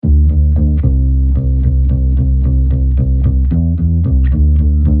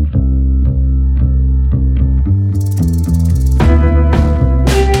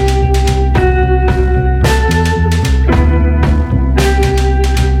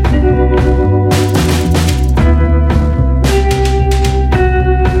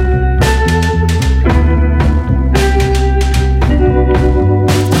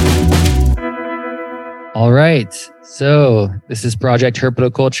This is Project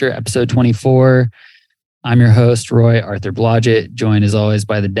Herpetoculture, episode 24. I'm your host, Roy Arthur Blodgett, joined as always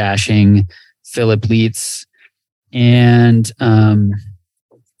by the dashing Philip Leitz. And I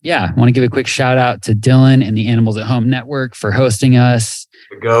want to give a quick shout out to Dylan and the Animals at Home Network for hosting us.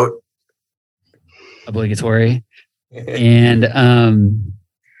 The GOAT. Obligatory. And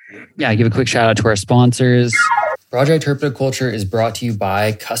give a quick shout out to our sponsors. Project Herpetoculture is brought to you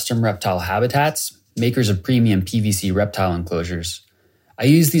by Custom Reptile Habitats, makers of premium PVC reptile enclosures. I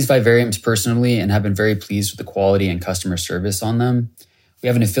use these vivariums personally and have been very pleased with the quality and customer service on them. We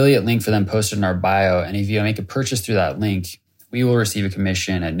have an affiliate link for them posted in our bio, and if you make a purchase through that link, we will receive a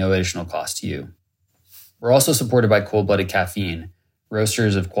commission at no additional cost to you. We're also supported by Cold-Blooded Caffeine,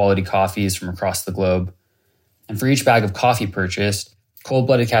 roasters of quality coffees from across the globe. And for each bag of coffee purchased,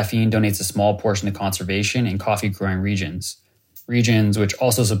 Cold-Blooded Caffeine donates a small portion to conservation in coffee-growing regions which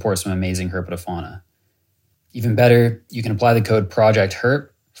also support some amazing herpetofauna. Even better, you can apply the code PROJECTHERP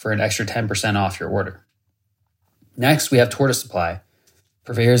for an extra 10% off your order. Next, we have Tortoise Supply,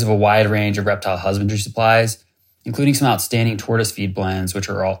 purveyors of a wide range of reptile husbandry supplies, including some outstanding tortoise feed blends, which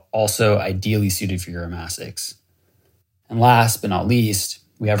are also ideally suited for your Uromasics. And last but not least,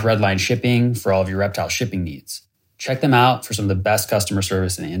 we have Redline Shipping for all of your reptile shipping needs. Check them out for some of the best customer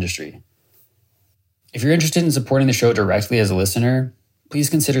service in the industry. If you're interested in supporting the show directly as a listener, please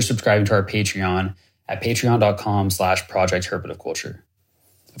consider subscribing to our Patreon at patreon.com/Project Herpetoculture.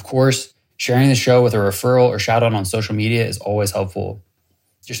 Of course, sharing the show with a referral or shout out on social media is always helpful.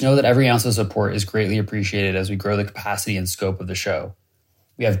 Just know that every ounce of support is greatly appreciated as we grow the capacity and scope of the show.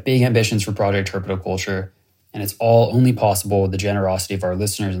 We have big ambitions for Project Herpetoculture, and it's all only possible with the generosity of our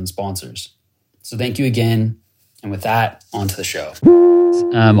listeners and sponsors. So thank you again. And with that, on to the show.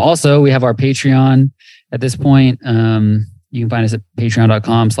 Also, we have our Patreon at this point. You can find us at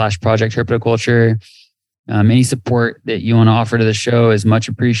patreon.com/Project Herpetoculture. Any support that you want to offer to the show is much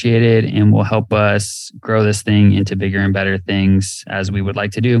appreciated and will help us grow this thing into bigger and better things as we would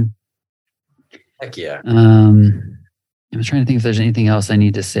like to do. Heck yeah. I'm trying to think if there's anything else I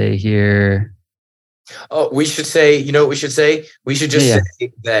need to say here. Oh, we should say, you know what we should say? We should just say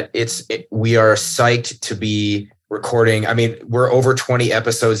that we are psyched to be recording. I mean, we're over 20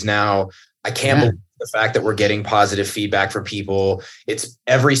 episodes now. I can't believe the fact that we're getting positive feedback from people. It's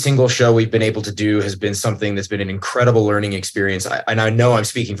every single show we've been able to do has been something that's been an incredible learning experience. I know I'm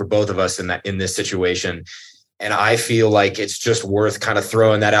speaking for both of us in this situation. And I feel like it's just worth kind of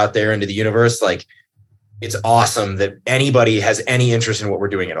throwing that out there into the universe. Like, it's awesome that anybody has any interest in what we're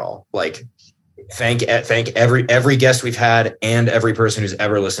doing at all. Like, thank every guest we've had and every person who's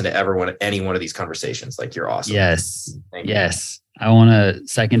ever listened to any one of these conversations. Like, you're awesome. Yes. Yes. I want to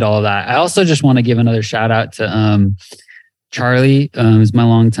second all of that. I also just want to give another shout out to Charlie, who's my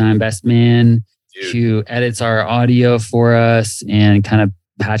longtime best man, who edits our audio for us and kind of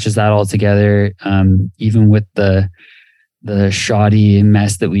patches that all together, even with the shoddy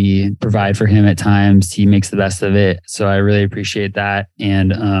mess that we provide for him at times. He makes the best of it. So I really appreciate that.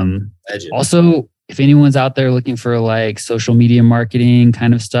 And also, if anyone's out there looking for like social media marketing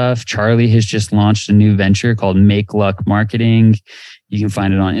kind of stuff, Charlie has just launched a new venture called Make Luck Marketing. You can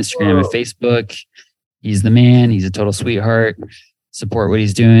find it on Instagram and Facebook. He's the man. He's a total sweetheart. Support what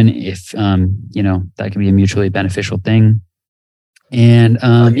he's doing if, that could be a mutually beneficial thing. And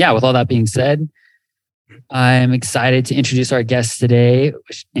with all that being said, I'm excited to introduce our guests today,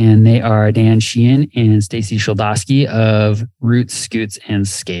 and they are Dan Sheehan and Stacy Schuldaski of Roots, Scoots, and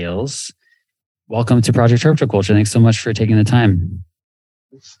Scales. Welcome to Project Herpetoculture. Thanks so much for taking the time.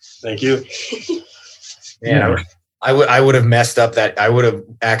 Thank you. I would have messed up that. I would have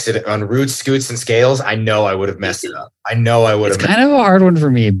accident on Roots, Scoots, and Scales. I know I would have messed it up. I know I would have. It's kind of a hard one for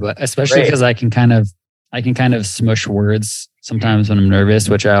me, but especially because I can kind of smush words sometimes when I'm nervous,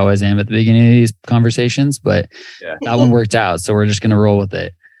 which I always am at the beginning of these conversations. But that one worked out, so we're just gonna roll with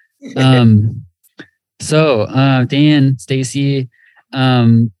it. Dan, Stacy,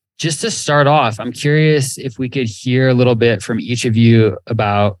 just to start off, I'm curious if we could hear a little bit from each of you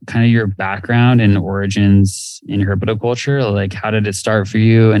about kind of your background and origins in herpetoculture. Like, how did it start for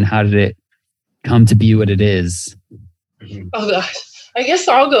you and how did it come to be what it is? Oh, gosh. I guess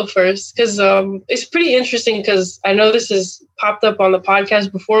I'll go first because it's pretty interesting because I know this has popped up on the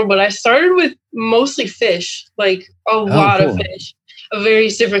podcast before, but I started with mostly fish, like a lot of fish of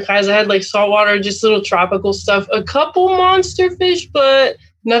various different kinds. I had like saltwater, just little tropical stuff, a couple monster fish, but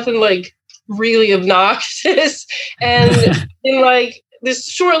nothing like really obnoxious. And in like this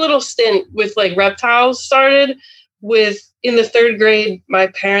short little stint with like reptiles started with in the 3rd grade, my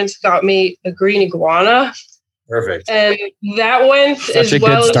parents got me a green iguana. Perfect. And that went such a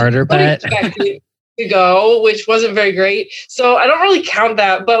good starter pet. to go, which wasn't very great. So I don't really count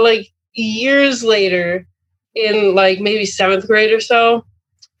that. But like years later, in like maybe 7th grade or so,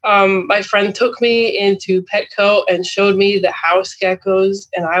 my friend took me into Petco and showed me the house geckos,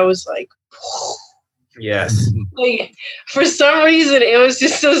 and I was like, yes. Like for some reason, it was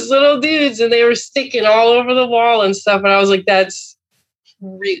just those little dudes, and they were sticking all over the wall and stuff. And I was like, that's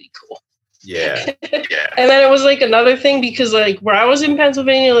really cool. Yeah. And then it was like another thing because like where I was in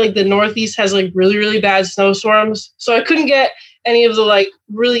Pennsylvania, like the Northeast has like really, really bad snowstorms. So I couldn't get any of the like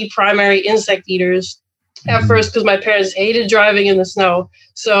really primary insect eaters at first because my parents hated driving in the snow.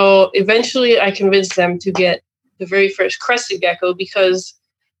 So eventually I convinced them to get the very first crested gecko because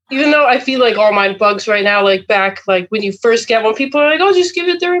even though I feel like all my bugs right now, like back, like when you first get one, people are like, oh, just give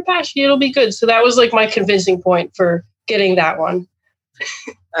it the Repashy, it'll be good. So that was like my convincing point for getting that one.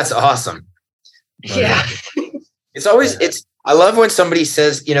 That's awesome. Yeah. I love when somebody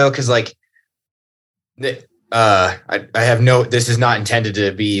says, you know, because like, I have this is not intended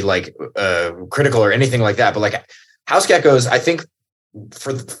to be like critical or anything like that, but like house geckos, I think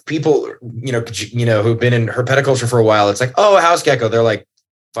for people, you know, who've been in herpetoculture for a while, it's like, oh, a house gecko, they're like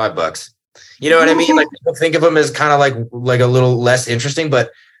 $5. You know what I mean? Like people think of them as kind of like a little less interesting, but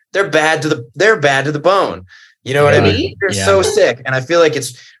they're bad to the bone. You know what I mean? They're so sick. And I feel like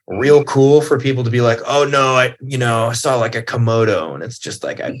it's real cool for people to be like, oh no, I saw like a Komodo and it's just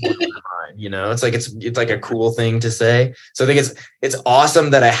like, you know, it's like a cool thing to say. So I think it's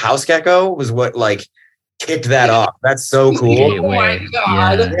awesome that a house gecko was what like kicked that off. That's so cool. Oh my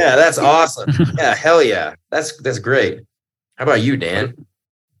God. Yeah, that's awesome. Yeah. Hell yeah. That's great. How about you, Dan?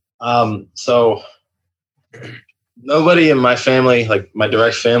 So nobody in my family, like my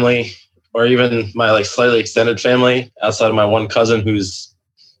direct family, or even my like slightly extended family, outside of my one cousin who's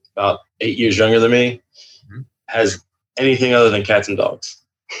about 8 years younger than me, has anything other than cats and dogs.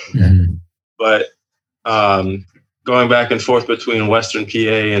 But going back and forth between Western PA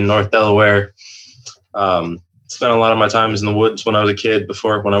and North Delaware, spent a lot of my time in the woods when I was a kid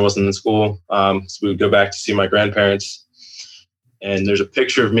when I wasn't in school. So we would go back to see my grandparents. And there's a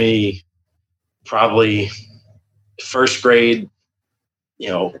picture of me probably first grade, you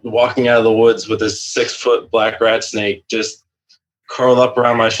know, walking out of the woods with this 6-foot black rat snake just curled up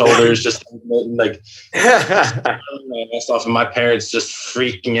around my shoulders, just like my ass off, and my parents just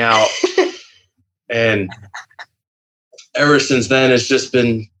freaking out. And ever since then, it's just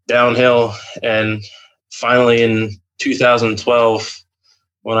been downhill. And finally in 2012,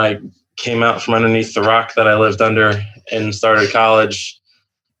 when I came out from underneath the rock that I lived under and started college,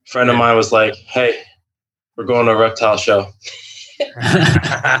 a friend of mine was like, hey, we're going to a reptile show.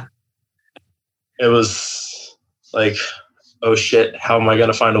 It was like, oh shit, how am I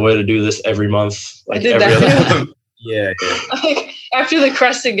going to find a way to do this every month? Like every other month. Yeah. Like, after the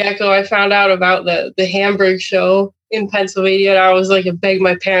crested gecko, I found out about the Hamburg show in Pennsylvania. And I was like, I begged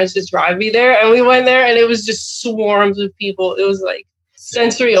my parents to drive me there. And we went there and it was just swarms of people. It was like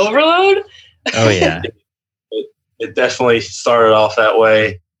sensory overload. Oh yeah. It definitely started off that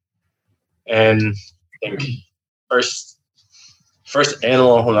way. And I think first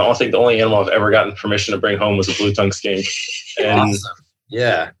animal, and I think the only animal I've ever gotten permission to bring home was a blue-tongued skink. And awesome.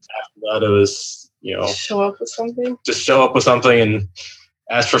 Yeah. After that, it was, you know, just show up with something and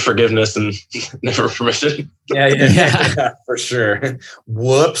ask for forgiveness and never permission. Yeah, for sure.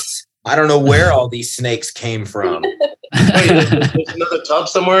 Whoops. I don't know where all these snakes came from. Wait, there's another tub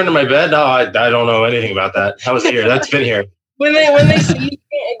somewhere under my bed? No, I don't know anything about that. That was here. That's been here. When they say you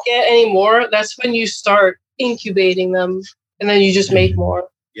can't get any more, that's when you start incubating them, and then you just make more.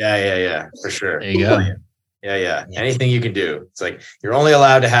 Yeah, for sure. There you go. Yeah. Anything you can do. It's like you're only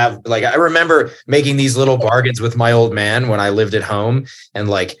allowed to have, like, I remember making these little bargains with my old man when I lived at home, and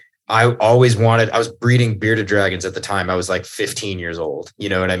like I was breeding bearded dragons at the time. I was like 15 years old. You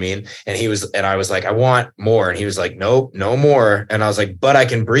know what I mean? And I was like, I want more. And he was like, nope, no more. And I was like, but I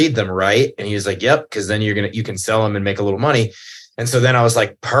can breed them, right? And he was like, yep. Cause then you can sell them and make a little money. And so then I was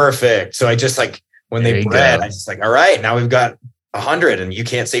like, perfect. So I just like, when they bred, I was like, all right, now we've got 100 and you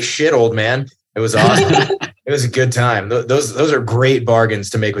can't say shit, old man. It was awesome. It was a good time. Those are great bargains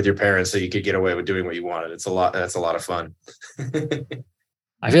to make with your parents so you could get away with doing what you wanted. That's a lot of fun.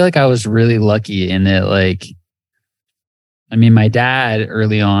 I feel like I was really lucky in that, like, I mean, my dad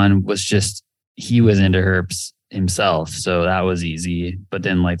early on he was into herps himself. So that was easy. But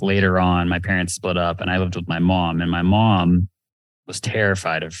then like later on, my parents split up and I lived with my mom, and my mom was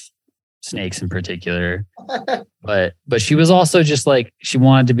terrified of snakes in particular. But she was also just like, she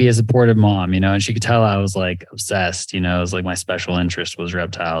wanted to be a supportive mom, you know, and she could tell I was like obsessed, you know. It was like my special interest was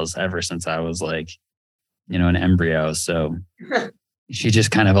reptiles ever since I was like, you know, an embryo. So she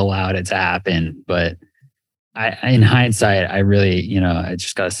just kind of allowed it to happen. But in hindsight, I really, I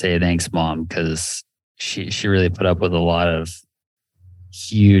just got to say thanks, Mom, because she really put up with a lot of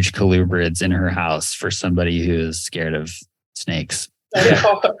huge colubrids in her house for somebody who's scared of snakes.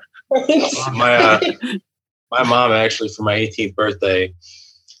 My mom actually, for my 18th birthday,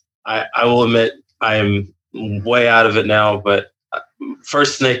 I will admit I am way out of it now, but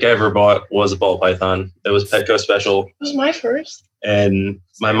first snake I ever bought was a ball python. It was Petco Special. It was my first. And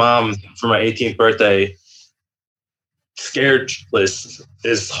my mom, for my 18th birthday, scared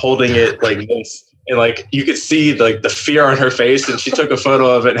is holding it like this. And like you could see like the fear on her face, and she took a photo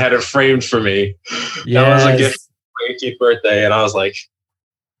of it and had it framed for me. Yes. That was a gift for my 18th birthday, and I was like,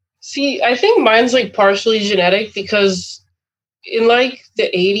 see, I think mine's like partially genetic because in like the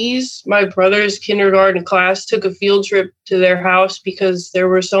 80s, my brother's kindergarten class took a field trip to their house because there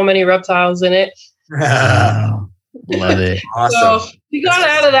were so many reptiles in it. Love it. Awesome. So we got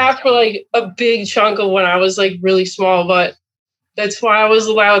out of that for like a big chunk of when I was like really small, but that's why I was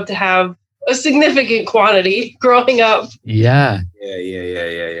allowed to have a significant quantity growing up. Yeah.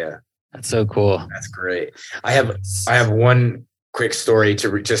 Yeah. That's so cool. That's great. I have one quick story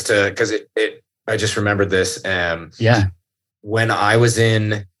because I just remembered this. Yeah. When I was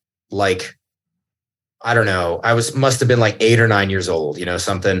in like, I don't know, must have been like 8 or 9 years old,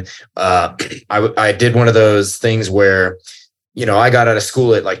 something. I did one of those things where, I got out of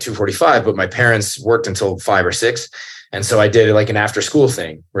school at like 2:45, but my parents worked until 5 or 6. And so I did like an after school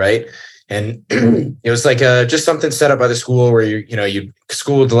thing. Right. And it was like just something set up by the school where you'd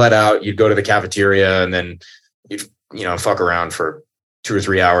school would let out, you'd go to the cafeteria, and then you'd, fuck around for 2 or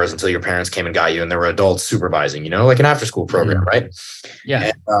 3 hours until your parents came and got you, and there were adults supervising, like an after school program. Right.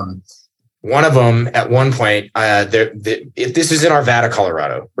 Yeah. And, one of them at one point, this is in Arvada,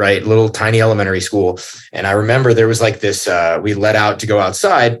 Colorado, right? Little tiny elementary school. And I remember there was like this, we let out to go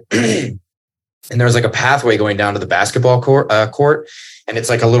outside and there was like a pathway going down to the basketball court. And it's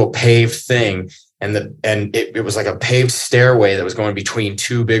like a little paved thing. And it was like a paved stairway that was going between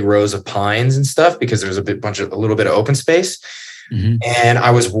 2 big rows of pines and stuff, because there was a little bit of open space. Mm-hmm. And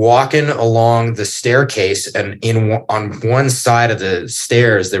I was walking along the staircase, and on one side of the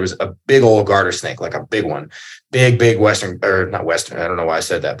stairs, there was a big old garter snake, like a big one, big Western, or not Western. I don't know why I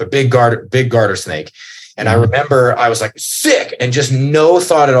said that, but big garter snake. And I remember I was like, sick, and just no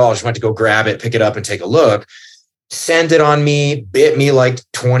thought at all. Just went to go grab it, pick it up and take a look. Sent it on me, bit me like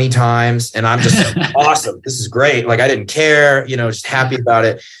 20 times. And I'm just like, awesome. This is great. Like I didn't care, just happy about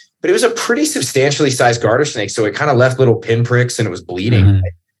it. But it was a pretty substantially sized garter snake. So it kind of left little pinpricks and it was bleeding. Mm-hmm.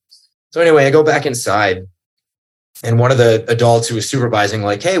 So anyway, I go back inside, and one of the adults who was supervising,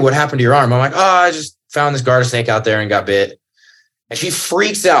 like, hey, what happened to your arm? I'm like, oh, I just found this garter snake out there and got bit. And she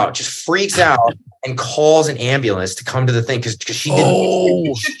freaks out and calls an ambulance to come to the thing because she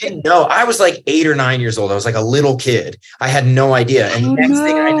didn't know. I was like 8 or 9 years old. I was like a little kid. I had no idea. And the next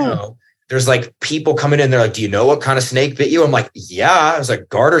thing I know, there's like people coming in. They're like, do you know what kind of snake bit you? I'm like, yeah. I was like,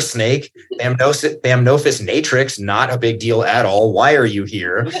 garter snake, Thamnophis natrix, not a big deal at all. Why are you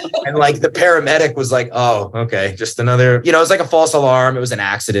here? And like the paramedic was like, oh, okay. Just another, it was like a false alarm. It was an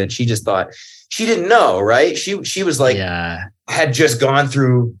accident. She just thought, she didn't know, right? She was like, had just gone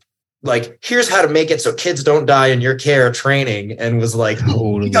through like, here's how to make it so kids don't die in your care training, and was like,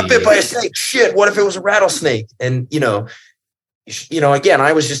 totally. You got bit by a snake. Shit. What if it was a rattlesnake? And, again,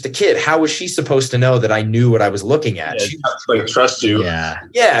 I was just a kid. How was she supposed to know that I knew what I was looking at? Yeah, she like trust you.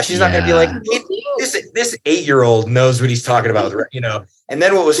 Yeah. She's not going to be like, this 8-year-old knows what he's talking about, And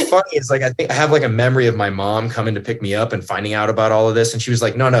then what was funny is like, I think I have like a memory of my mom coming to pick me up and finding out about all of this. And she was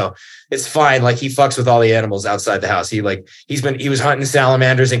like, no, it's fine. Like he fucks with all the animals outside the house. He was hunting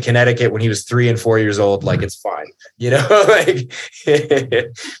salamanders in Connecticut when he was 3 and 4 years old. Like, it's fine, like,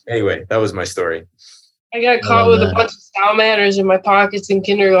 anyway, that was my story. I got caught with a bunch of salamanders in my pockets in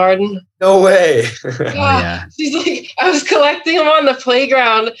kindergarten. No way. Yeah. She's like, I was collecting them on the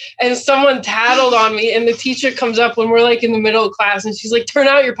playground, and someone tattled on me, and the teacher comes up when we're like in the middle of class, and she's like, turn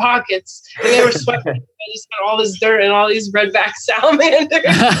out your pockets. And they were sweating. I just got all this dirt and all these redback salamanders.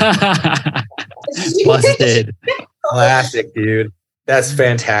 Busted. Classic, dude. That's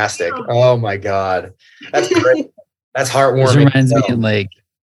fantastic. Oh my God. That's great. That's heartwarming. This reminds me of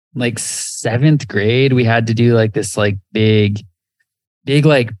like 7th grade, we had to do like this like big it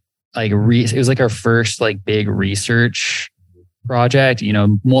was like our first like big research project,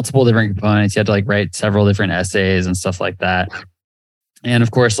 multiple different components. You had to like write several different essays and stuff like that. And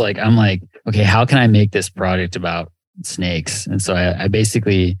of course, like, I'm like, okay, how can I make this project about snakes? And so I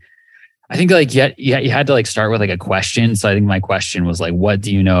basically, I think like, you had to like start with like a question. So I think my question was like, what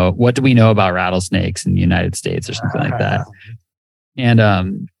do we know about rattlesnakes in the United States or something like that?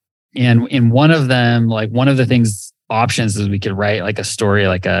 And in one of them, like one of the things options is we could write like a story,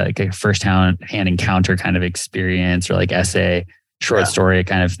 like a first hand encounter kind of experience, or like essay, short story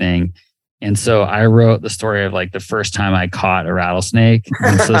kind of thing. And so I wrote the story of like the first time I caught a rattlesnake.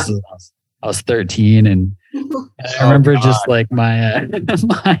 And so I was 13, and I remember just like my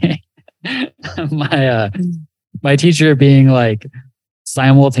my teacher being like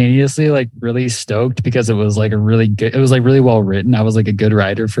simultaneously like really stoked because it was like it was like really well written. I was like a good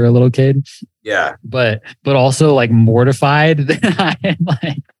writer for a little kid. Yeah. But also like mortified that I had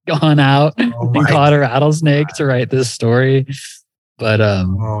like gone out and caught a rattlesnake to write this story. But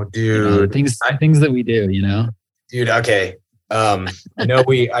dude, you know, things that we do, you know. Dude, okay. I know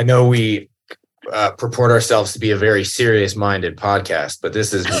we purport ourselves to be a very serious-minded podcast, but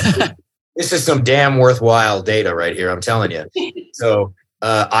this is some damn worthwhile data right here. I'm telling you. So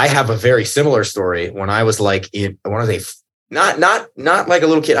I have a very similar story. When I was like not like a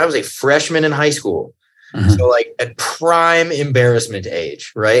little kid. I was a freshman in high school. So like at prime embarrassment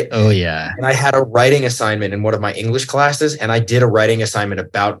age, right? Oh yeah. And I had a writing assignment in one of my English classes, and I did a writing assignment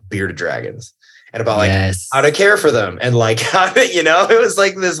about bearded dragons and about like how to care for them, and like how to, you know, it was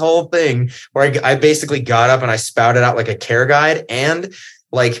like this whole thing where I basically got up and I spouted out like a care guide, and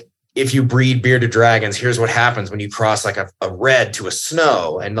like, if you breed bearded dragons, here's what happens when you cross like a red to a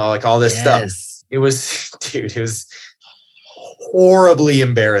snow and all this stuff. It was horribly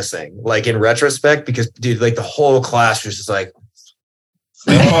embarrassing, like in retrospect, because dude, like the whole class was just like,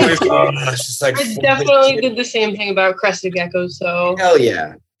 oh my gosh, just like I definitely did the same thing about crested geckos. So hell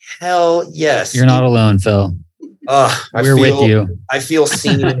yes, you're not alone, Phil. We're with you. I feel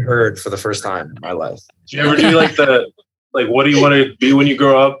seen and heard for the first time in my life. Do you ever do like what do you want to be when you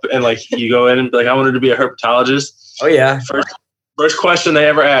grow up? And like you go in and be like, I wanted to be a herpetologist. Oh yeah. First question they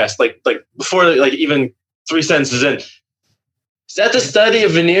ever asked, like before like even 3 sentences in, is that the study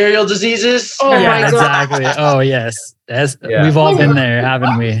of venereal diseases? Oh my God. Exactly. Oh yes. We've all been there,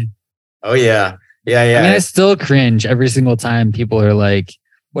 haven't we? Oh yeah. Yeah. I mean, I still cringe every single time people are like,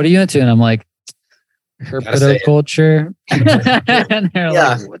 what are you into? And I'm like, herpetoculture. And they're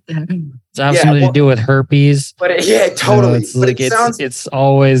like, what the heck? Does it have something to do with herpes? But totally. It's like it's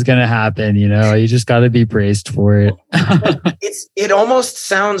always gonna happen, you know. You just gotta be braced for it. It almost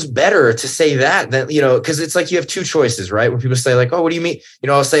sounds better to say that than, you know, because it's like you have two choices, right? When people say like, oh, what do you mean? You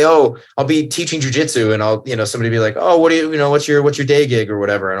know, I'll say, oh, I'll be teaching jujitsu, and I'll, you know, somebody be like, oh, what do you know, what's your day gig or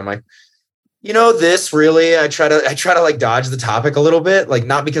whatever? And I'm like, you know, this really, I try to like dodge the topic a little bit, like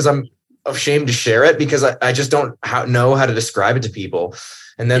not because I'm ashamed to share it, because I just don't know how to describe it to people.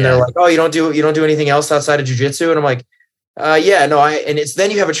 And then they're like, oh, you don't do anything else outside of jujitsu? And I'm like, and it's, then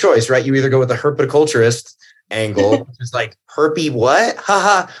you have a choice, right? You either go with the herpetoculturist angle, which is like herpy what?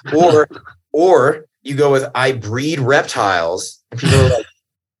 Haha. Or you go with I breed reptiles, and people are like,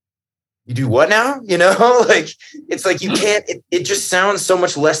 you do what now? You know, like, it's like, you can't, it just sounds so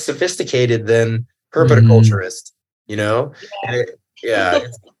much less sophisticated than herpetoculturist, you know?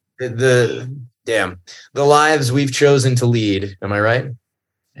 The lives we've chosen to lead. Am I right?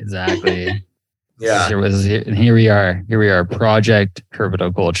 Exactly. Yeah. Here we are. Project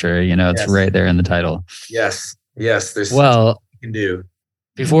Herpetoculture. You know, it's right there in the title. Yes. There's you can do.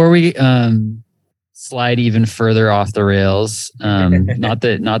 Before we slide even further off the rails, not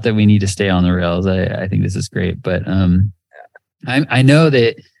that we need to stay on the rails. I think this is great, but I know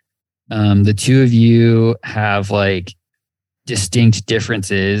that the two of you have like distinct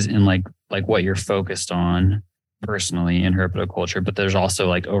differences in like what you're focused on personally in herpetoculture, but there's also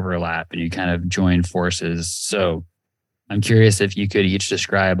like overlap, and you kind of join forces. So I'm curious if you could each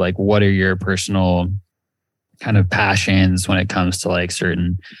describe like what are your personal kind of passions when it comes to like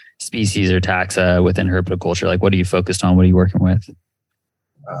certain species or taxa within herpetoculture. Like, what are you focused on? What are you working with?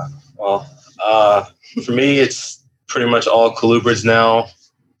 For me, it's pretty much all colubrids now.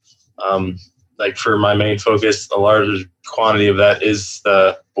 Like for my main focus, a large quantity of that is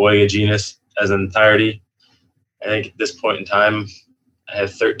the Boiga genus as an entirety. I think at this point in time, I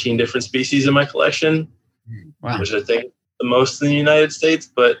have 13 different species in my collection, which I think the most in the United States,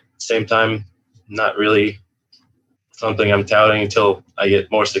 but at the same time, not really something I'm touting until I get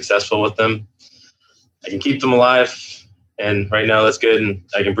more successful with them. I can keep them alive, and right now that's good, and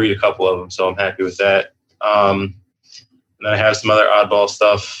I can breed a couple of them, so I'm happy with that. And then I have some other oddball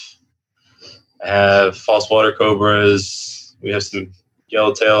stuff. I have false water cobras. We have some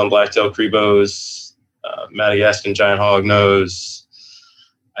yellowtail and blacktail crebos, Madagascan giant hognose.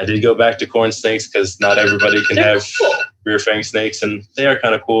 I did go back to corn snakes because not everybody can have rear fang snakes, and they are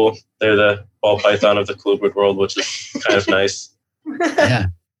kind of cool. They're the ball python of the colubrid world, which is kind of nice. Yeah.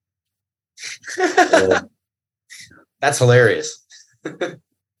 That's hilarious.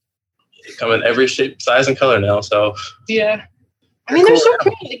 They come in every shape, size, and color now. So yeah, I mean, they're so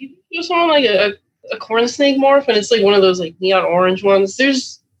pretty. Like, if you someone like a corn snake morph, and it's like one of those like neon orange ones.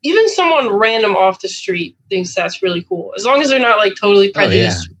 There's even someone random off the street thinks that's really cool, as long as they're not like totally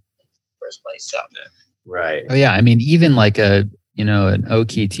prejudiced in the first place. So. Right. Oh yeah. I mean, even like an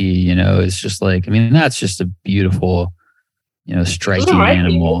Okiti, is just like, I mean, that's just a beautiful, striking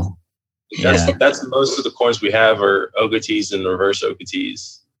animal. That's most of the corns we have are Okitis and reverse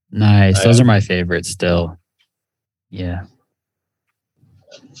Okitis. Nice. Those are my favorites still. Yeah.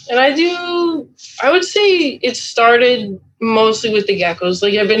 And I would say it started mostly with the geckos.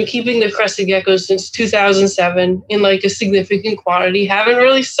 Like I've been keeping the crested geckos since 2007 in like a significant quantity. Haven't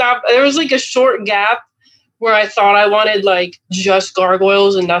really stopped. There was like a short gap where I thought I wanted like just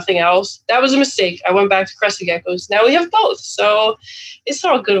gargoyles and nothing else. That was a mistake. I went back to crested geckos. Now we have both. So it's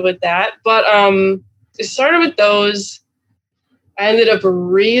all good with that. But it started with those. I ended up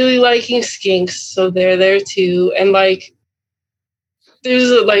really liking skinks. So they're there too. And like,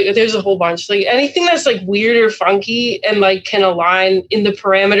 there's a whole bunch. Like anything that's like weird or funky and like can align in the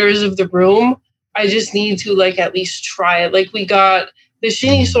parameters of the room, I just need to like at least try it. Like we got the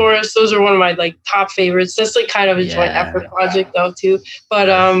Shinisaurus. Those are one of my like top favorites. That's like kind of a joint effort project though too. But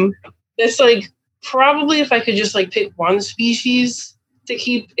it's like probably if I could just like pick one species to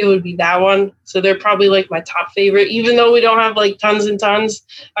keep, it would be that one. So they're probably like my top favorite. Even though we don't have like tons and tons,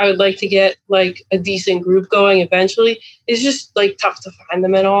 I would like to get like a decent group going eventually. It's just like tough to find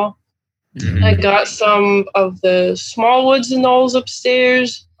them at all. Mm-hmm. I got some of the small woods and knolls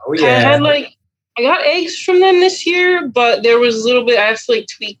upstairs. Oh yeah. I got eggs from them this year, but there was a little bit, I have to like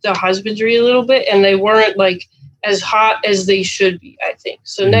tweak the husbandry a little bit, and they weren't like as hot as they should be, I think.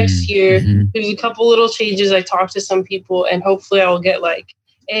 So next year, there's a couple little changes. I talked to some people, and hopefully I will get like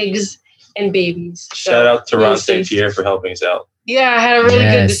eggs and babies. Shout out to Ron St. Pierre for helping us out. Yeah, I had a really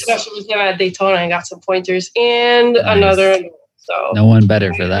good discussion with him at Daytona and got some pointers and another. So no one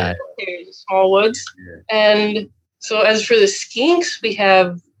better for that. Small woods. And so as for the skinks, we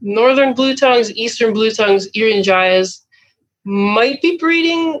have northern blue tongues, eastern blue tongues, Irian might be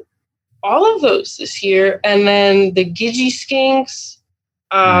breeding all of those this year. And then the Gidgee skinks,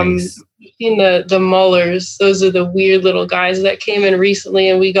 in the Mullers, those are the weird little guys that came in recently.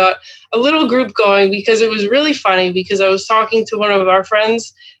 And we got a little group going because it was really funny because I was talking to one of our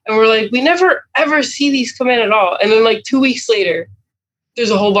friends and we're like, we never ever see these come in at all. And then like 2 weeks later,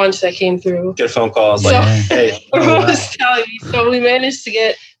 there's a whole bunch that came through. Get a phone call. Hey. Everyone was telling me. So we managed to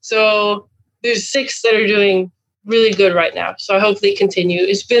get, so there's 6 that are doing really good right now. So I hope they continue.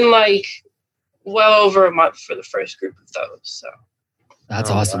 It's been like well over a month for the first group of those. So that's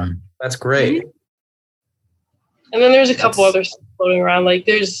awesome. Wow. That's great. And then there's a couple others floating around. Like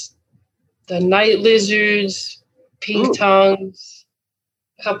there's the night lizards, pink tongues,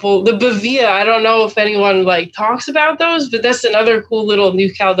 the Bavia. I don't know if anyone like talks about those, but that's another cool little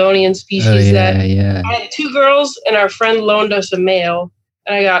New Caledonian species I had 2 girls and our friend loaned us a male,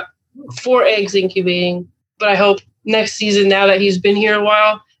 and I got 4 eggs incubating. But I hope next season, now that he's been here a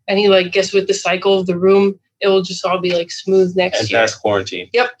while and he like gets with the cycle of the room, it will just all be like smooth next year. And past quarantine.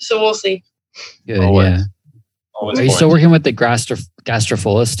 Yep. So we'll see. Good. Always Are you still working with the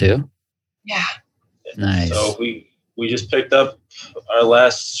Gastrophilus too? Yeah. Nice. So we just picked up our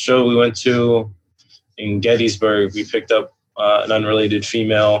last show we went to in Gettysburg. We picked up an unrelated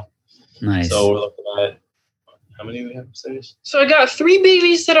female. Nice. So we're looking at, how many we have upstairs? So I got 3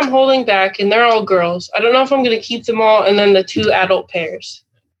 babies that I'm holding back, and they're all girls. I don't know if I'm going to keep them all, and then the 2 adult pairs.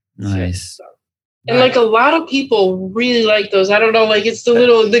 Nice. So, and like a lot of people really like those. I don't know, like it's the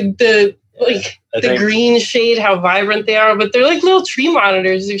little the green shade, how vibrant they are, but they're like little tree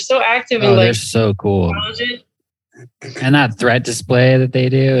monitors. They're so active and like they're so cool. And that threat display that they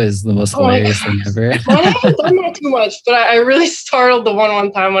do is the most hilarious thing ever. I haven't done that too much, but I really startled the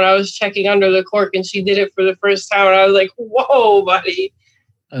one time when I was checking under the cork and she did it for the first time. And I was like, whoa, buddy.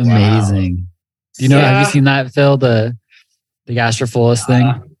 Amazing. Wow. Do you know, have you seen that, Phil, the Gastrophilus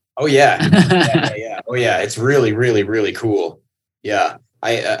thing? Oh, yeah. Yeah. Oh, yeah. It's really, really, really cool. Yeah.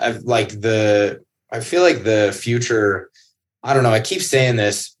 I feel like the future, I don't know, I keep saying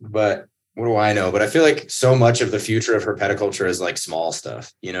this, but what do I know? But I feel like so much of the future of herpeticulture is like small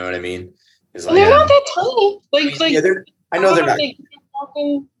stuff. You know what I mean? It's like, they're not that tiny. I know they're not.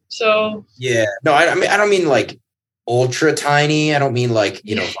 So yeah, no, I mean, I don't mean like ultra tiny. I don't mean like,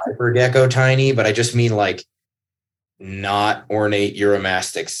 viper gecko tiny, but I just mean like not ornate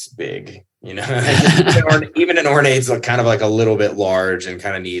Uromastyx big. Even an ornate's like kind of like a little bit large and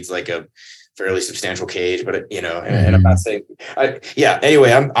kind of needs like a fairly substantial cage, but and I'm not saying,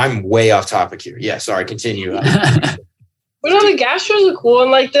 anyway, I'm way off topic here. Yeah. Sorry. Continue. But no, the gastros are cool,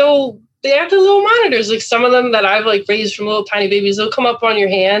 and like they have the little monitors. Like some of them that I've like raised from little tiny babies, they'll come up on your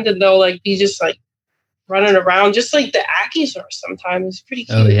hand and they'll like be just like running around, just like the Ackies are sometimes. It's pretty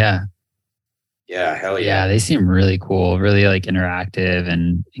cute. Oh yeah. Yeah, hell yeah. Yeah, they seem really cool, really like interactive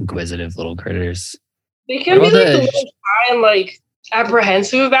and inquisitive little critters. They can be like a little shy and like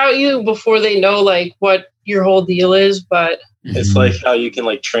apprehensive about you before they know like what your whole deal is, but it's like how you can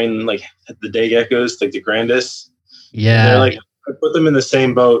like train like the day geckos, like the grandest. Yeah. They're like, I put them in the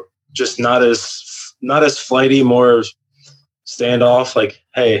same boat, just not as flighty, more standoff. Like,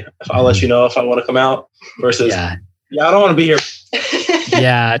 hey, I'll let you know if I want to come out. Versus, yeah, I don't want to be here.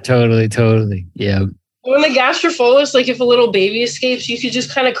 Yeah, totally. Yeah. When the gastrophilus, like if a little baby escapes, you could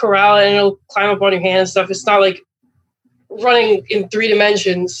just kind of corral it and it'll climb up on your hand and stuff. It's not like running in 3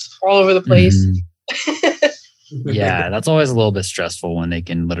 dimensions all over the place. Yeah, that's always a little bit stressful when they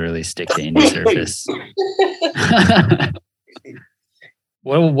can literally stick to any surface.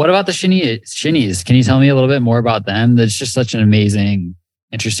 What about the shinnies? Can you tell me a little bit more about them? That's just such an amazing,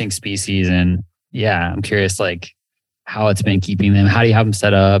 interesting species. And yeah, I'm curious like how it's been keeping them. How do you have them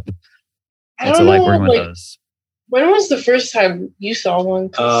set up? What's it like working with those? When was the first time you saw one?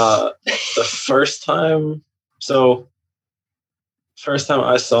 The first time I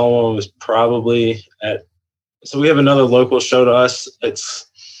saw one was probably so we have another local show to us. It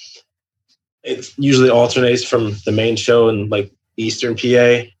usually alternates from the main show in like Eastern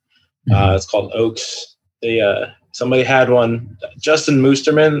PA. It's called Oaks. Somebody had one. Justin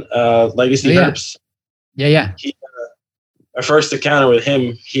Moosterman, Legacy Herps. Yeah. Our first encounter with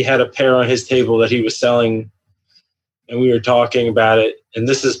him, he had a pair on his table that he was selling, and we were talking about it. And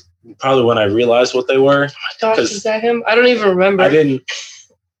this is probably when I realized what they were. Oh my gosh, is that him? I don't even remember.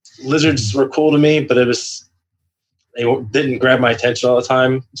 Lizards were cool to me, but they didn't grab my attention all the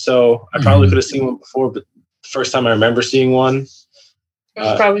time. So I probably could have seen one before, but the first time I remember seeing one, I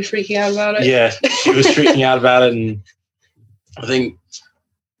was probably freaking out about it. Yeah, she was freaking out about it. And I think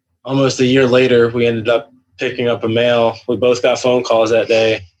almost a year later, we ended up picking up a male. We both got phone calls that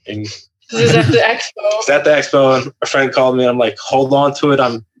day. And it was at the expo. It's at the expo, and a friend called me. I'm like, hold on to it.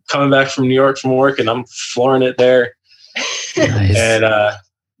 I'm coming back from New York from work, and I'm flooring it there. Nice. And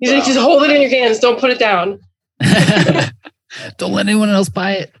he's like, just hold it in your hands. Don't put it down. Don't let anyone else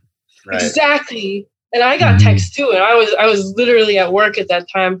buy it. Right. Exactly. And I got text too, and I was literally at work at that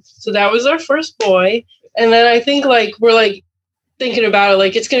time. So that was our first boy. And then I think like we're like thinking about it,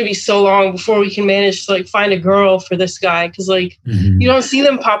 like it's gonna be so long before we can manage to like find a girl for this guy, because like you don't see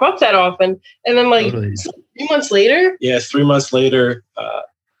them pop up that often. And then like 3 months later. Yeah, 3 months later,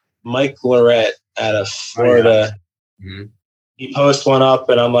 Mike Lorette out of Florida. He posts one up,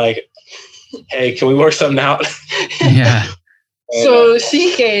 and I'm like, hey, can we work something out? Yeah. So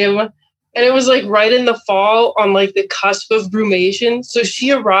she came, and it was like right in the fall on like the cusp of brumation. So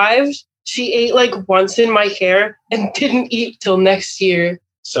she arrived, she ate like once in my care and didn't eat till next year.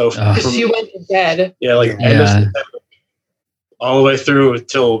 So because she went to bed. Yeah, like end of September, all the way through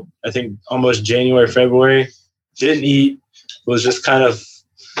till I think almost January, February. Didn't eat, was just kind of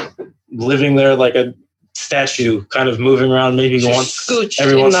living there like a statue, kind of moving around maybe once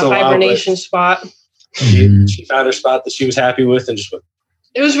every once in a while. In the hibernation spot. She found her spot that she was happy with, and just went.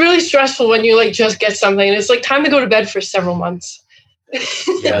 It was really stressful when you like just get something and it's like time to go to bed for several months.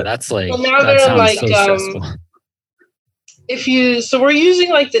 Yeah, that's like, well, now that they're like, so stressful. So we're using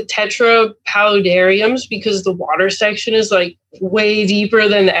like the Tetra paludariums because the water section is like way deeper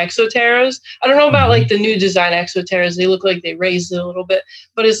than the Exoterras. I don't know about like the new design Exoterras. They look like they raised it a little bit,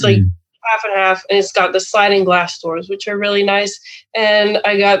 but it's like half and half, and it's got the sliding glass doors, which are really nice. And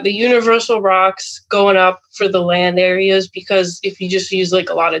I got the universal rocks going up for the land areas, because if you just use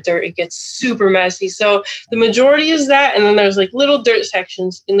like a lot of dirt, it gets super messy. So the majority is that, and then there's like little dirt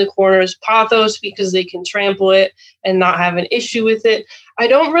sections in the corners, pothos, because they can trample it and not have an issue with it. I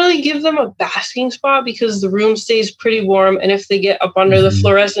don't really give them a basking spot because the room stays pretty warm, and if they get up under the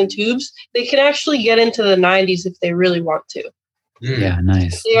fluorescent tubes, they can actually get into the 90s if they really want to. Yeah,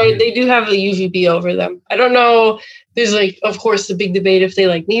 nice. They do have the UVB over them. I don't know. There's like, of course, the big debate if they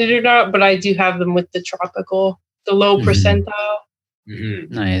like need it or not, but I do have them with the tropical, the low percentile.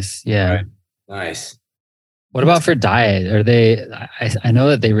 Nice. Yeah. Right. Nice. What about for diet? Are they, I know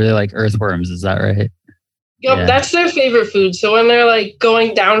that they really like earthworms. Is that right? Yep, that's their favorite food. So when they're like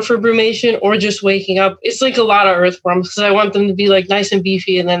going down for brumation or just waking up, it's like a lot of earthworms, because I want them to be like nice and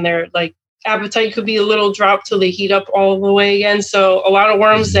beefy, and then they're like, appetite could be a little dropped till they heat up all the way again. So a lot of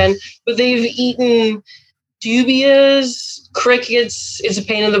worms then, but they've eaten dubias, crickets. It's a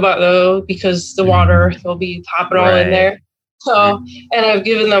pain in the butt though, because the water, they'll be popping all in there. So, and I've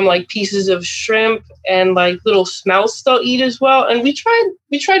given them like pieces of shrimp and like little smelts they'll eat as well. And we tried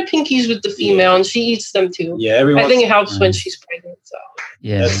pinkies with the female, and she eats them too. Yeah, I think it helps when she's pregnant. So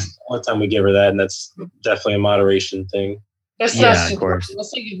that's the only time we give her that, and that's definitely a moderation thing. That's not super. Of course.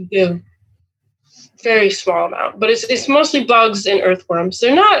 That's like a very small amount, but it's mostly bugs and earthworms.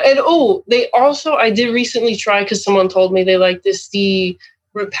 They're not at all. They also, I did recently try because someone told me they like this, the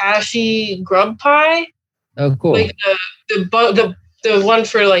Rapashi grub pie. Oh, cool. Like the one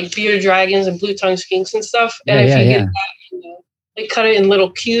for like bearded dragons and blue tongue skinks and stuff. And if you get that, they cut it in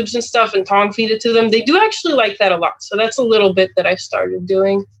little cubes and stuff and tongue feed it to them. They do actually like that a lot. So that's a little bit that I started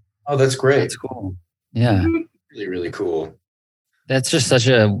doing. Oh, that's great. That's cool. Yeah. Really, really cool. That's just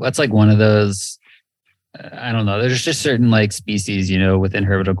that's like one of those, I don't know. There's just certain like species, within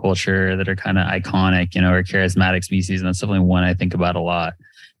herpetoculture that are kind of iconic, or charismatic species. And that's definitely one I think about a lot,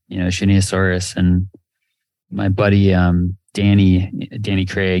 Shiniasaurus. And my buddy, Danny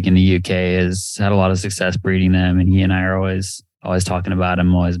Craig in the UK has had a lot of success breeding them. And he and I are always talking about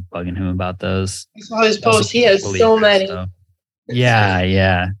him, always bugging him about those. I saw his posts. He has so many. So,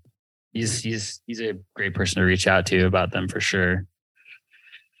 yeah. He's a great person to reach out to about them for sure.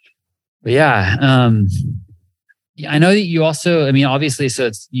 But I know that you also, obviously, so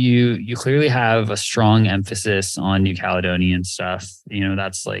it's you clearly have a strong emphasis on New Caledonian stuff.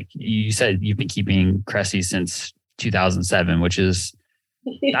 That's like you said, you've been keeping Cressy since 2007, which is,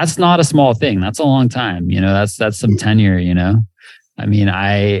 that's not a small thing. That's a long time. That's some tenure.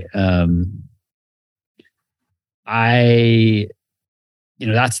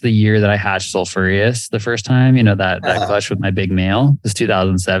 That's the year that I hatched Sulfurious the first time, that clutch with my big male was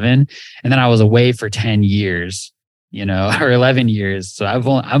 2007. And then I was away for 10 years, or 11 years. So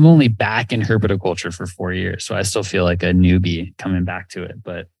I'm only back in herpetoculture for 4 years. So I still feel like a newbie coming back to it.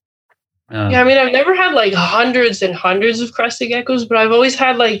 But I've never had like hundreds and hundreds of crested geckos, but I've always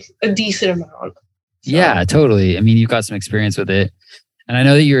had like a decent amount. So. Yeah, totally. You've got some experience with it. And I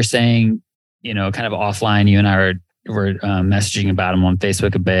know that you were saying, kind of offline, you and I were messaging about them on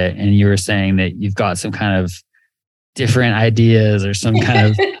Facebook a bit, and you were saying that you've got some kind of different ideas or some kind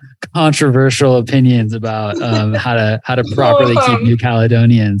of controversial opinions about how to properly keep New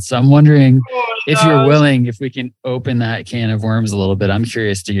Caledonians. So I'm wondering if you're willing, if we can open that can of worms a little bit. I'm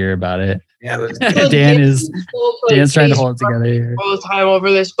curious to hear about it. Yeah, Dan's trying to hold it together here all the time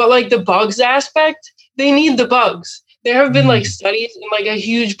over this, but like the bugs aspect, they need the bugs. There have been like studies, and like a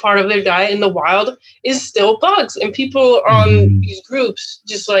huge part of their diet in the wild is still bugs. And people on these groups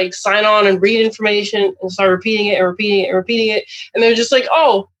just like sign on and read information and start repeating it and repeating it and repeating it. And they're just like,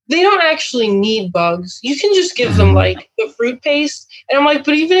 oh, they don't actually need bugs. You can just give them like the fruit paste. And I'm like,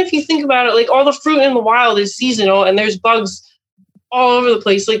 but even if you think about it, like all the fruit in the wild is seasonal and there's bugs all over the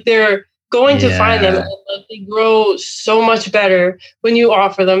place. Like they're going to find them, and like they grow so much better when you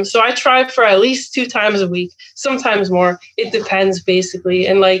offer them. So I try for at least 2 times a week, sometimes more. It depends basically.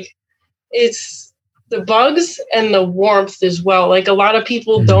 And like it's the bugs and the warmth as well. Like a lot of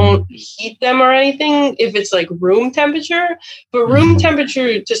people don't heat them or anything if it's like room temperature, but room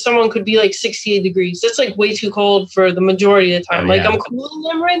temperature to someone could be like 68 degrees. That's like way too cold for the majority of the time. I'm cooling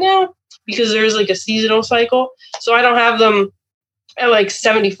them right now because there's like a seasonal cycle. So I don't have them at like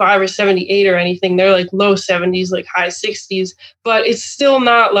 75 or 78 or anything. They're like low 70s, like high 60s, but it's still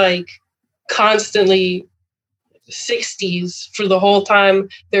not like constantly 60s for the whole time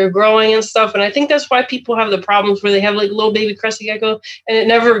they're growing and stuff. And I think that's why people have the problems where they have like little baby crested gecko and it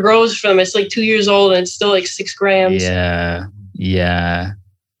never grows for them. It's like 2 years old and it's still like 6 grams. Yeah.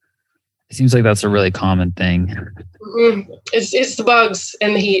 It seems like that's a really common thing. It's the bugs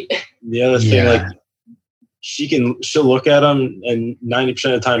and the heat. The other thing, like she'll look at them, and 90%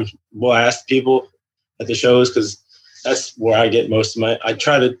 of the time we'll ask people at the shows, because that's where I get most of I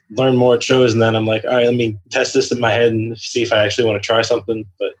try to learn more at shows, and then I'm like, all right, let me test this in my head and see if I actually want to try something.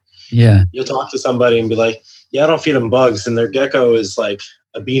 But you'll talk to somebody and be like, I don't feed them bugs, and their gecko is like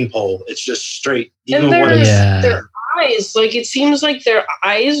a beanpole. It's just straight. Even and their eyes, like it seems like their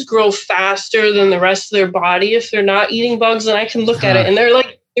eyes grow faster than the rest of their body if they're not eating bugs. And I can look at it, and they're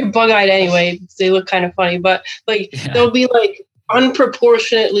bug-eyed anyway. They look kind of funny, but they'll be like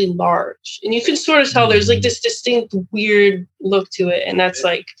unproportionately large, and you can sort of tell there's like this distinct weird look to it, and that's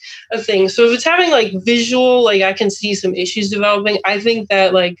like a thing. So if it's having like visual, like I can see some issues developing. I think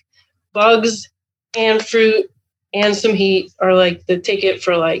that like bugs and fruit and some heat are like the ticket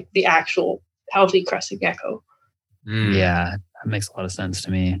for like the actual healthy crested gecko. Yeah, that makes a lot of sense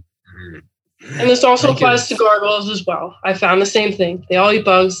to me. And this also applies to gargoyles as well. I found the same thing. They all eat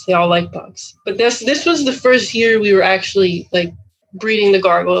bugs. They all like bugs. But this was the first year we were actually like breeding the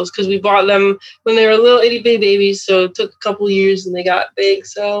gargoyles because we bought them when they were little itty bitty babies. So it took a couple years and they got big.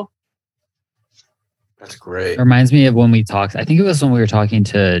 So that's great. It reminds me of when we talked. I think it was when we were talking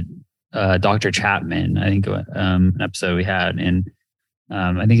to Dr. Chapman. I think an episode we had, and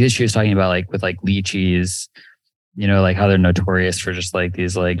I think she was talking about like with like lychees, you know, like how they're notorious for just like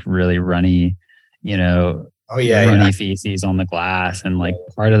these like really runny, you know, runny feces on the glass, and like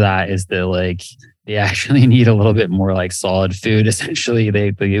part of that is that like they actually need a little bit more like solid food. Essentially,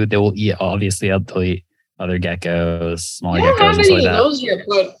 they will eat, obviously they'll eat other geckos, smaller geckos. I don't have any of those yet,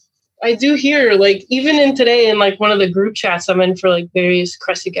 but I do hear like even in today in like one of the group chats I'm in for like various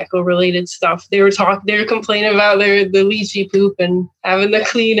crested gecko related stuff, they were complaining about the lychee poop and having to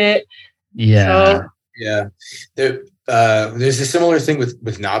clean it. Yeah. So, yeah. There's a similar thing with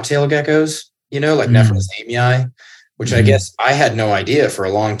knobtail geckos, you know, like Nephrosamii, which I guess I had no idea for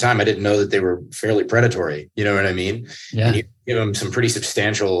a long time. I didn't know that they were fairly predatory. You know what I mean? Yeah. And you give them some pretty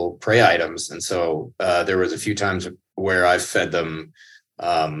substantial prey items. And so there was a few times where I've fed them,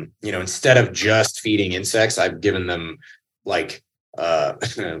 you know, instead of just feeding insects, I've given them like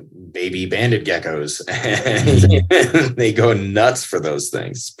baby banded geckos. And they go nuts for those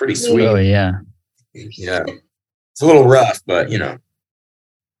things. It's pretty sweet. Oh, yeah. Yeah. It's a little rough, but you know,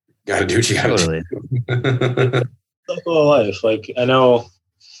 gotta do what you gotta Totally. do. Cycle of life. Like I know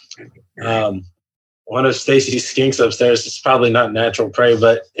one of Stacy's skinks upstairs is probably not natural prey,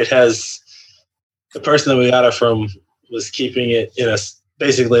 but it has the person that we got it from was keeping it in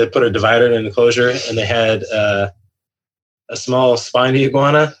basically they put a divider in an enclosure, and they had a small spiny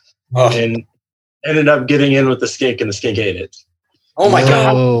iguana and ended up getting in with the skink, and the skink ate it. Oh my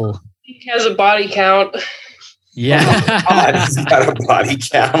God. He has a body count. Yeah. God, he's got a body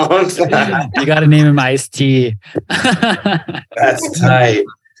count. You got to name him Iced Tea. That's tight.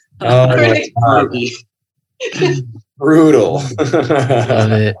 Oh my God. Brutal.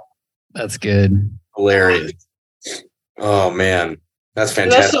 Love it. That's good. Hilarious. Oh man. That's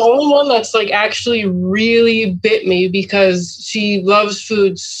fantastic. That's the only one that's like actually really bit me because she loves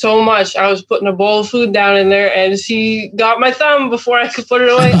food so much. I was putting a bowl of food down in there and she got my thumb before I could put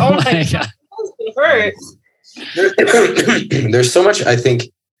it away. Oh my God. That's gonna hurt. There's so much. I think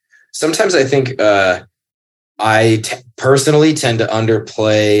sometimes I personally tend to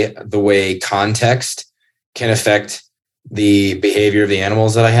underplay the way context can affect the behavior of the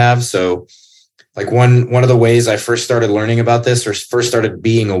animals that I have. So like one of the ways I first started learning about this or first started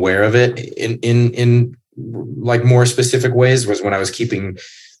being aware of it in like more specific ways was when I was keeping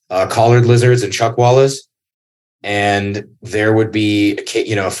collared lizards and chuckwallas. And there would be,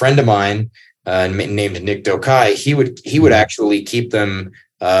 you know, a friend of mine named Nick Dokai. He would actually keep them.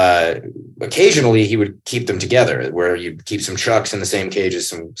 Occasionally, he would keep them together, where you'd keep some chucks in the same cage as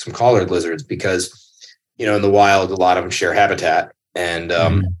some collared lizards, because you know in the wild a lot of them share habitat, and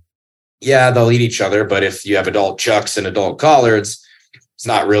yeah, they'll eat each other. But if you have adult chucks and adult collards, it's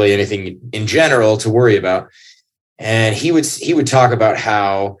not really anything in general to worry about. And he would talk about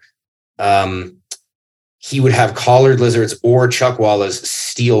how he would have collared lizards or chuckwallas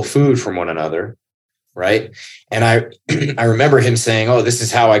steal food from one another, right? And I remember him saying, "Oh, this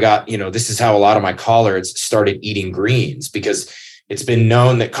is how I got, you know, this is how a lot of my collards started eating greens, because it's been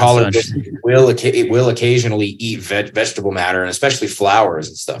known that collared lizards will occasionally eat vegetable matter, and especially flowers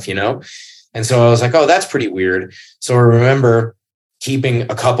and stuff, you know." And so I was like, "Oh, that's pretty weird." So I remember keeping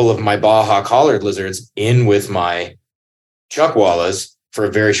a couple of my Baja collared lizards in with my chuckwallas for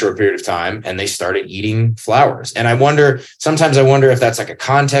a very short period of time, and they started eating flowers. And sometimes I wonder if that's like a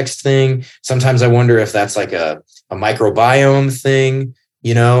context thing. Sometimes I wonder if that's like a microbiome thing,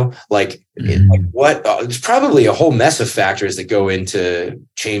 you know, like what, there's probably a whole mess of factors that go into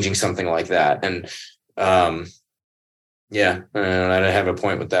changing something like that. And yeah, I didn't have a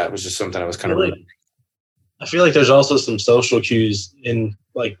point with that. It was just something I was kind of reading. I feel like there's also some social cues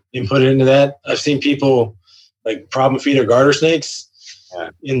input into that. I've seen people like problem feed their garter snakes. Yeah.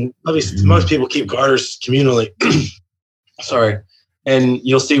 And obviously most people keep garters communally. Sorry. And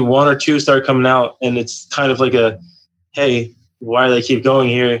you'll see one or two start coming out, and it's kind of like a, hey, why do they keep going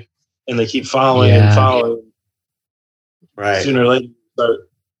here? And they keep following and following. Right. Sooner or later start.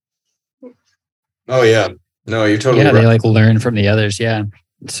 Oh yeah. No, you're totally right. They like learn from the others. Yeah.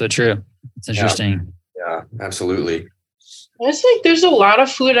 It's so true. It's interesting. Yeah, absolutely. It's like there's a lot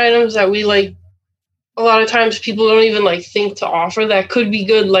of food items that we like. A lot of times people don't even like think to offer that could be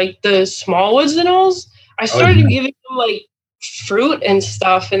good, like the small woods and alls. I started giving them like fruit and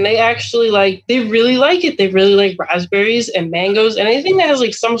stuff, and they actually they really like it. They really like raspberries and mangoes and anything that has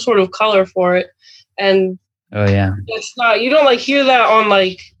like some sort of color for it. And oh yeah, it's not, you don't like hear that on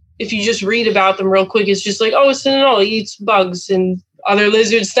like if you just read about them real quick, it's just like, oh, it's an anola, eats bugs and other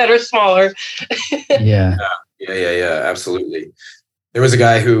lizards that are smaller. Yeah. Yeah, absolutely. There was a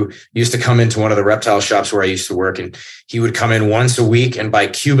guy who used to come into one of the reptile shops where I used to work, and he would come in once a week and buy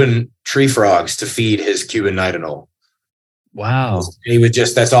Cuban tree frogs to feed his Cuban night anole. Wow. He would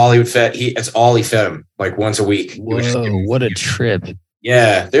just, that's all he would fed. That's all he fed him, like once a week. Whoa, what a trip.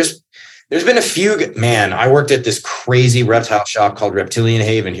 Yeah. There's been a few, man, I worked at this crazy reptile shop called Reptilian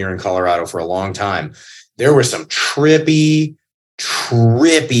Haven here in Colorado for a long time. There were some trippy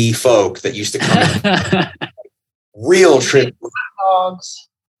folk that used to come in. Real trippy dogs.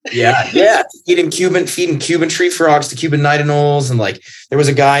 Yeah. Feeding Cuban tree frogs to Cuban night anoles. And like, there was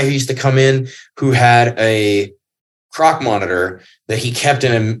a guy who used to come in who had a croc monitor that he kept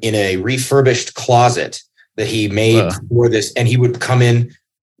in a refurbished closet that he made for this. And he would come in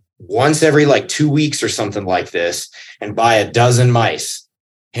once every like 2 weeks or something like this and buy a dozen mice.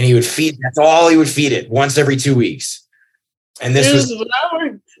 And he would feed, that's all he would feed it once every 2 weeks. And this was when I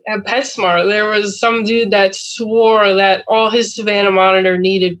worked at PetSmart, there was some dude that swore that all his Savannah monitor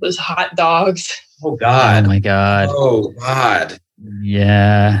needed was hot dogs. Oh God. Oh my God. Oh God.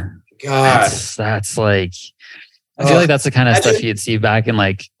 Yeah. God. That's like, I feel like that's the kind of stuff you'd see back in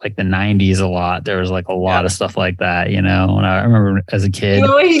like the 90s a lot. There was like a lot of stuff like that, you know. When I remember as a kid,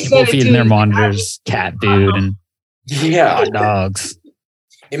 people feeding their monitors cat food and hot dogs.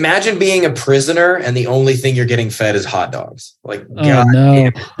 Imagine being a prisoner and the only thing you're getting fed is hot dogs. Like, God, no.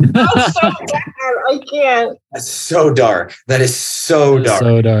 That's so bad. I can't. That's so dark. That is so dark.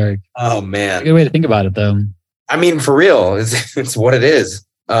 So dark. Oh man. Good way to think about it though. I mean, for real, it's what it is.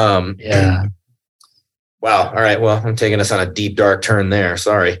 Yeah. Wow. All right. Well, I'm taking us on a deep, dark turn there.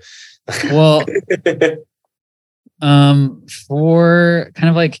 Sorry. Well, for kind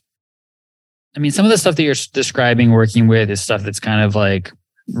of like, I mean, some of the stuff that you're describing working with is stuff that's kind of like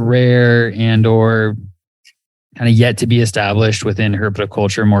rare and or kind of yet to be established within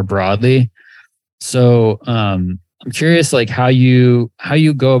herpetoculture more broadly. So I'm curious, like how you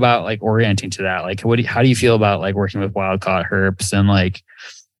go about like orienting to that. Like, how do you feel about like working with wild caught herps and like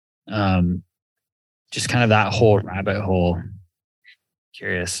just kind of that whole rabbit hole?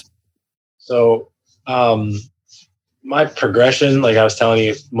 Curious. So my progression, like I was telling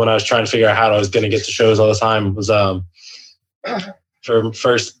you when I was trying to figure out how I was going to get to shows all the time, was for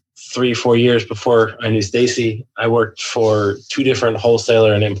first 3-4 years before I knew Stacy, I worked for 2 different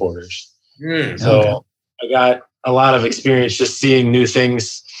wholesaler and importers. So I got a lot of experience just seeing new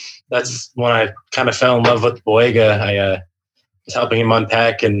things. That's when I kind of fell in love with Boyega. I was helping him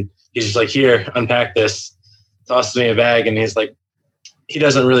unpack, and he's just like, here, unpack this. Tosses me a bag, and he's like, he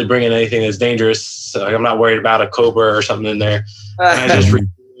doesn't really bring in anything that's dangerous. So I'm not worried about a cobra or something in there. And I just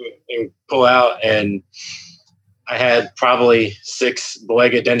and pull out, and I had probably 6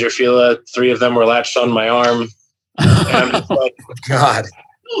 Boyega dendrophila. 3 of them were latched on my arm. And I'm just like, God.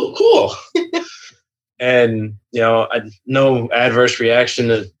 Oh, cool. And, you know, no adverse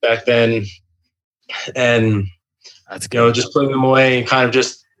reaction back then. And, that's good. You know, just putting them away and kind of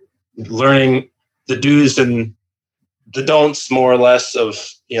just learning the do's and the don'ts more or less of,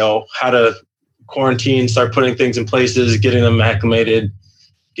 you know, how to quarantine, start putting things in places, getting them acclimated,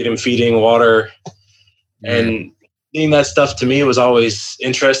 get them feeding water. And seeing that stuff to me was always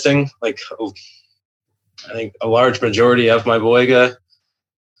interesting. Like, I think a large majority of my Boyega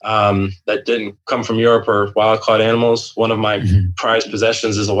that didn't come from Europe or wild caught animals. One of my prized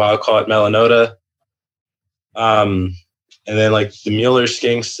possessions is a wild caught melanota. And then like the Mueller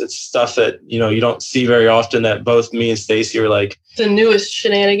skinks, it's stuff that, you know, you don't see very often, that both me and Stacy were like, the newest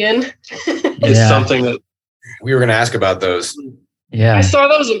shenanigan. It's something that we were going to ask about those. Yeah. I saw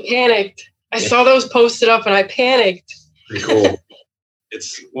those and panicked. I saw those posted up and I panicked. Pretty cool.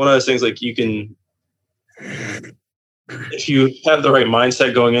 It's one of those things like you can, if you have the right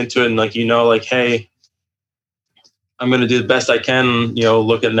mindset going into it and like, you know, like, hey, I'm going to do the best I can, you know,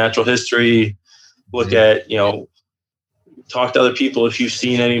 look at natural history, look at, you know, talk to other people. If you've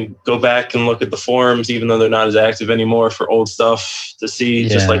seen any, go back and look at the forums, even though they're not as active anymore, for old stuff to see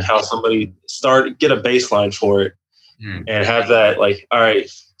just like how somebody get a baseline for it and have that like, all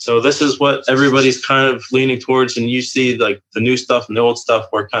right, so this is what everybody's kind of leaning towards. And you see like the new stuff and the old stuff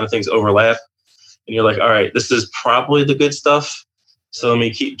where kind of things overlap. And you're like, all right, this is probably the good stuff. So let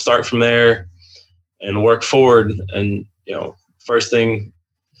me start from there and work forward. And, you know, first thing,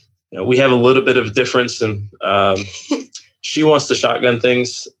 you know, we have a little bit of difference, and she wants to shotgun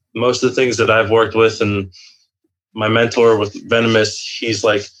things. Most of the things that I've worked with, and my mentor with Venomous, he's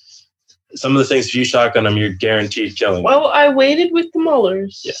like, some of the things, if you shotgun them, you're guaranteed killing. Well, I waited with the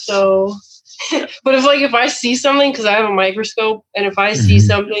molars. Yes. So But if I see something, because I have a microscope, and if I see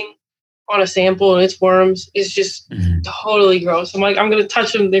something on a sample and it's worms, it's just totally gross. I'm like, I'm going to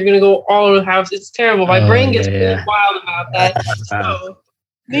touch them. They're going to go all over the house. It's terrible. My brain gets really wild about that. So,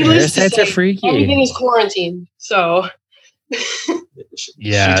 needless to say, everything is quarantined. So,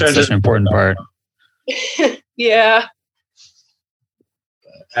 yeah, it's such an important part. Yeah.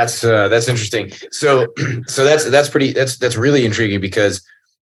 That's interesting. So that's really intriguing because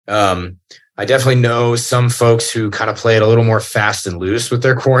I definitely know some folks who kind of play it a little more fast and loose with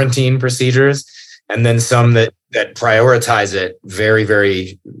their quarantine procedures, and then some that prioritize it very,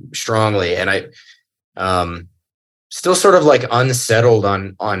 very strongly. And I still sort of like unsettled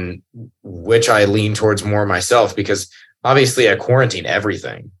on which I lean towards more myself, because obviously I quarantine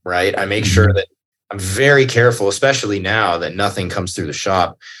everything, right? I make sure that I'm very careful, especially now, that nothing comes through the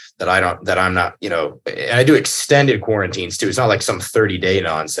shop that I'm not, and I do extended quarantines too. It's not like some 30-day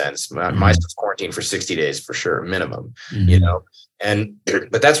nonsense. My stuff's quarantined for 60 days for sure, minimum,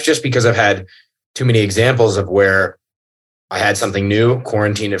 but that's just because I've had too many examples of where I had something new,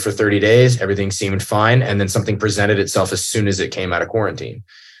 quarantined it for 30 days, everything seemed fine, and then something presented itself as soon as it came out of quarantine,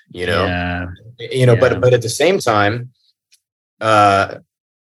 but at the same time,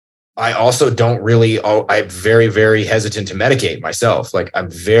 I also don't really, I'm very, very hesitant to medicate myself. Like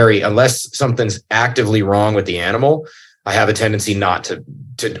unless something's actively wrong with the animal, I have a tendency not to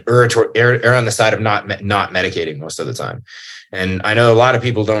err on the side of not medicating most of the time. And I know a lot of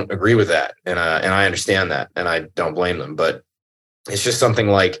people don't agree with that. And I understand that, and I don't blame them, but it's just something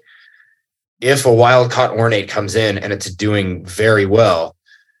like, if a wild caught ornate comes in and it's doing very well,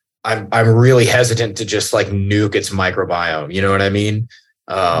 I'm really hesitant to just like nuke its microbiome. You know what I mean?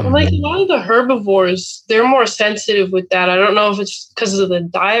 Like a lot of the herbivores, they're more sensitive with that. I don't know if it's because of the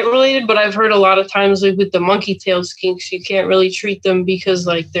diet related, but I've heard a lot of times, like with the monkey-tailed skinks, you can't really treat them because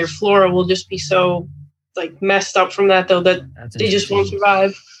like their flora will just be so like messed up from that, though, that they just won't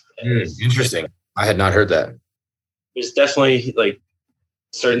survive. Interesting. I had not heard that. There's definitely like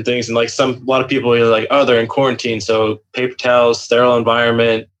certain things, and like a lot of people are like, oh, they're in quarantine, so paper towels, sterile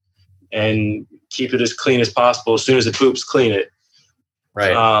environment, and keep it as clean as possible. As soon as it poops, clean it.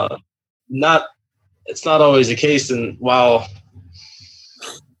 Right. It's not always the case. And while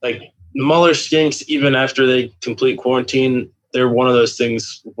like the Muller skinks, even after they complete quarantine, they're one of those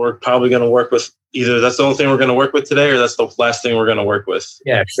things we're probably going to work with. Either that's the only thing we're going to work with today, or that's the last thing we're going to work with.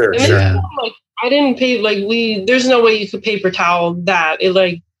 Yeah, sure. Like, I didn't pay, there's no way you could paper towel that. It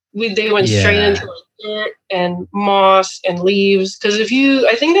they went straight into like dirt and moss and leaves. Cause I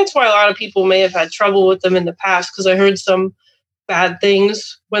think that's why a lot of people may have had trouble with them in the past. Cause I heard some bad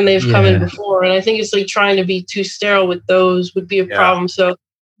things when they've come in before. And I think it's like trying to be too sterile with those would be a problem. So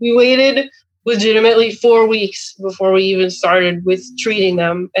we waited legitimately 4 weeks before we even started with treating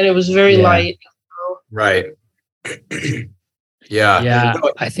them. And it was very light. Right. Yeah.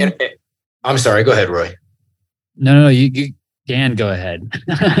 I think I'm sorry. Go ahead, Roy. No, you can go ahead.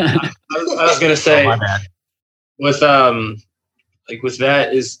 I was going to say with with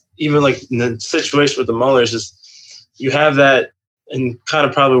that is even like in the situation with the Mullers is you have that, and kind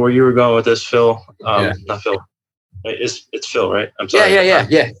of probably where you were going with this, Phil. Not Phil. It's Phil, right? I'm sorry. Yeah.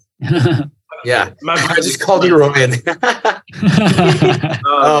 Yeah. I just called you Roman.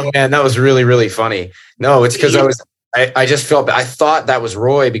 Oh man, that was really, really funny. No, it's because I just felt, I thought that was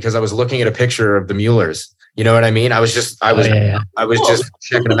Roy because I was looking at a picture of the Muellers. You know what I mean? I was just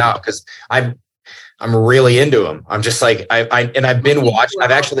checking them out because I'm really into them. I'm just like, I've been watching.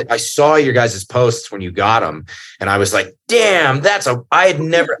 I saw your guys' posts when you got them, and I was like, damn, I'd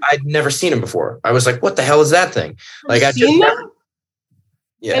never seen them before. I was like, what the hell is that thing? Like I just never.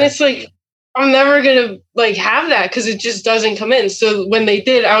 Yeah. And it's like, I'm never gonna like have that because it just doesn't come in. So when they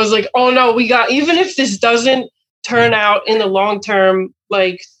did, I was like, oh no, even if this doesn't turn out in the long term,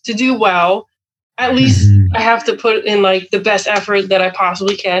 like to do well, at least I have to put in like the best effort that I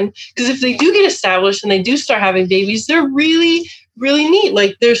possibly can. Because if they do get established and they do start having babies, they're really, really neat.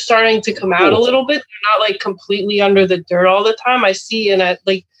 Like they're starting to come out a little bit. They're not like completely under the dirt all the time. I see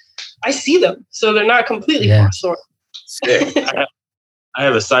them. So they're not completely sore. I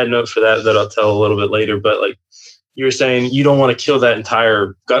have a side note for that I'll tell a little bit later. But like you were saying, you don't want to kill that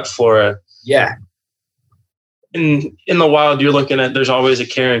entire gut flora. Yeah. In the wild, you're looking at, there's always a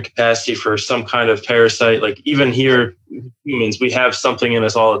carrying capacity for some kind of parasite. Like even here, humans, we have something in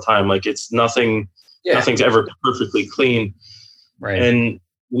us all the time. Like it's nothing's ever perfectly clean. Right. And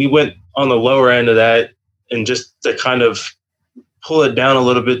we went on the lower end of that, and just to kind of pull it down a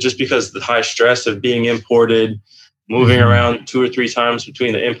little bit, just because the high stress of being imported, moving around 2 or 3 times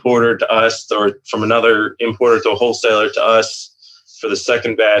between the importer to us, or from another importer to a wholesaler to us for the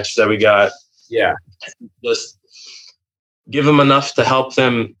second batch that we got. Yeah. Just give them enough to help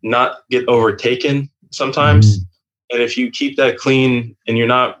them not get overtaken sometimes. And if you keep that clean and you're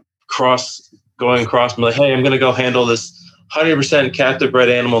not going across and like, hey, I'm going to go handle this 100% captive bred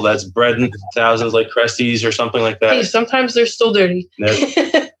animal that's bred in thousands like Cresties or something like that. Hey, sometimes they're still dirty.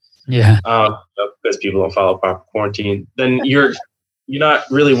 Yeah. Because people don't follow proper quarantine. Then you're not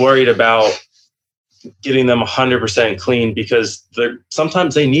really worried about getting them 100% clean because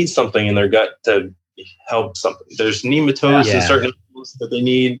sometimes they need something in their gut to help something. There's nematodes in certain animals that they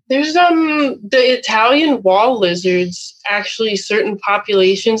need. There's the Italian wall lizards, actually certain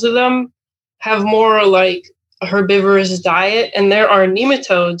populations of them have more like a herbivorous diet, and there are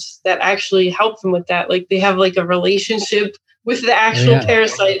nematodes that actually help them with that. Like they have like a relationship with the actual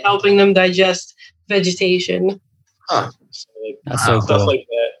parasite helping them digest vegetation. Huh. So, that's so stuff cool. like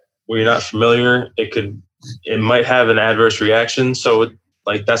that where you're not familiar, it might have an adverse reaction. So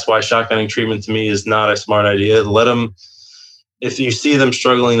that's why shotgunning treatment to me is not a smart idea. Let them, if you see them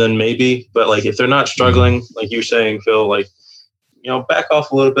struggling, then maybe, but like if they're not struggling, like you're saying, Phil, like, back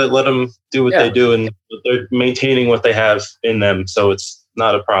off a little bit, let them do what they do, and they're maintaining what they have in them. So it's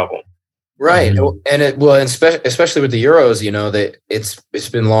not a problem. Right. And especially with the Euros, that it's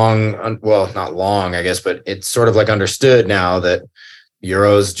been long, well, not long, I guess, but it's sort of like understood now that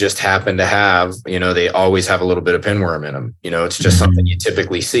Euros just happen to have, they always have a little bit of pinworm in them. It's just something you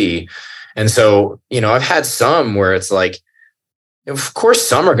typically see. And so, I've had some where it's like, of course,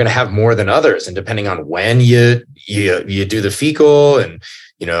 some are going to have more than others. And depending on when you do the fecal and,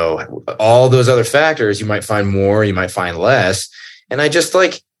 all those other factors, you might find more, you might find less. And I just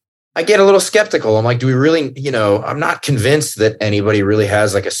I get a little skeptical. I'm like, do we really, I'm not convinced that anybody really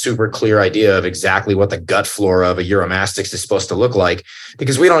has like a super clear idea of exactly what the gut flora of a Euromastix is supposed to look like,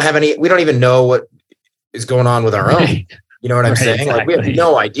 because we don't even know what is going on with our own. You know what I'm saying? Exactly. Like we have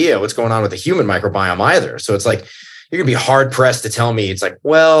no idea what's going on with the human microbiome either. So it's like, you're gonna be hard pressed to tell me it's like,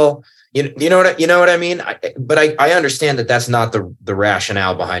 well, you know what I mean? But I understand that that's not the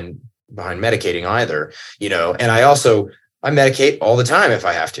rationale behind medicating either, and I medicate all the time if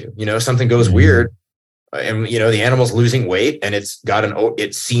I have to, something goes weird and, the animal's losing weight and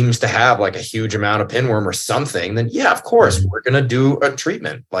it seems to have like a huge amount of pinworm or something, then yeah, of course we're going to do a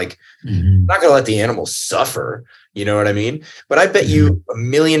treatment. Like I'm not going to let the animal suffer. You know what I mean? But I bet you $1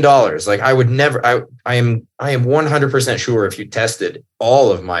 million, like I would never, I am 100% sure if you tested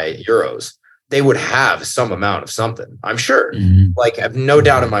all of my Euros, they would have some amount of something. I'm sure. Like I have no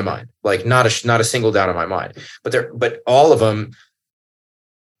doubt in my mind, like not a single doubt in my mind, but all of them,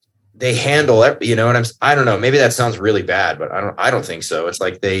 they handle it, I don't know, maybe that sounds really bad, but I don't think so. It's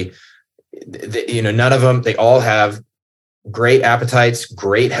like they none of them, they all have great appetites,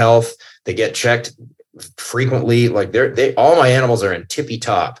 great health. They get checked frequently. Like all my animals are in tippy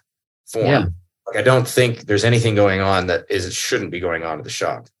top form. Yeah. Like I don't think there's anything going on that shouldn't be going on at the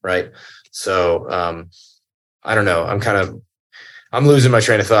shop. Right. So, I don't know. I'm losing my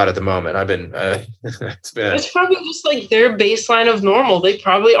train of thought at the moment. I've been, it's probably just like their baseline of normal. They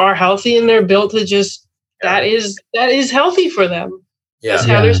probably are healthy and they're built to just, that is healthy for them. Yeah. That's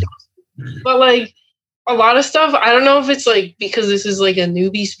how they're supposed to. But like a lot of stuff, I don't know if it's like, because this is like a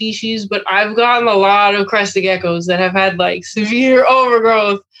newbie species, but I've gotten a lot of crested geckos that have had like severe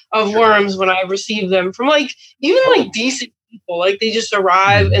overgrowth of worms when I receive them from like, even like decent people. Like they just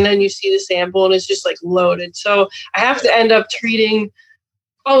arrive and then you see the sample and it's just like loaded. So I have to end up treating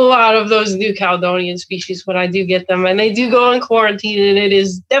a lot of those New Caledonian species when I do get them, and they do go in quarantine, and it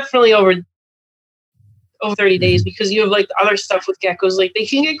is definitely over 30 days, because you have like the other stuff with geckos, like they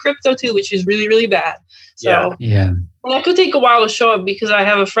can get crypto too, which is really, really bad. So yeah. And that could take a while to show up, because I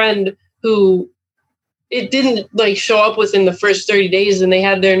have a friend who it didn't like show up within the first 30 days, and they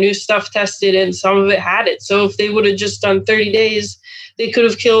had their new stuff tested and some of it had it. So if they would have just done 30 days, they could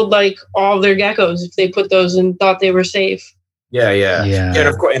have killed like all their geckos if they put those and thought they were safe. Yeah. And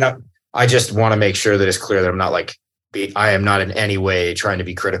of course, and I just want to make sure that it's clear that I'm not like, I am not in any way trying to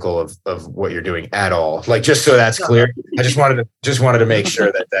be critical of what you're doing at all. Like, just so that's clear. I just wanted to make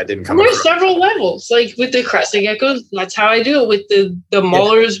sure that didn't come. There's several levels. Like with the crested geckos, that's how I do it. With the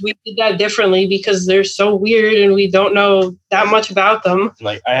molars, we did that differently because they're so weird and we don't know that much about them.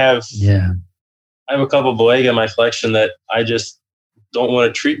 Like I have a couple Boega in my collection that I just don't want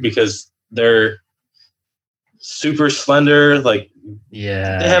to treat because they're super slender. Like they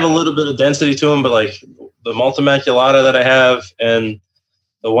have a little bit of density to them, but like the multimaculata that I have and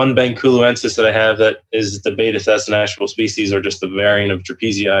the one Benculensis that I have that is debated if that's an actual species or just a variant of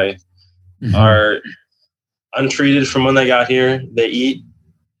Trapezii are untreated from when they got here. They eat,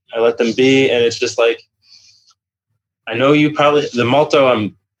 I let them be, and it's just like, I know you probably, the Malto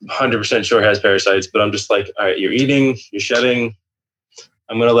I'm 100% sure has parasites, but I'm just like, all right, you're eating, you're shedding.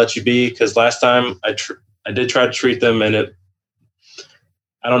 I'm going to let you be, because last time I did try to treat them, and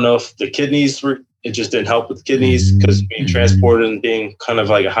I don't know if the kidneys it just didn't help with the kidneys, because being transported and being kind of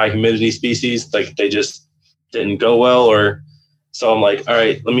like a high humidity species, like they just didn't go well. So I'm like, all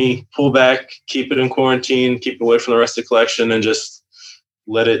right, let me pull back, keep it in quarantine, keep it away from the rest of the collection, and just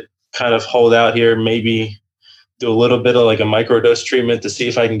let it kind of hold out here. Maybe do a little bit of like a microdose treatment to see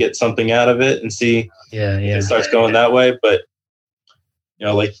if I can get something out of it and see if it starts going that way. But,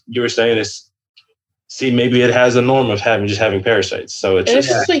 like you were saying, maybe it has a norm of having parasites. So it's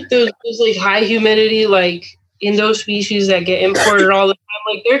just like those like high humidity, like in those species that get imported all the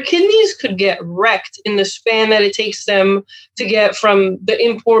time, like their kidneys could get wrecked in the span that it takes them to get from the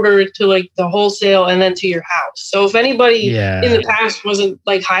importer to like the wholesale and then to your house. So if anybody in the past wasn't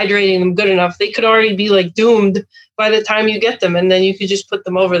like hydrating them good enough, they could already be like doomed by the time you get them. And then you could just put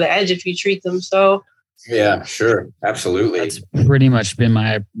them over the edge if you treat them. So yeah, sure. Absolutely. That's pretty much been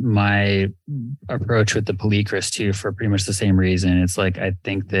my approach with the Polycris too, for pretty much the same reason. It's like, I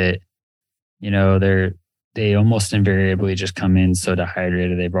think that, they almost invariably just come in so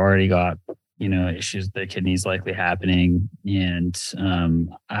dehydrated. They've already got, issues with their kidneys likely happening. And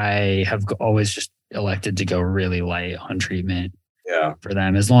I have always just elected to go really light on treatment for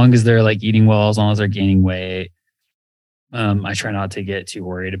them. As long as they're like eating well, as long as they're gaining weight, I try not to get too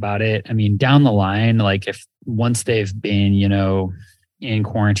worried about it. I mean, down the line, like once they've been, in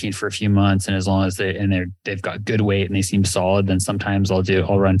quarantine for a few months, and as long as they've got good weight and they seem solid, then sometimes I'll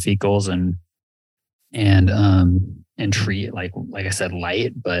run fecals and treat like I said,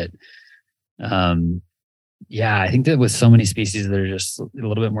 light. But I think that with so many species that are just a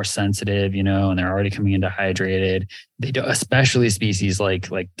little bit more sensitive, and they're already coming in dehydrated, they do, especially species like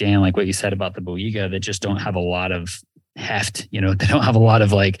Dan, like what you said about the Boiga, that just don't have a lot of heft, they don't have a lot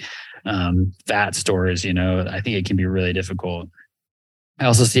of like fat stores, I think it can be really difficult. I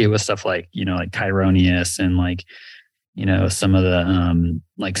also see it with stuff like, like Chironius and like, some of the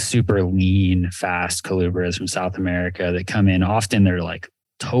like super lean, fast colubras from South America that come in. Often they're like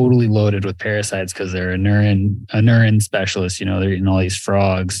totally loaded with parasites because they're a neurin specialist. They're eating all these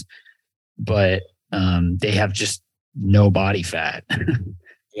frogs, but they have just no body fat.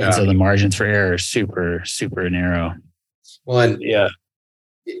 And so the margins for error are super, super narrow. Well, and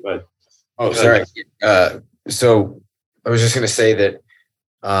but sorry. So I was just going to say that,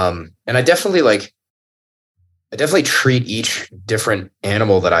 and I definitely treat each different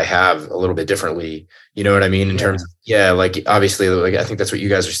animal that I have a little bit differently. You know what I mean? In terms of, like obviously, like I think that's what you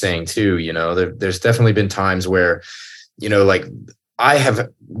guys are saying too. There's definitely been times where, like I have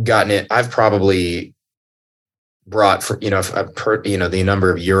gotten it. I've probably brought for, the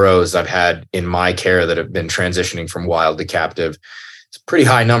number of Euros I've had in my care that have been transitioning from wild to captive. It's a pretty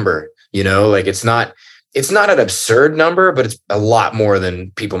high number, like it's not an absurd number, but it's a lot more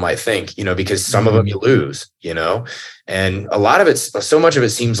than people might think, because some of them you lose, and a lot of so much of it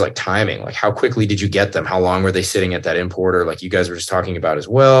seems like timing. Like how quickly did you get them? How long were they sitting at that importer? Like you guys were just talking about as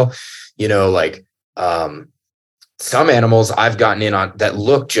well, some animals I've gotten in on that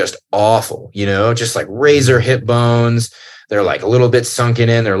look just awful, just like razor hip bones. They're like a little bit sunken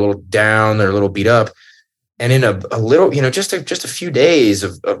in, they're a little down, they're a little beat up. And in a little, just a few days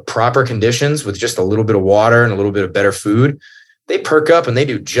of proper conditions with just a little bit of water and a little bit of better food, they perk up and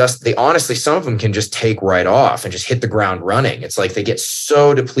they honestly, some of them can just take right off and just hit the ground running. It's like they get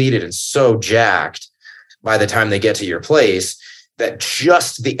so depleted and so jacked by the time they get to your place that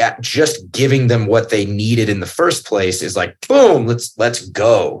just giving them what they needed in the first place is like, boom, let's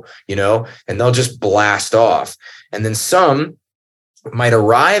go, and they'll just blast off. And then some might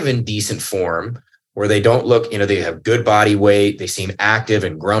arrive in decent form where they don't look, they have good body weight. They seem active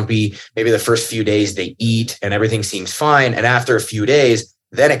and grumpy. Maybe the first few days they eat and everything seems fine. And after a few days,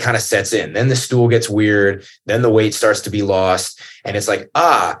 then it kind of sets in. Then the stool gets weird. Then the weight starts to be lost. And it's like,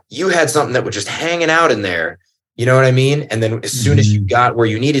 you had something that was just hanging out in there. You know what I mean? And then as soon as you got where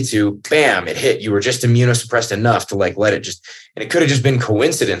you needed to, bam, it hit. You were just immunosuppressed enough to like let it just, and it could have just been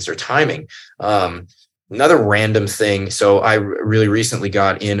coincidence or timing. Another random thing. So I really recently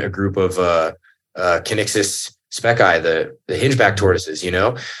got in a group of Conyxis specki, the hingeback tortoises,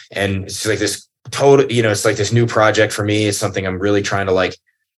 and it's like this total, it's like this new project for me. It's something I'm really trying to like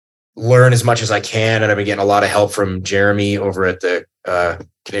learn as much as I can. And I've been getting a lot of help from Jeremy over at the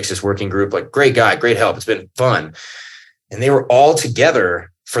Conyxis working group. Like great guy, great help. It's been fun. And they were all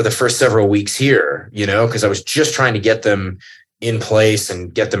together for the first several weeks here, because I was just trying to get them in place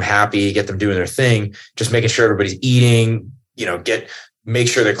and get them happy, get them doing their thing, just making sure everybody's eating, make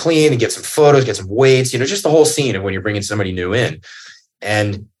sure they're clean and get some photos, get some weights, just the whole scene of when you're bringing somebody new in.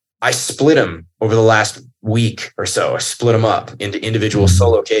 And I split him over the last week or so. I split him up into individual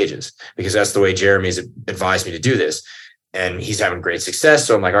solo cages because that's the way Jeremy's advised me to do this. And he's having great success.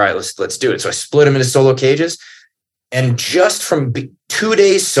 So I'm like, all right, let's do it. So I split him into solo cages. And just from 2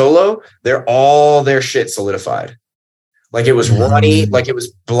 days solo, all their shit solidified. Like it was runny, like it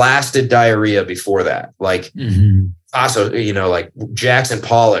was blasted diarrhea before that. Like also, like Jackson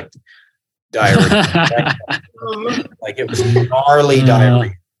Pollock diarrhea. Like it was gnarly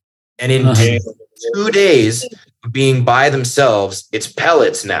diarrhea. And in 2 days of being by themselves, it's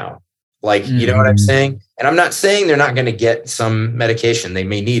pellets now. Like, you know what I'm saying? And I'm not saying they're not going to get some medication. They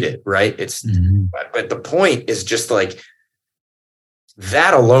may need it, right? But the point is just like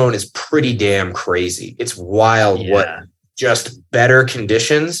that alone is pretty damn crazy. It's wild what just better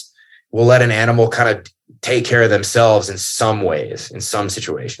conditions will let an animal kind of take care of themselves in some ways, in some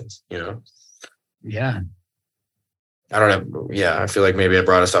situations, Yeah. I don't know. Yeah. I feel like maybe I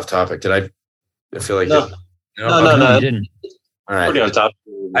brought us off topic. Did I feel like no, you didn't. All right. Pretty on top.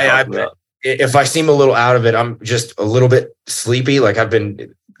 If I seem a little out of it, I'm just a little bit sleepy. Like I've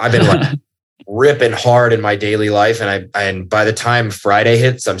been like ripping hard in my daily life. And by the time Friday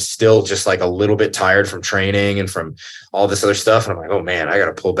hits, I'm still just like a little bit tired from training and from all this other stuff. And I'm like, oh man, I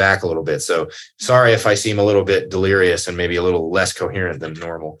got to pull back a little bit. So sorry if I seem a little bit delirious and maybe a little less coherent than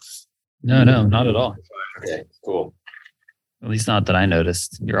normal. No, not at all. Okay, cool. At least not that I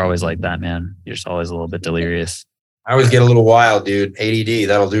noticed. You're always like that, man. You're just always a little bit delirious. I always get a little wild, dude. ADD,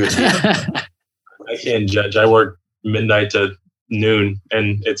 that'll do it to you. I can't judge. I work midnight to noon,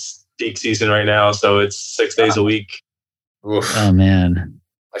 and it's peak season right now, so it's 6 days a week. Oof. Oh man,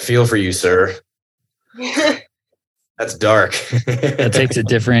 I feel for you, sir. That's dark. that takes a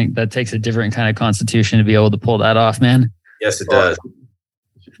different kind of constitution to be able to pull that off, man. Yes, it does.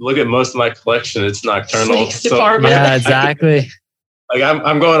 Look at most of my collection; it's nocturnal. Yeah, exactly.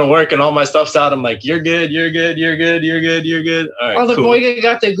 I'm going to work and all my stuff's out. I'm like, you're good. All right, the cool. boy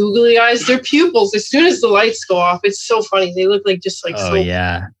got the googly eyes. Their pupils, as soon as the lights go off, it's so funny. They look like just like. Oh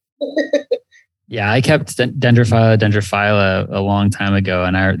yeah. Yeah, I kept dendrophyla a long time ago,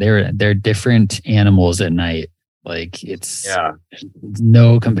 and they're different animals at night. Like it's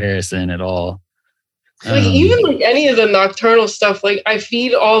no comparison at all. Like even like any of the nocturnal stuff, like I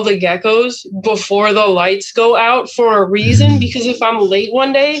feed all the geckos before the lights go out for a reason, because if I'm late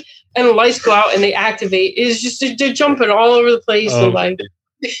one day and the lights go out and they activate, it's just they're jumping all over the place. And like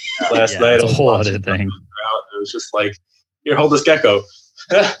last night, it's a whole other thing. It was just like, here, hold this gecko.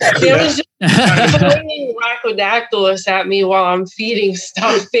 It was just throwing rhacodactylus at me while I'm feeding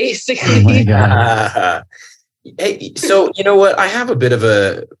stuff, basically. Oh my God. Hey, so you know what? I have a bit of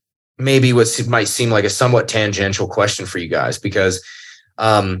a maybe what might seem like a somewhat tangential question for you guys, because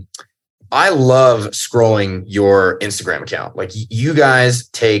I love scrolling your Instagram account. Like you guys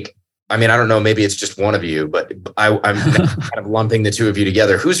take, I mean, I don't know, maybe it's just one of you, but I'm kind of lumping the two of you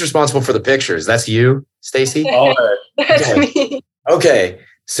together. Who's responsible for the pictures? That's you, Stacy? That's me. Okay.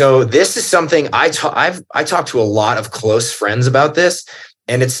 So this is something I talked to a lot of close friends about this,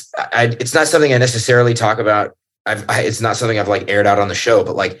 and it's not something I necessarily talk about. It's not something I've like aired out on the show,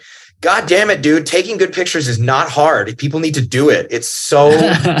 but like, God damn it, dude, taking good pictures is not hard. People need to do it. It's so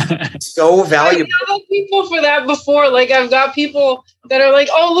valuable. I've got people for that before. Like I've got people that are like,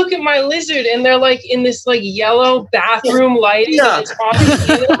 oh, look at my lizard. And they're like in this like yellow bathroom lighting. Yeah. And it's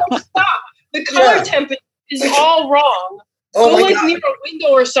obviously like, stop. The color temperature is all wrong. Oh Go my God. near a window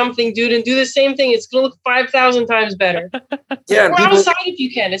or something, dude, and do the same thing. It's going to look 5,000 times better. Yeah, or outside if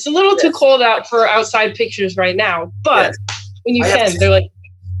you can. It's a little too cold out for outside pictures right now. But when you can, they're like,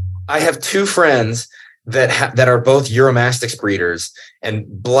 I have two friends that are both Uromastyx breeders, and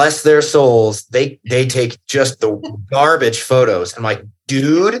bless their souls, they take just the garbage photos. I'm like,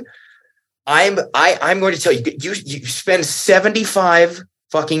 dude, I'm going to tell you, you spend $75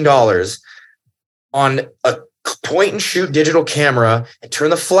 fucking on a point and shoot digital camera and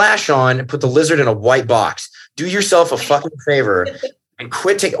turn the flash on and put the lizard in a white box. Do yourself a fucking favor and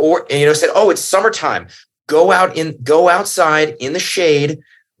quit said, oh, it's summertime. Go outside in the shade.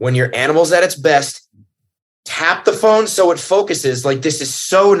 When your animal's at its best, tap the phone so it focuses. Like, this is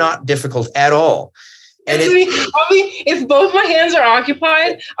so not difficult at all. And if both my hands are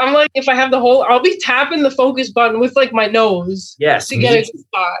occupied, I'm like, if I have the whole, I'll be tapping the focus button with like my nose. Yes. To get it to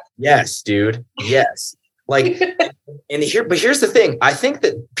spot. Yes, dude. Yes. Like, but here's the thing. I think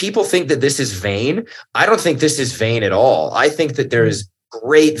that people think that this is vain. I don't think this is vain at all. I think that there is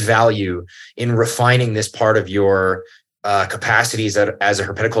great value in refining this part of your capacities as a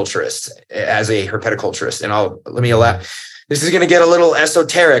herpetoculturist. And let me allow, this is going to get a little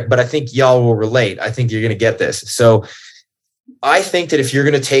esoteric, but I think y'all will relate. I think you're going to get this. So I think that if you're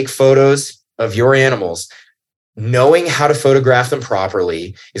going to take photos of your animals, knowing how to photograph them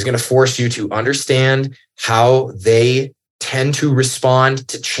properly is going to force you to understand how they tend to respond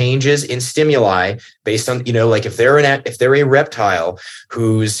to changes in stimuli based on, like if they're a reptile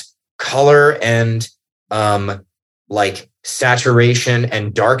whose color and like saturation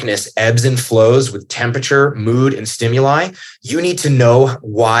and darkness ebbs and flows with temperature, mood, and stimuli, you need to know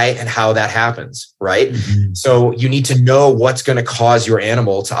why and how that happens, right? Mm-hmm. So you need to know what's going to cause your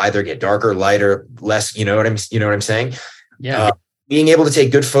animal to either get darker, lighter, less, you know what I'm saying? Yeah. Being able to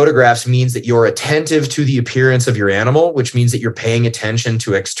take good photographs means that you're attentive to the appearance of your animal, which means that you're paying attention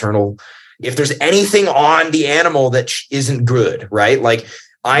to external, if there's anything on the animal that isn't good, right? Like,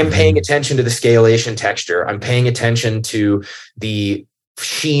 I'm paying attention to the scalation texture. I'm paying attention to the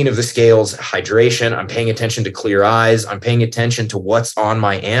sheen of the scales, hydration. I'm paying attention to clear eyes. I'm paying attention to what's on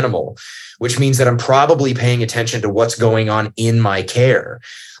my animal, which means that I'm probably paying attention to what's going on in my care.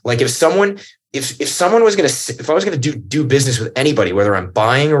 Like if I was going to do business with anybody, whether I'm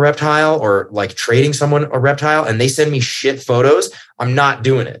buying a reptile or like trading someone a reptile and they send me shit photos, I'm not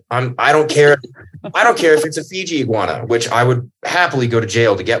doing it. I don't care. I don't care if it's a Fiji iguana, which I would happily go to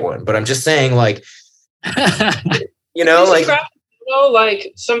jail to get one. But I'm just saying, like,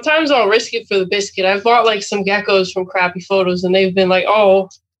 like sometimes I'll risk it for the biscuit. I've bought like some geckos from crappy photos and they've been like, oh,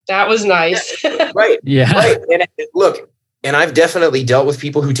 that was nice. Right. Yeah. Right. And look, and I've definitely dealt with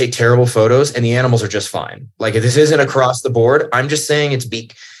people who take terrible photos and the animals are just fine. Like this isn't across the board. I'm just saying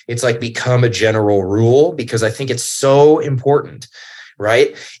it's like become a general rule because I think it's so important.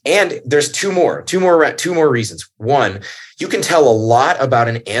 Right. And there's two more reasons. One, you can tell a lot about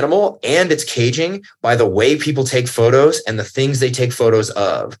an animal and its caging by the way people take photos and the things they take photos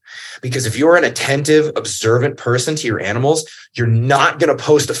of. Because if you're an attentive, observant person to your animals, you're not going to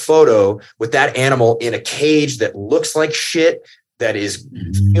post a photo with that animal in a cage that looks like shit, that is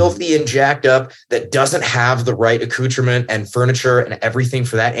filthy and jacked up, that doesn't have the right accoutrement and furniture and everything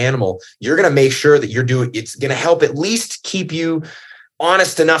for that animal. You're going to make sure that it's going to help at least keep you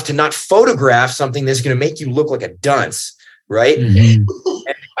honest enough to not photograph something that's going to make you look like a dunce, right? Mm-hmm.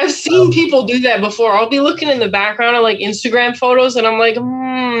 I've seen people do that before. I'll be looking in the background of like Instagram photos and I'm like,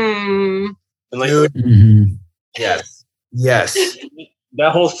 And like, Yes.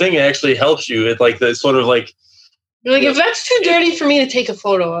 That whole thing actually helps you. It's like the sort of like, you're like, if that's too dirty for me to take a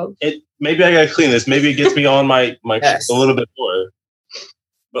photo of, maybe I got to clean this. Maybe it gets me on my yes. a little bit more.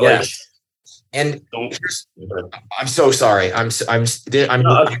 But yes. And I'm so sorry. I'm so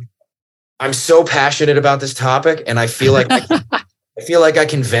passionate about this topic, and I feel like I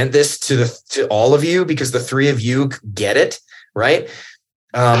can vent this to all of you because the three of you get it, right?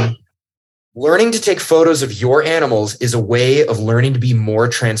 Learning to take photos of your animals is a way of learning to be more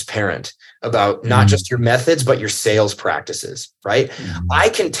transparent about not just your methods, but your sales practices, right? I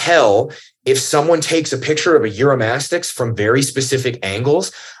can tell if someone takes a picture of a Euromastix from very specific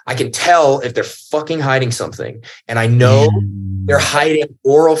angles. I can tell if they're fucking hiding something. And I know they're hiding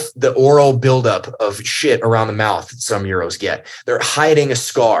the oral buildup of shit around the mouth that some Euros get. They're hiding a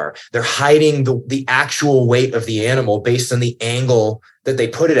scar. They're hiding the actual weight of the animal based on the angle that they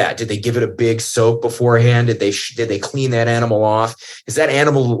put it at. Did they give it a big soak beforehand? Did they clean that animal off? Is that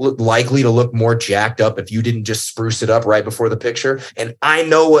animal likely to look more jacked up if you didn't just spruce it up right before the picture? And I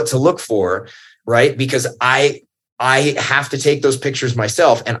know what to look for, right? Because I have to take those pictures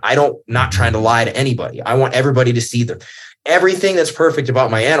myself, and not trying to lie to anybody. I want everybody to see everything that's perfect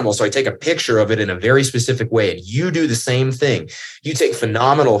about my animal. So I take a picture of it in a very specific way. And you do the same thing. You take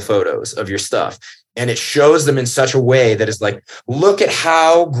phenomenal photos of your stuff, and it shows them in such a way that is like, look at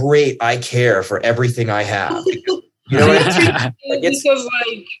how great I care for everything I have. You know what I mean? Because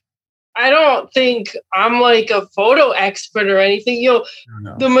I don't think I'm like a photo expert or anything.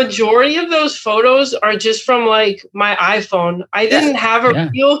 The majority of those photos are just from like my iPhone. I didn't have a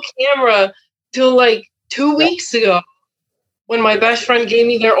real camera till like 2 weeks ago when my best friend gave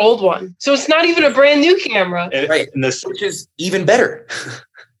me their old one. So it's not even a brand new camera. Right. Which is even better.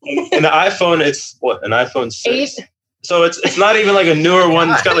 And the iPhone, it's what, an iPhone 6? 8? So it's not even like a newer one.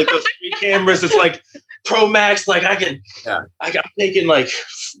 It's got like those 3 cameras. It's like Pro Max. Like I'm taking like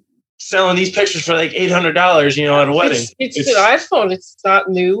selling these pictures for like $800, at a wedding. It's an iPhone. It's not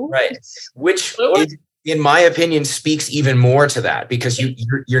new. Right. Which in my opinion speaks even more to that, because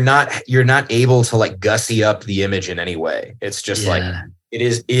you're not able to like gussy up the image in any way. It's just like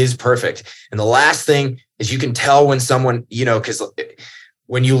it is perfect. And the last thing is you can tell when someone, because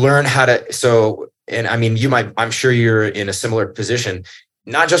when you learn how to, and I mean, I'm sure you're in a similar position,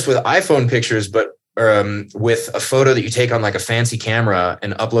 not just with iPhone pictures, but with a photo that you take on like a fancy camera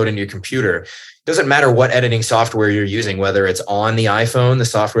and upload into your computer. It doesn't matter what editing software you're using, whether it's on the iPhone, the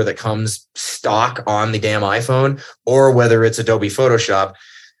software that comes stock on the damn iPhone, or whether it's Adobe Photoshop.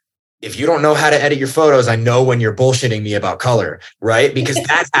 If you don't know how to edit your photos, I know when you're bullshitting me about color, right? Because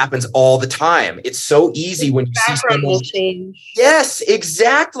that happens all the time. It's so easy when you see someone will change. Yes,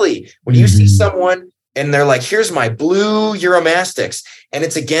 exactly. When you see someone and they're like, here's my blue Euromastics, and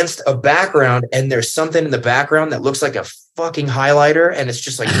it's against a background, and there's something in the background that looks like a fucking highlighter, and it's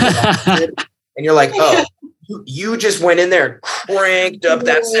just like, and you're like, oh, you just went in there and cranked up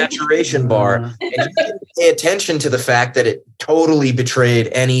that saturation bar, and you didn't pay attention to the fact that it totally betrayed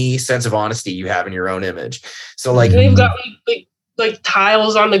any sense of honesty you have in your own image. So like they've got like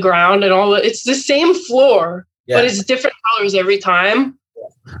tiles on the ground and all that. It's the same floor, but it's different colors every time.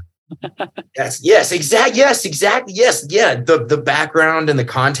 Yes, exactly. Yes. Yeah. The background and the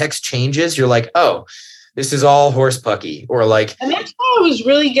context changes. You're like, oh, this is all horse pucky, or like. And that's why I was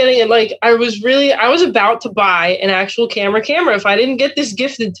really getting it. Like I was about to buy an actual camera. If I didn't get this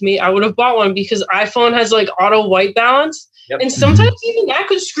gifted to me, I would have bought one, because iPhone has like auto white balance. Yep. And sometimes even that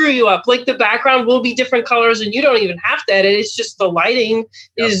could screw you up. Like the background will be different colors and you don't even have to edit. It's just the lighting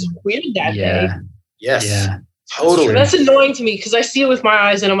is weird that day. Yes. Yeah. Totally. And that's annoying to me, because I see it with my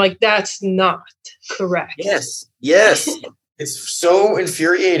eyes and I'm like, that's not correct. Yes. It's so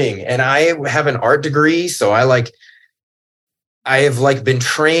infuriating. And I have an art degree, so I have like been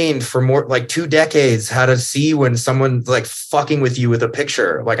trained for more like 2 decades how to see when someone's like fucking with you with a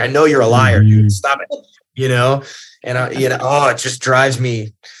picture. Like, I know you're a liar, dude. Stop it. And it just drives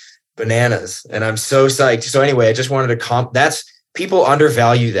me bananas, and I'm so psyched. So anyway, I just wanted to people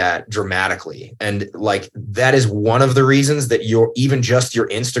undervalue that dramatically. And like, that is one of the reasons that your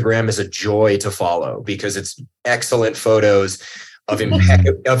Instagram is a joy to follow, because it's excellent photos of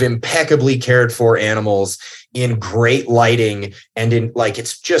impeccably cared for animals in great lighting, and in like,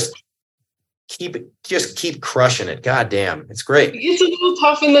 it's just keep crushing it. God damn, it's great. It's a little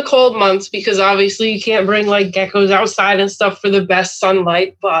tough in the cold months, because obviously you can't bring like geckos outside and stuff for the best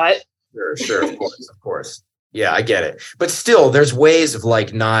sunlight, but sure, of course. Yeah, I get it. But still, there's ways of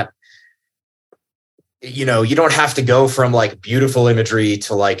like not, you don't have to go from like beautiful imagery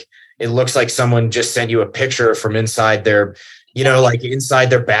to like, it looks like someone just sent you a picture from inside their, like inside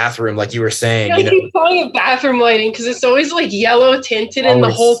their bathroom, like you were saying. I keep calling it bathroom lighting, because it's always like yellow tinted, and the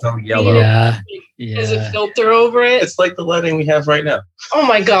whole so yellow. There's a filter over it. It's like the lighting we have right now. Oh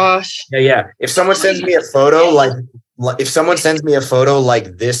my gosh. Yeah. If someone sends me a photo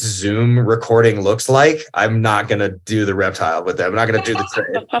like this Zoom recording looks like, I'm not going to do the reptile with them. I'm not going to do the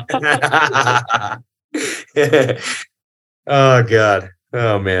trade. Oh God.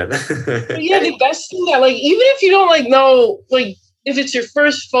 Oh man. The best thing that, like, even if you don't like know, like if it's your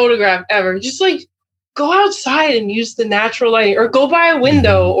first photograph ever, just like go outside and use the natural lighting, or go by a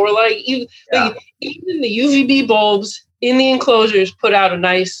window, or like even the UVB bulbs in the enclosures put out a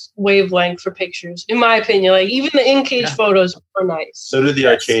nice wavelength for pictures, in my opinion. Like even the in-cage photos are nice. So do the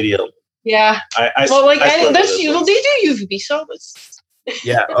Arcadia. Yeah. They do UVB, so it's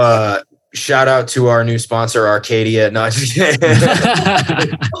shout out to our new sponsor, Arcadia. No, just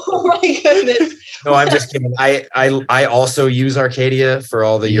oh my goodness. No, I'm just kidding. I also use Arcadia for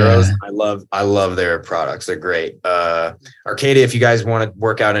all the Euros. I love their products. They're great. Arcadia, if you guys want to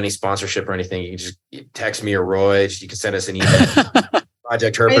work out any sponsorship or anything, you can just text me or Roy. You can send us an email.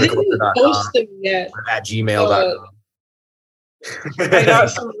 projectherpeticulture.com@gmail.com. I got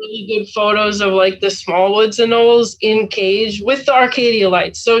some really good photos of like the Smallwoods anoles in cage with the Arcadia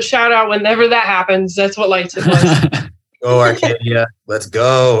lights. So shout out whenever that happens. That's what lights it was. Go Arcadia. Let's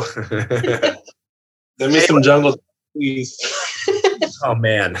go. Send me some jungle, please. Oh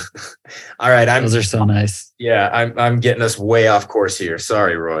man. All right. Those are so nice. Yeah, I'm getting us way off course here.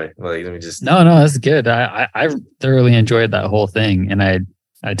 Sorry, Roy. Like, let me just. No, that's good. I thoroughly enjoyed that whole thing, and I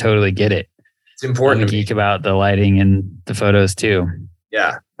totally get it. It's important to geek about the lighting and the photos too.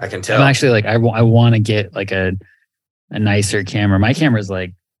 Yeah, I can tell. I'm actually like, I want to get like a nicer camera. My camera is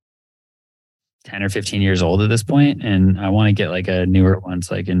like 10 or 15 years old at this point, and I want to get like a newer one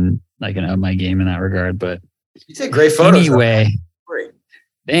so I can up my game in that regard. But you take great photos. Anyway, great.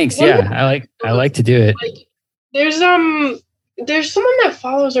 Thanks. Yeah, I like to do it. Like, there's someone that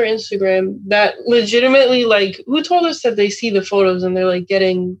follows our Instagram that legitimately, like, who told us that they see the photos and they're like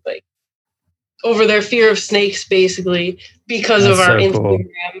getting like over their fear of snakes, basically, because of our Instagram. Cool. And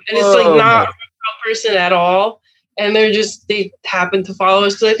it's like not a person at all. And they happen to follow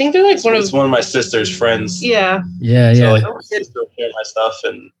us, because I think they're like one of my sister's friends. Yeah. So like, my kids still share my stuff,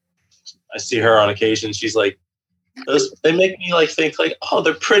 and I see her on occasion. She's like they make me like think like, oh,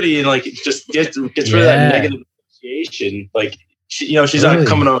 they're pretty, and like it just gets rid of that negative association. Like she's not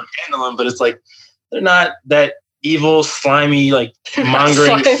coming over handling them, but it's like they're not that evil, slimy, like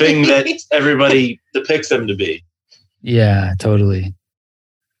mongering thing that everybody depicts them to be. Yeah, totally.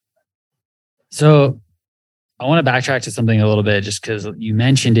 So I want to backtrack to something a little bit just because you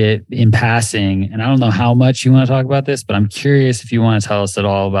mentioned it in passing, and I don't know how much you want to talk about this, but I'm curious if you want to tell us at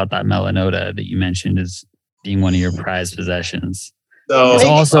all about that melanota that you mentioned as being one of your prized possessions. So it's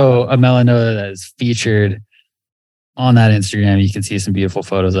also a melanota that is featured on that Instagram. You can see some beautiful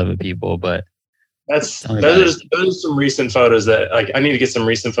photos of it, people, but those are some recent photos that like I need to get some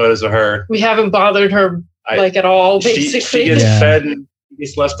recent photos of her. We haven't bothered her like at all, basically. She gets fed and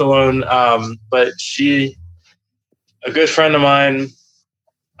gets left alone. But a good friend of mine,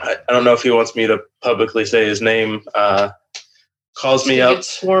 I don't know if he wants me to publicly say his name, calls me up.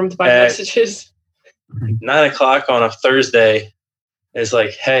 Swarmed by messages. 9:00 on a Thursday. Is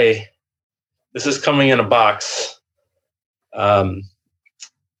like, hey, this is coming in a box.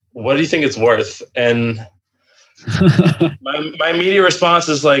 What do you think it's worth? And my immediate response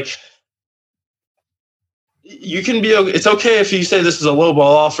is like, it's okay if you say this is a lowball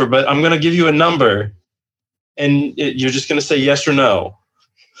offer, but I'm going to give you a number and you're just going to say yes or no.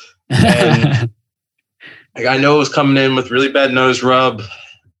 And like, I know it was coming in with really bad nose rub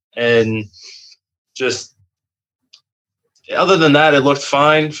and just other than that, it looked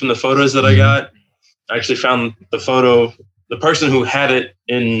fine from the photos that I got. I actually found the person who had it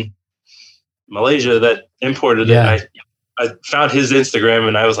in Malaysia that imported it. I found his Instagram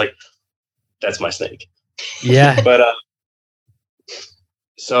and I was like, that's my snake. Yeah. But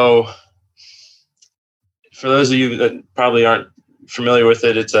so for those of you that probably aren't familiar with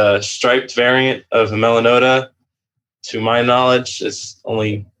it, it's a striped variant of a melanota. To my knowledge, it's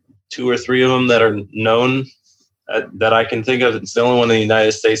only 2 or 3 of them that are known that I can think of. It's the only one in the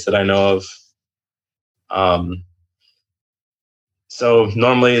United States that I know of. So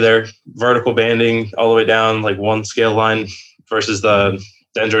normally they're vertical banding all the way down, like one scale line versus the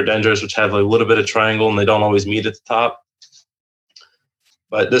dendros, which have a little bit of triangle and they don't always meet at the top.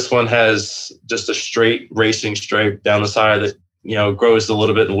 But this one has just a straight racing stripe down the side that, grows a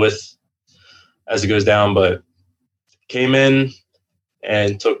little bit in width as it goes down, but came in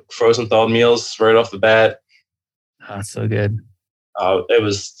and took frozen thawed meals right off the bat. Oh, that's so good. It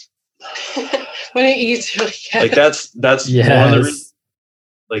was when it eats really good. Like that's one of the reasons,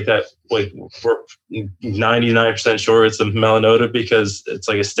 like that, like we're 99% sure it's a melanota because it's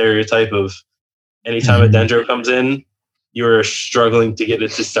like a stereotype of anytime a dendro comes in, you're struggling to get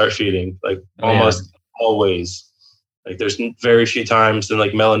it to start feeding, like almost always. Like there's very few times and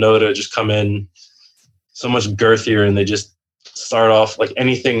like melanota just come in so much girthier and they just start off like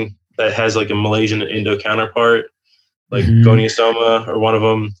anything that has like a Malaysian and Indo counterpart, like Goniosoma or one of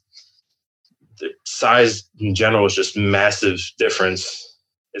them. The size in general is just massive difference.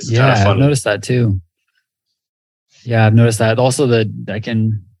 It's kind of funny. I've noticed that too. Yeah, I've noticed that. Also, I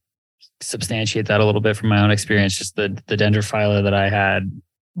can substantiate that a little bit from my own experience. Just the dendrophylla that I had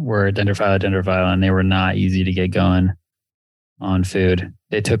were dendrophylla, and they were not easy to get going on food.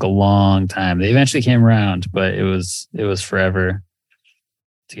 They took a long time. They eventually came around, but it was forever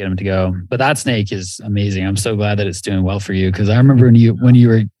to get them to go. But that snake is amazing. I'm so glad that it's doing well for you because I remember when you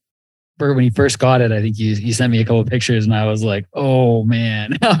first got it, I think you sent me a couple of pictures and I was like, oh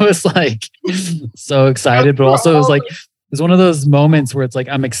man, I was like so excited, but also it was like, it's one of those moments where it's like,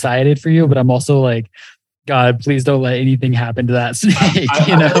 I'm excited for you, but I'm also like, God, please don't let anything happen to that snake.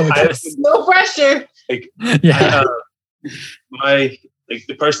 No pressure. The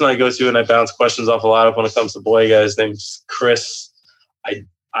person I go to and I bounce questions off a lot of when it comes to Boyga, his name's Chris.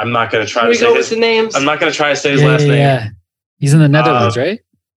 I'm not going to try to say his names. I'm not going to try to say his last name. Yeah. He's in the Netherlands, right?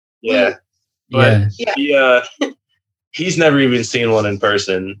 Yeah. But he's never even seen one in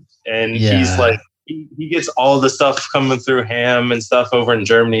person. And he's like, he gets all the stuff coming through ham and stuff over in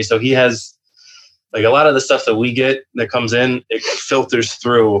Germany. So he has like a lot of the stuff that we get that comes in, it filters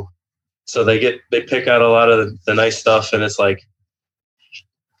through. So they pick out a lot of the nice stuff and it's like,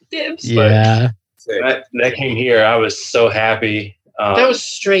 dibs. Yeah. That came here. I was so happy. That was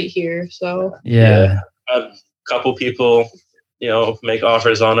straight here. So yeah. A couple people, make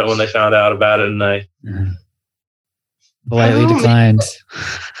offers on it when they found out about it, and I politely declined.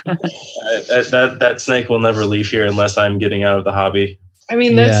 That snake will never leave here unless I'm getting out of the hobby. I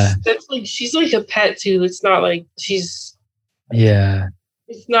mean, that's like she's like a pet too. It's not like she's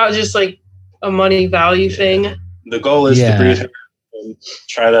It's not just like a money value thing. The goal is to breed her and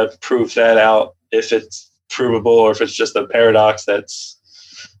try to prove that out if it's provable or if it's just a paradox that's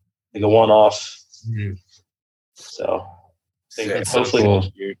like a one-off. So I think It's hopefully so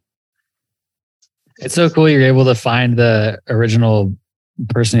cool. It's so cool you're able to find the original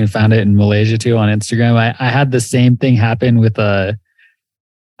person who found it in Malaysia too on Instagram. I had the same thing happen with I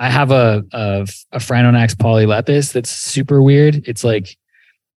have a Phrynonax polylepis that's super weird. It's like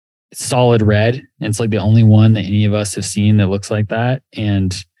solid red, and it's like the only one that any of us have seen that looks like that.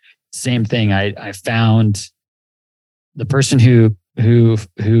 And same thing, I found the person who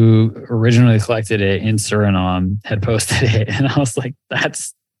originally collected it in Suriname had posted it, and I was like,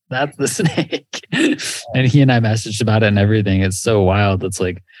 that's the snake. And he and I messaged about it and everything. It's so wild. It's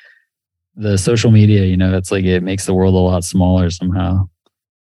like the social media, it's like it makes the world a lot smaller somehow.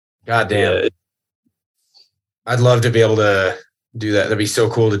 God damn. I'd love to be able to do that. That'd be so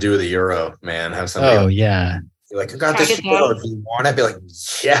cool to do with a euro, man. Have somebody be like, I got this euro. Do you want it? Be like,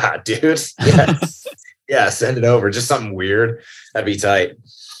 yeah, dude. Yeah. Yeah, send it over. Just something weird. That'd be tight.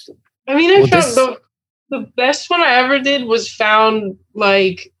 I mean, I found the best one I ever did was found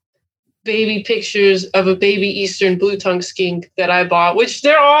like baby pictures of a baby Eastern blue tongue skink that I bought, which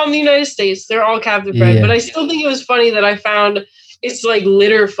they're all in the United States. They're all captive bred. But I still think it was funny that I found it's like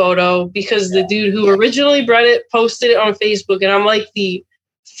litter photo because the dude who originally bred it posted it on Facebook, and I'm like the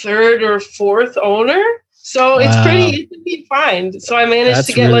third or fourth owner. So it's pretty fine. So I managed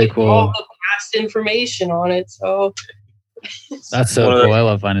to get really like all the past information on it. So that's so cool. I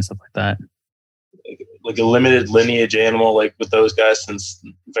love finding stuff like that. Like a limited lineage animal, like with those guys, since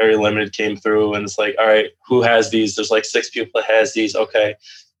very limited came through, and it's like, all right, who has these? There's like 6 people that has these. Okay,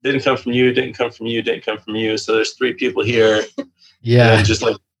 didn't come from you, didn't come from you, didn't come from you. So there's 3 people here. Yeah, and just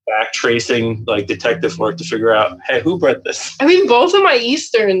like back tracing, like detective work to figure out, hey, who bred this? I mean, both of my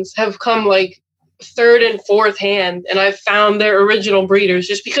Easterns have come like 3rd and 4th hand, and I've found their original breeders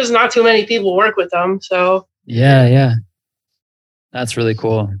just because not too many people work with them. So yeah, that's really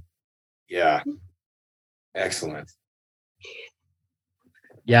cool. Yeah. Excellent.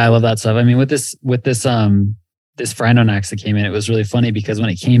 Yeah, I love that stuff. I mean, with this Phrynonax that came in, it was really funny because when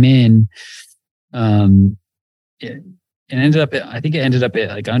it came in, it ended up at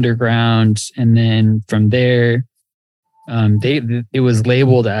like underground, and then from there, it was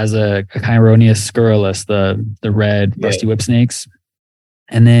labeled as a Chironeus scurrilus, the red rusty whip snakes,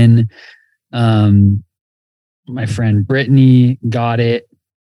 and then my friend Brittany got it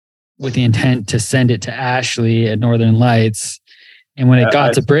with the intent to send it to Ashley at Northern Lights. And when it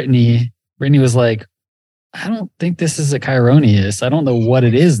got to Brittany was like, I don't think this is a Chironeus. I don't know what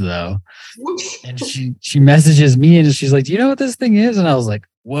it is though. And she messages me and she's like, do you know what this thing is? And I was like,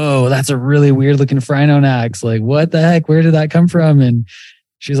 whoa, that's a really weird looking Phrynonax. Like, what the heck? Where did that come from? And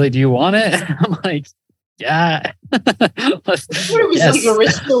she's like, do you want it? I'm like, yeah. It was like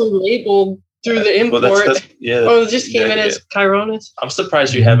originally labeled through the import. It just came in as Chironeus. I'm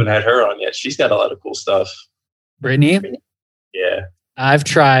surprised you haven't had her on yet. She's got a lot of cool stuff. Brittany? Yeah. I've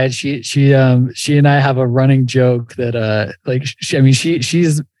tried. She and I have a running joke that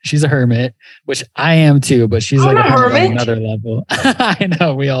she's a hermit, which I am too, but she's like a hermit on another level. I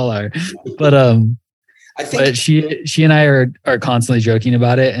know we all are. But I think but she and I are constantly joking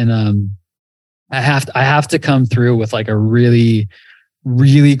about it, and I have to come through with like a really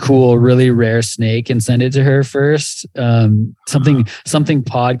cool, really rare snake and send it to her first. Something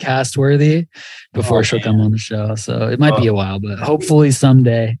podcast worthy before she'll come on the show. So it might be a while, but hopefully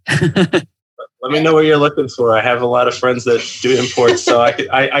someday. Let me know what you're looking for. I have a lot of friends that do imports, so I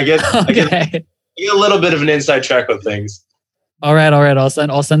get a little bit of an inside track on things. All right. I'll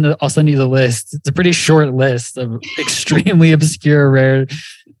send you the list. It's a pretty short list of extremely obscure, rare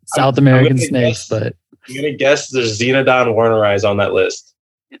South American snakes, but I'm going to guess there's Xenodon warneri on that list.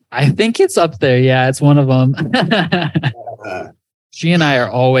 I think it's up there. Yeah, it's one of them. She and I are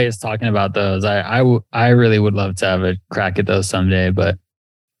always talking about those. I really would love to have a crack at those someday, but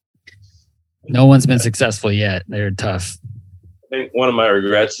no one's been successful yet. They're tough. I think one of my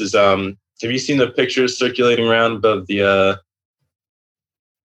regrets is, have you seen the pictures circulating around of the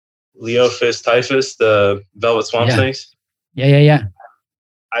Leophis typhus, the velvet swamp snakes? Yeah.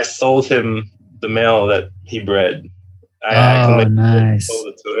 I sold him the male that he bred. Nice. Sold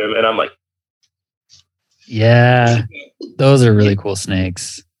it to him, and I'm like, yeah, those are really cool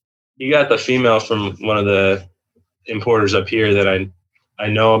snakes. He got the female from one of the importers up here that I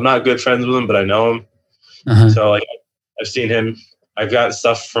know. I'm not good friends with him, but I know him. Uh-huh. So like, I've seen him. I've got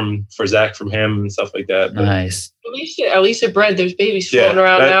stuff for Zach from him and stuff like that. But nice. At least it bred. There's babies floating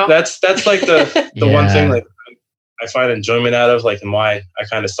around now. That's like the one thing like I find enjoyment out of, like, and why I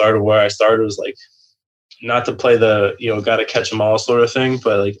kind of started where I started was like, not to play the, got to catch them all sort of thing,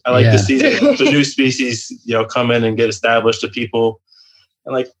 but like, I like to see the new species, come in and get established to people.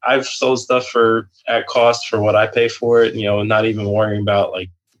 And like I've sold stuff at cost for what I pay for it, not even worrying about like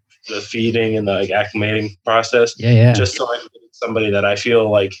the feeding and the like acclimating process. Yeah. Just so I can get somebody that I feel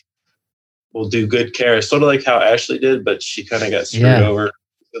like will do good care. Sort of like how Ashley did, but she kind of got screwed over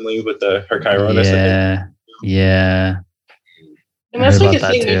recently with her chironis. Yeah. And that's like a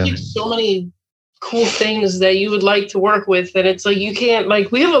thing. There's like so many cool things that you would like to work with, and it's like you can't,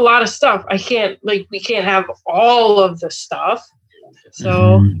 like, we have a lot of stuff. We can't have all of the stuff.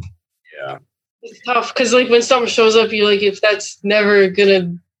 So yeah, it's tough because like when something shows up, you like, if that's never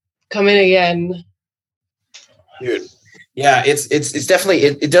gonna come in again, dude. Yeah, it's definitely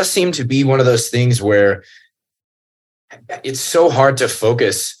it does seem to be one of those things where it's so hard to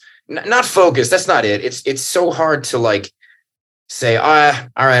focus. Not focus. That's not it. It's so hard to like say, all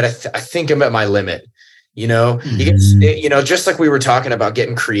right, I think I'm at my limit. You get, just like we were talking about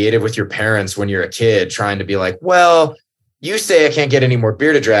getting creative with your parents when you're a kid, trying to be like, well, you say I can't get any more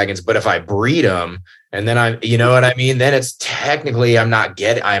bearded dragons, but if I breed them and then you know what I mean? Then it's technically I'm not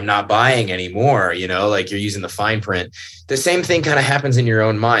buying anymore, like you're using the fine print. The same thing kind of happens in your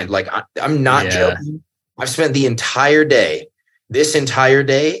own mind. Like I'm not joking. I've spent this entire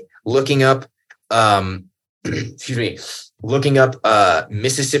day looking up,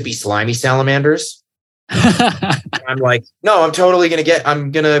 Mississippi slimy salamanders. I'm like, no, I'm totally going to get,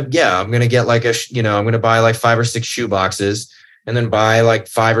 I'm going to get like I'm going to buy like 5 or 6 shoe boxes and then buy like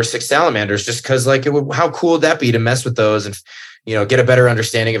 5 or 6 salamanders just because like how cool would that be to mess with those and, get a better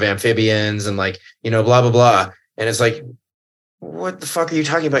understanding of amphibians and like, blah, blah, blah. And it's like, what the fuck are you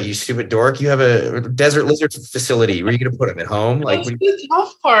talking about, you stupid dork? You have a desert lizard facility. Where are you going to put them at home? Like the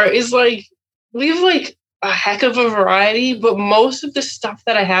tough part is like, we have like a heck of a variety, but most of the stuff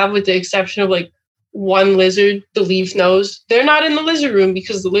that I have, with the exception of like one lizard, the leaf nose, they're not in the lizard room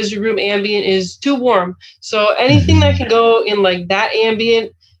because the lizard room ambient is too warm. So anything that can go in like that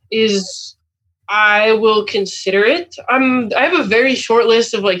ambient I will consider it. I have a very short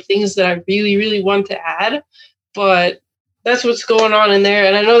list of like things that I really, really want to add, but that's what's going on in there.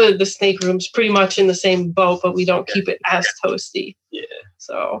 And I know that the snake room's pretty much in the same boat, but we don't keep it as toasty. Yeah.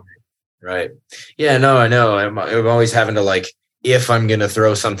 So. Right. Yeah, no, I know. I'm always having to like, if I'm going to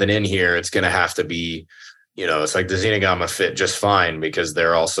throw something in here, it's going to have to be, it's like the Xenogama fit just fine because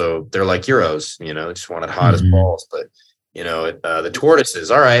they're like Euros, just want it hot as balls. But, the tortoises,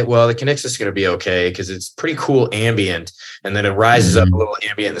 all right, well, the Conyx is going to be okay because it's pretty cool ambient. And then it rises up a little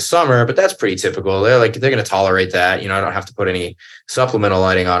ambient in the summer, but that's pretty typical. They're going to tolerate that. I don't have to put any supplemental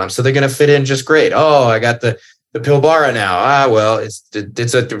lighting on them. So they're going to fit in just great. Oh, I got the Pilbara now. Well, it's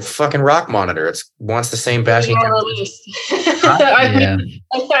a fucking rock monitor. It wants the same bashing. I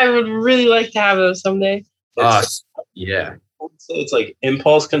would really like to have those someday. Yeah. It's like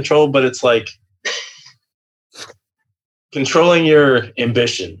impulse control, but it's like controlling your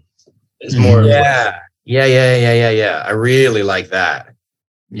ambition is more. Yeah. I really like that.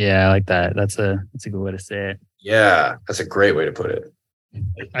 Yeah, I like that. That's a good way to say it. Yeah, that's a great way to put it.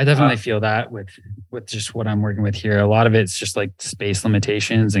 I definitely feel that with just what I'm working with here. A lot of it's just like space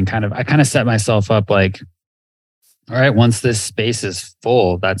limitations and I kind of set myself up like, all right, once this space is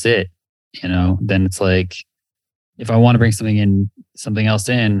full, that's it. Then it's like, if I want to bring something else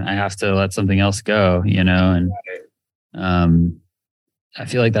in, I have to let something else go, and I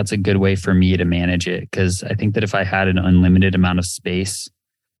feel like that's a good way for me to manage it. Cause I think that if I had an unlimited amount of space,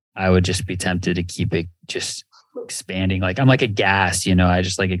 I would just be tempted to keep it just expanding. Like I'm like a gas, I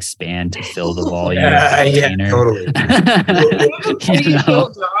just like expand to fill the volume. Yeah, totally.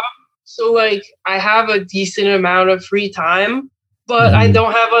 So like I have a decent amount of free time, but I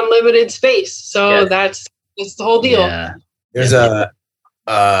don't have unlimited space. So that's the whole deal. Yeah. There's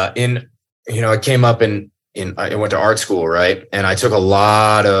I came up I went to art school, right? And I took a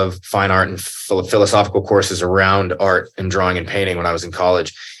lot of fine art and philosophical courses around art and drawing and painting when I was in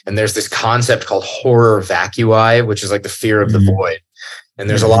college. And there's this concept called horror vacui, which is like the fear of the void. And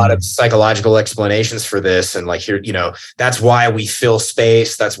there's a lot of psychological explanations for this. And like here, that's why we fill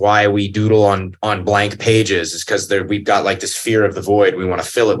space. That's why we doodle on blank pages, is because we've got like this fear of the void. We want to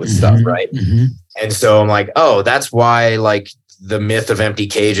fill it with stuff, right? And so I'm like, oh, that's why like the myth of empty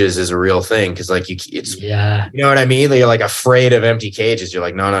cages is a real thing. Cause like you know what I mean? You're like afraid of empty cages. You're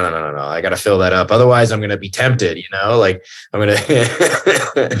like, no. I got to fill that up. Otherwise I'm going to be tempted, like I'm going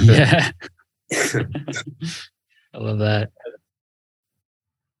to. Yeah. I love that.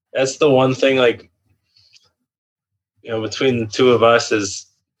 That's the one thing, like, between the two of us is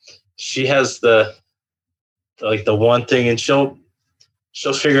she has the one thing, and she'll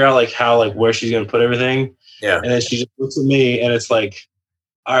figure out like how, like where she's going to put everything. Yeah. And then she just looks at me and it's like,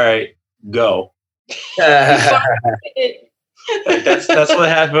 all right, go. Like that's what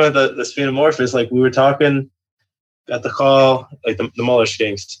happened with the Sphenomorphus. Like we were talking, got the call, like the Muller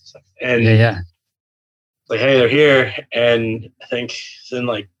skinks, and like, hey, they're here. And I think in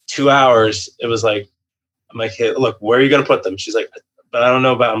like 2 hours, it was like, I'm like, hey, look, where are you going to put them? She's like, but I don't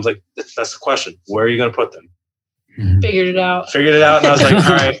know about. I was like, that's the question. Where are you going to put them? Figured it out. And I was like,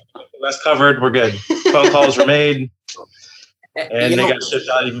 all right, that's covered. We're good. Phone calls were made. And they got shipped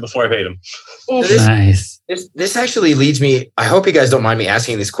out even before I paid them. Nice. This actually leads me. I hope you guys don't mind me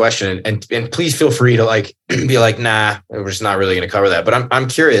asking this question, and please feel free to like be like, nah, we're just not really going to cover that. But I'm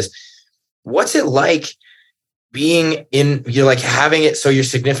curious, what's it like being in? You're like having it so your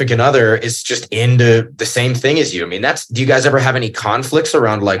significant other is just into the same thing as you. I mean, do you guys ever have any conflicts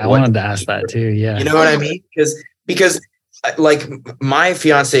around like? I wanted to ask that too. Yeah, you know what I mean? Because. Like my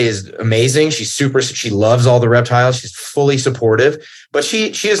fiance is amazing. She loves all the reptiles. She's fully supportive, but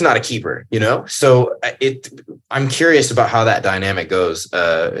she is not a keeper, you know? So I'm curious about how that dynamic goes,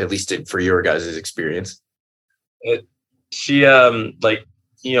 at least for your guys' experience. She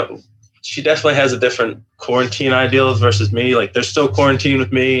she definitely has a different quarantine ideals versus me. Like they're still quarantined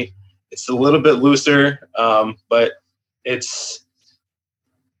with me. It's a little bit looser, but it's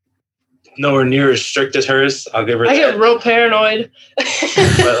nowhere near as strict as hers. I'll give her I that. get real paranoid.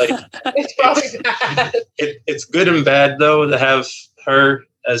 But like, it's probably bad. It's good and bad though to have her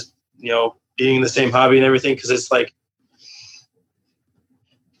as, you know, being the same hobby and everything, because it's like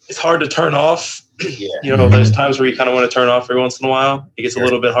it's hard to turn off. Yeah. You know, there's times where you kind of want to turn off every once in a while. It gets a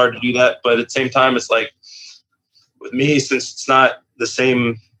little bit hard to do that, but at the same time, it's like with me, since it's not the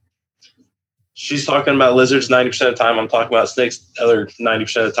same. She's talking about lizards 90% of the time. I'm talking about snakes the other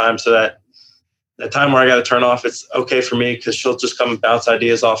 90% of the time. So that time where I got to turn off, it's okay for me because she'll just come and bounce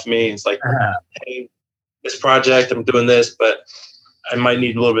ideas off me. It's like, hey, this project, I'm doing this, but I might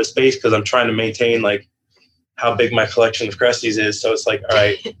need a little bit of space because I'm trying to maintain like how big my collection of Cresties is. So it's like, all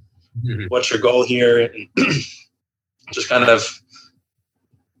right, what's your goal here? And just kind of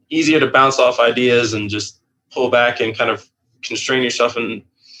easier to bounce off ideas and just pull back and kind of constrain yourself and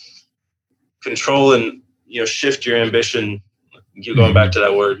control and, you know, shift your ambition. You're going back to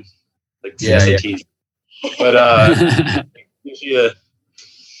that word, like SATs. But gives you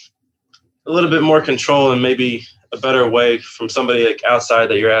a little bit more control and maybe a better way from somebody like outside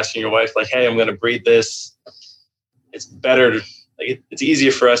that you're asking your wife, like, hey, I'm going to breed this. It's better. Like it's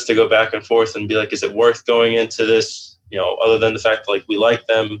easier for us to go back and forth and be like, is it worth going into this? You know, other than the fact that like we like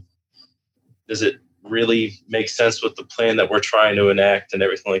them, does it really make sense with the plan that we're trying to enact and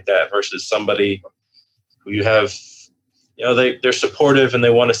everything like that versus somebody who you have, you know, they're supportive and they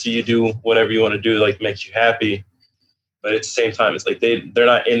want to see you do whatever you want to do, like makes you happy. But at the same time, it's like they're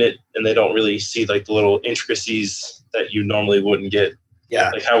not in it and they don't really see like the little intricacies that you normally wouldn't get. Yeah.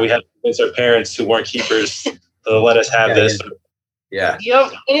 Like how we had to convince our parents who weren't keepers to let us have this. Yeah.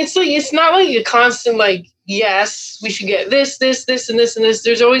 Yep. And it's like, it's not like a constant, like, yes, we should get this, and this, and this.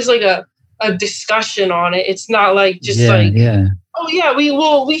 There's always like a discussion on it. It's not like just oh yeah,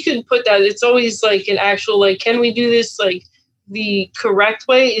 we could put that. It's always like an actual, like, can we do this like the correct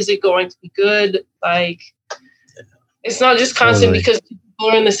way? Is it going to be good? Like, it's not just constant because people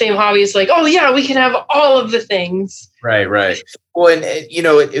are in the same hobby. It's like, oh yeah, we can have all of the things. Right. Well, and you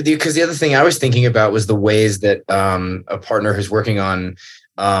know, because the other thing I was thinking about was the ways that a partner who's working on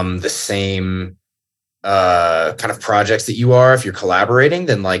the same kind of projects that you are, if you're collaborating,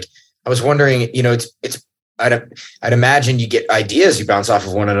 then like I was wondering, you know, I'd imagine you get ideas, you bounce off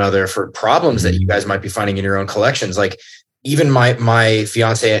of one another for problems that you guys might be finding in your own collections. Like even my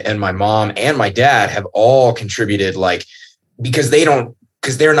fiance and my mom and my dad have all contributed, like, because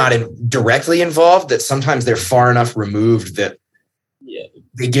they're not directly involved, that sometimes they're far enough removed that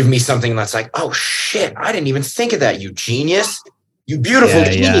they give me something that's like, oh shit, I didn't even think of that, you genius. You beautiful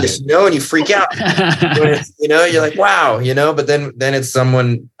genius, you know, and you freak out. You know, you're like, wow, you know, but then it's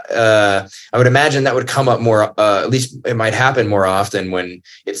someone, I would imagine that would come up more, at least it might happen more often when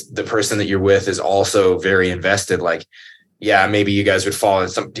it's the person that you're with is also very invested. Like, yeah, maybe you guys would fall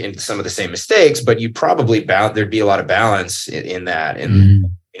into some of the same mistakes, but you probably there'd be a lot of balance in that. And,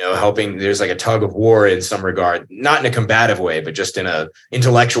 you know, helping, there's like a tug of war in some regard, not in a combative way, but just in a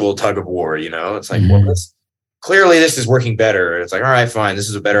intellectual tug of war, you know, it's like, well, clearly this is working better. It's like, all right, fine. This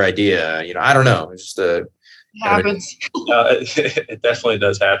is a better idea. You know, I don't know. It's just it happens. It definitely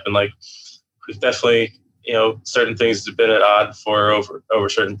does happen. Like we've definitely, you know, certain things have been at odds for over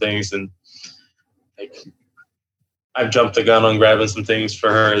certain things. And like, I've jumped the gun on grabbing some things for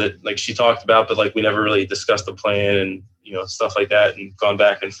her that like she talked about, but like we never really discussed the plan and, you know, stuff like that and gone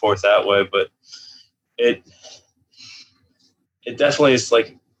back and forth that way. But it definitely is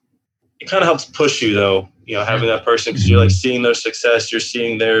like, it kind of helps push you though, having that person, because you're like seeing their success, you're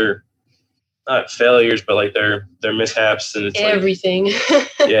seeing their not failures, but like their mishaps, and it's everything.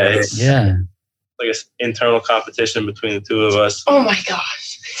 It's like an internal competition between the two of us. Oh my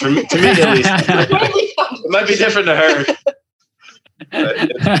gosh! To me at least, it might be different to her.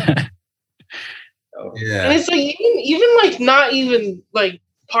 And it's like even like not even like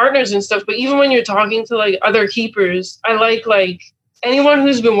partners and stuff, but even when you're talking to like other keepers, I like anyone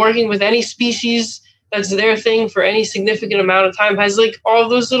who's been working with any species that's their thing for any significant amount of time has like all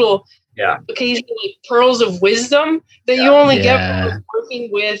those little occasionally pearls of wisdom that you only get from working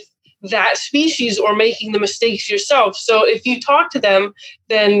with that species or making the mistakes yourself. So if you talk to them,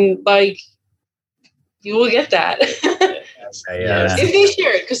 then like you will get that. If they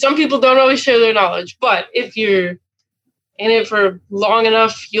share it, because some people don't always share their knowledge, but if you're in it for long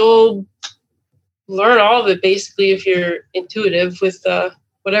enough, you'll learn all of it basically if you're intuitive with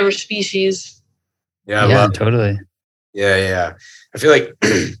whatever species. Totally. I feel like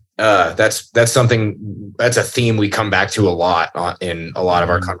that's a theme we come back to a lot in a lot of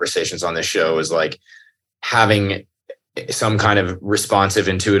our conversations on this show, is like having some kind of responsive,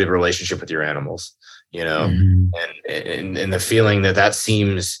 intuitive relationship with your animals, and the feeling that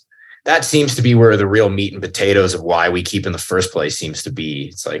seems to be where the real meat and potatoes of why we keep in the first place seems to be.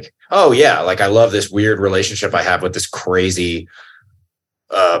 It's like, oh yeah, like I love this weird relationship I have with this crazy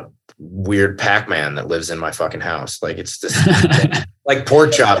weird Pac-Man that lives in my fucking house. Like it's this like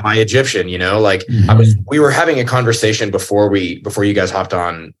Pork Chop, my Egyptian, like we were having a conversation before you guys hopped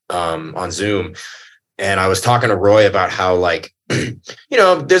on Zoom, and I was talking to Roy about how like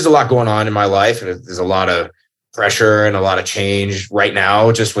there's a lot going on in my life, and there's a lot of pressure and a lot of change right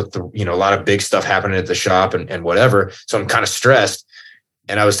now, just with the a lot of big stuff happening at the shop and whatever. So I'm kind of stressed.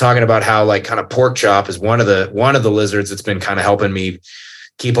 And I was talking about how like kind of Pork Chop is one of the lizards that's been kind of helping me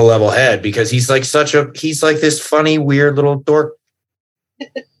keep a level head, because he's like this funny, weird little dork.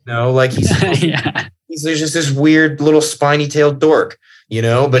 Like he's just this weird little spiny tailed dork,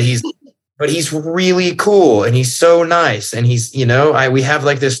 but he's really cool, and he's so nice, and he's we have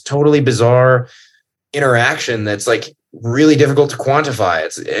like this totally bizarre interaction that's like really difficult to quantify.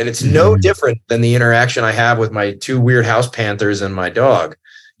 It's no different than the interaction I have with my two weird house panthers and my dog.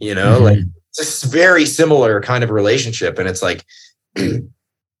 Like it's this very similar kind of relationship, and it's like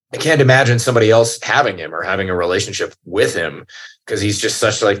I can't imagine somebody else having him or having a relationship with him, because he's just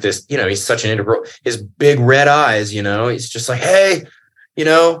such like this, he's such an integral, his big red eyes, he's just like, hey,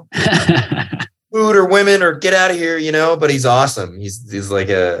 food or women or get out of here, but he's awesome. He's like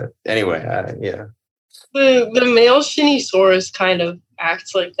anyway. The male Shinisaurus kind of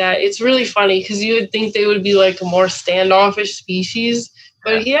acts like that. It's really funny because you would think they would be like a more standoffish species,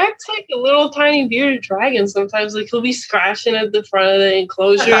 but he acts like a little tiny bearded dragon sometimes. Like he'll be scratching at the front of the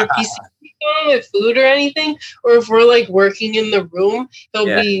enclosure if he's going with food or anything, or if we're like working in the room, he'll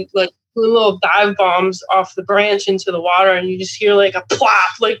be like doing little dive bombs off the branch into the water, and you just hear like a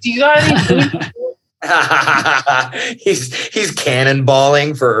plop. Like, do you got any food? He's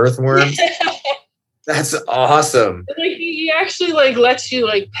cannonballing for earthworms. That's awesome. Like he actually like lets you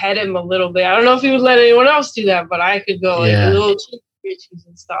like pet him a little bit. I don't know if he would let anyone else do that, but I could go like a little cheeky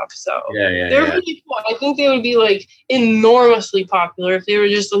and stuff. So they're really cool. I think they would be like enormously popular if they were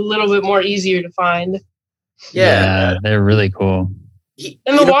just a little bit more easier to find. Yeah, they're really cool.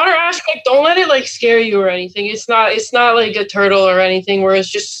 And the water aspect, don't let it like scare you or anything. It's not like a turtle or anything where it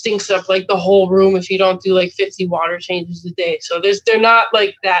just stinks up like the whole room if you don't do like 50 water changes a day. So they're not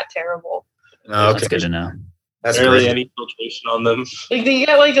like that terrible. Oh, okay. That's good to know. That's barely any filtration on them. Like they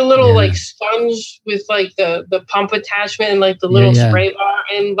get like a little like sponge with like the pump attachment and like the little spray bar,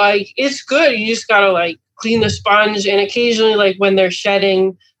 and like it's good. You just gotta like clean the sponge, and occasionally like when they're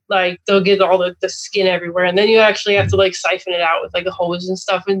shedding, like they'll get all the skin everywhere, and then you actually have to like siphon it out with like a hose and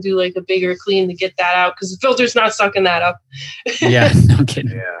stuff and do like a bigger clean to get that out, because the filter's not sucking that up. Yeah, no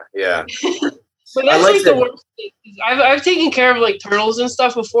kidding. Yeah. But that's like the worst thing. I've taken care of like turtles and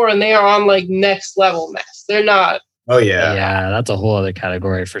stuff before, and they are on like next level mess. They're not. Oh yeah. Yeah, that's a whole other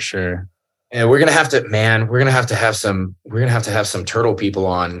category for sure. And we're gonna have to have some turtle people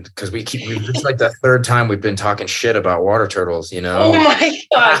on, because it's like the third time we've been talking shit about water turtles, Oh my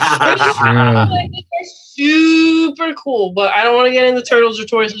gosh. They're super cool, but I don't want to get into turtles or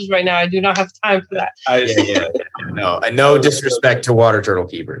tortoises right now. I do not have time for that. No disrespect to water turtle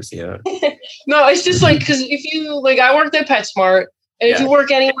keepers. No, it's just like, because if you like, I worked at PetSmart. And if you work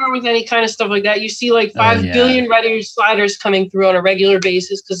anywhere with any kind of stuff like that, you see like 5 billion red ear sliders coming through on a regular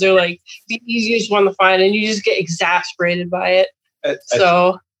basis, because they're like the easiest one to find, and you just get exasperated by it. I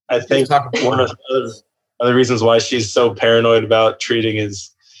think one of the other reasons why she's so paranoid about treating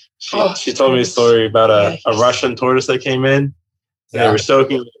his She told me a story about a Russian tortoise that came in. And they were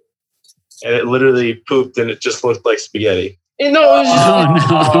soaking it, and it literally pooped, and it just looked like spaghetti. No, it was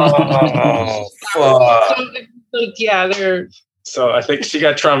just Fuck. So I think she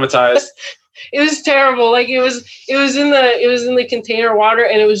got traumatized. It was terrible. Like it was in the container water,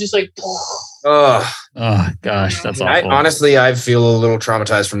 and it was just like. Oh gosh, that's awful. Honestly, I feel a little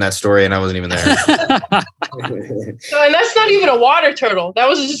traumatized from that story, and I wasn't even there. So, and that's not even a water turtle. That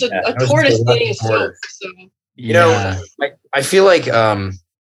was just a tortoise getting soaked. So. You know, I feel like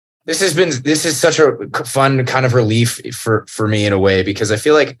this is such a fun kind of relief for me in a way, because I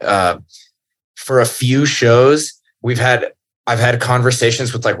feel like for a few shows I've had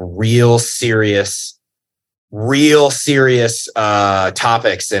conversations with like real serious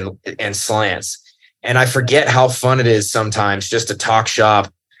topics and slants, and I forget how fun it is sometimes just to talk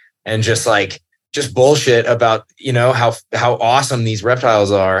shop and just bullshit about, you know, how awesome these reptiles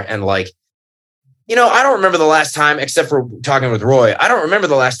are. And like, you know, I don't remember the last time, except for talking with Roy, I don't remember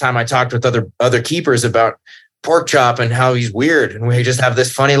the last time I talked with other keepers about pork chop and how he's weird, and we just have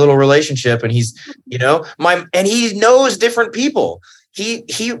this funny little relationship, and he's, you know, and he knows different people.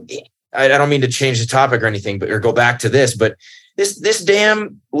 I don't mean to change the topic or anything, or go back to this, but this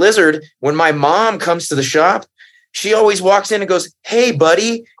damn lizard, when my mom comes to the shop, she always walks in and goes, "Hey,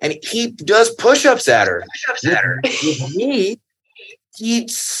 buddy," and he does push-ups at her. With me, he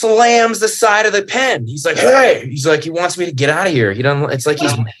slams the side of the pen. He's like, "Hey," he's like, he wants me to get out of here. He doesn't. It's like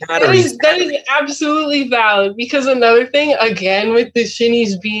he's mad. That is absolutely valid, because another thing, again, with the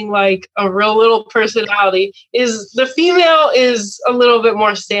shinnies being like a real little personality, is the female is a little bit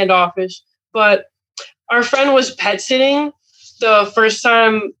more standoffish. But our friend was pet sitting the first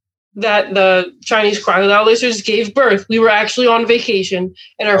time that the Chinese crocodile lizards gave birth. We were actually on vacation,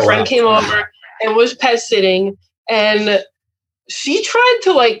 and our friend came over and was pet sitting, and she tried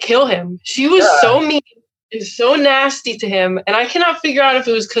to like kill him. She was so mean and so nasty to him. And I cannot figure out if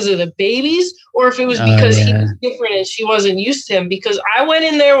it was because of the babies or if it was because he was different and she wasn't used to him. Because I went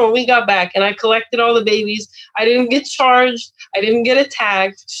in there when we got back and I collected all the babies. I didn't get charged. I didn't get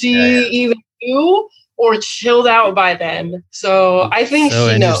attacked. She either knew or chilled out by then. So I think so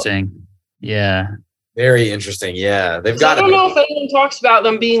she interesting. knows. Yeah. Very interesting. Yeah. They've got. I don't know if anyone talks about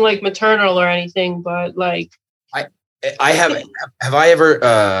them being like maternal or anything, but like. I have I ever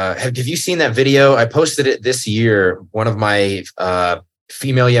have you seen that video? I posted it this year. One of my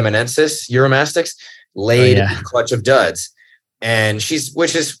female Yemenensis Euromastics laid a clutch of duds, and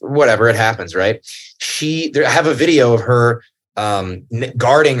which is whatever, it happens, right? I have a video of her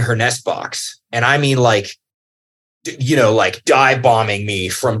guarding her nest box, and I mean like, you know, like dive bombing me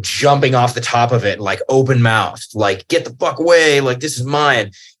from jumping off the top of it, like open mouthed, like get the fuck away, like this is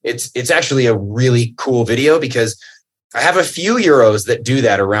mine. It's actually a really cool video, because I have a few Euros that do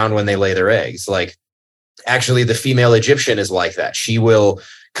that around when they lay their eggs. Like, actually, the female Egyptian is like that. She will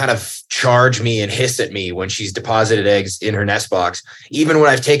kind of charge me and hiss at me when she's deposited eggs in her nest box, even when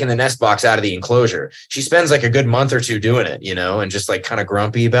I've taken the nest box out of the enclosure. She spends like a good month or two doing it, you know, and just like kind of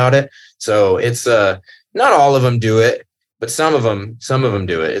grumpy about it. So it's not all of them do it, but some of them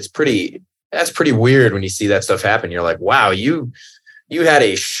do it. That's pretty weird when you see that stuff happen. You're like, wow, you had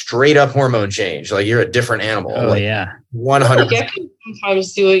a straight up hormone change. Like, you're a different animal. Oh, like, yeah. 100%. Geckos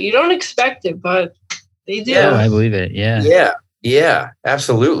sometimes do it. You don't expect it, but they do. Yeah, I believe it. Yeah. Yeah. Yeah,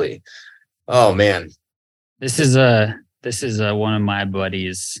 absolutely. Oh man. This is one of my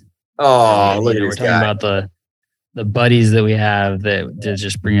buddies. Oh, look at we're this talking guy. about the buddies that we have that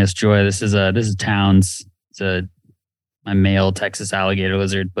just bring us joy. This is Towns. It's my male Texas alligator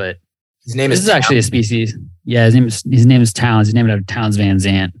lizard, but this is actually a species. Yeah, his name is Towns. He's named after Towns Van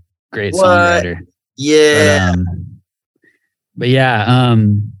Zandt. Great songwriter. Yeah. But yeah,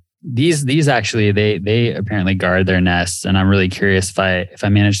 these actually they apparently guard their nests, and I'm really curious if I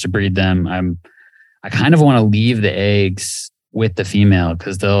manage to breed them. I kind of want to leave the eggs with the female,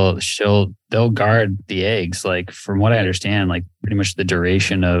 because they'll guard the eggs, like, from what I understand, like pretty much the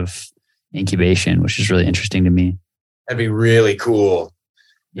duration of incubation, which is really interesting to me. That'd be really cool.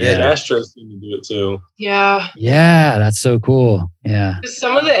 Yeah, Astros seem to do it too. Yeah. Yeah, that's so cool. Yeah.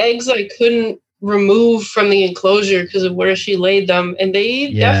 Some of the eggs I couldn't remove from the enclosure because of where she laid them, and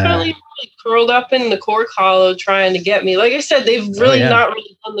they definitely really curled up in the cork hollow trying to get me. Like I said, they've really not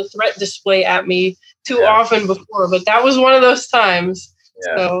really done the threat display at me too often before, but that was one of those times.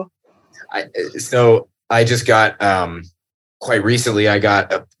 Yeah. So I just got quite recently. I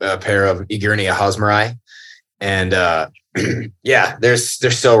got a pair of Egernia hosmeri, and they're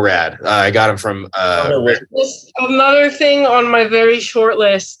so rad. I got them from another thing on my very short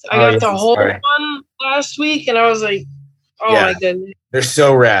list. I got the whole one last week, and I was like, Oh my goodness. They're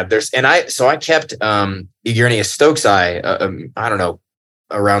so rad. I kept Egernia stokesi, I don't know,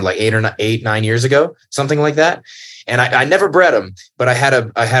 around like 9 years ago, something like that. And I never bred them, but I had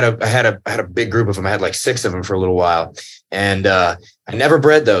a big group of them. I had like 6 of them for a little while, and I never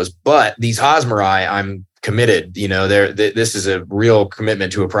bred those. But these Hosmeri, I'm committed. This is a real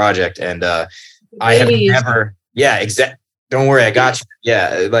commitment to a project, and I have never. Yeah, exactly. Don't worry, I got you.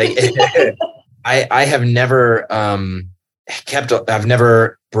 Yeah, like I have never I've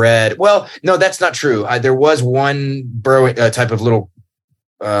never bred. Well, no, that's not true. There was one type of little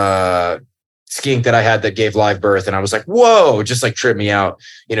skink that I had that gave live birth, and I was like, whoa, just like tripped me out,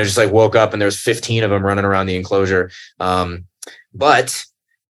 just like woke up and there's 15 of them running around the enclosure. But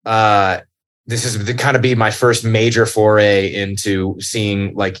this is the kind of be my first major foray into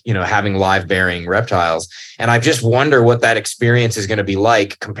seeing having live bearing reptiles. And I just wonder what that experience is going to be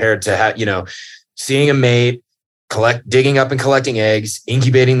like compared to seeing a mate, digging up and collecting eggs,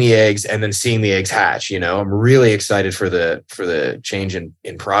 incubating the eggs, and then seeing the eggs hatch. I'm really excited for the change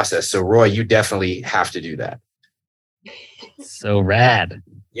in process. So Roy, you definitely have to do that. So rad.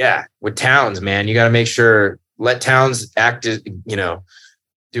 Yeah. With Towns, man, you got to make sure, let Towns act as,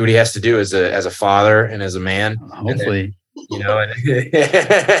 do what he has to do as a father and as a man. Hopefully. And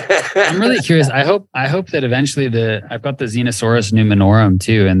I'm really curious. I hope that eventually I've got the Xenosaurus numenorum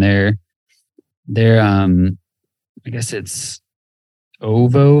too, and they're I guess it's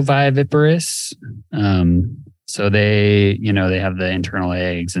ovoviviparous. So they have the internal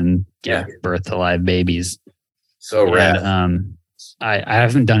eggs and give birth to live babies. So rad. I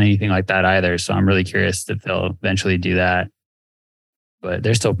haven't done anything like that either, so I'm really curious if they'll eventually do that. But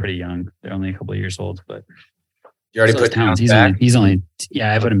they're still pretty young. They're only a couple of years old. But you already put Towns. back? He's only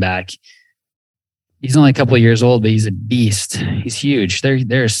I put him back. He's only a couple of years old, but he's a beast. He's huge.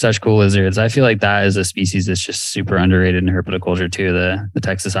 They're such cool lizards. I feel like that is a species that's just super underrated in herpetoculture too. The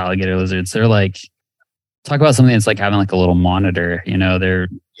Texas alligator lizards. They're like, talk about something that's like having like a little monitor.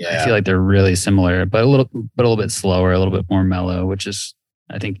 I feel like they're really similar, but a little bit slower, a little bit more mellow, which is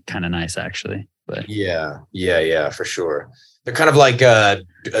I think kind of nice actually. But yeah, for sure. They're kind of like a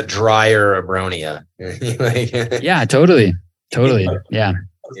drier Abronia. Yeah, totally. Yeah.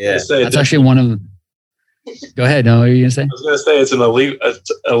 That's actually one of. Go ahead. No, what are you gonna say? I was gonna say it's an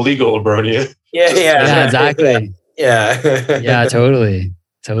illegal Abronia. Yeah, exactly. Yeah, totally.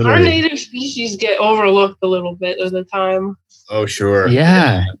 Our native species get overlooked a little bit of the time. Oh, sure.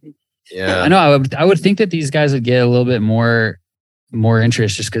 Yeah. Yeah. I know. I would think that these guys would get a little bit more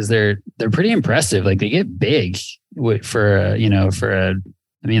interest just because they're pretty impressive. Like they get big they're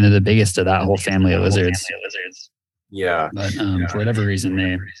the biggest of that whole family of lizards. Yeah. But for whatever reason,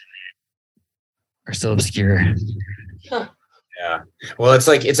 they are still obscure. Yeah. Well, it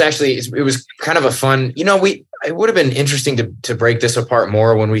was kind of a fun, it would have been interesting to break this apart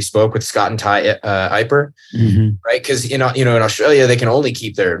more when we spoke with Scott and Ty Iper, right? Because, in Australia, they can only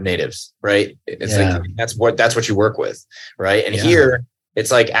keep their natives, right? It's like, that's what you work with. Right. And here it's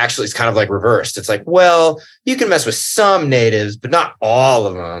like, actually, it's kind of like reversed. It's like, well, you can mess with some natives, but not all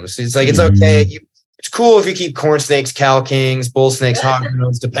of them. So it's like, it's okay. It's cool if you keep corn snakes, cow kings, bull snakes,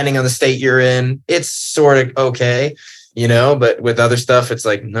 hognose, depending on the state you're in. It's sort of okay, but with other stuff, it's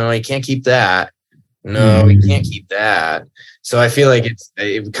like, no, you can't keep that. No, we can't keep that. So I feel like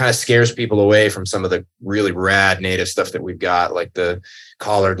it kind of scares people away from some of the really rad native stuff that we've got, like the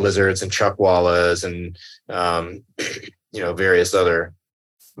collared lizards and chuckwallas and, various other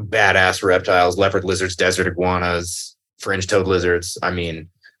badass reptiles, leopard lizards, desert iguanas, fringe-toed lizards. I mean,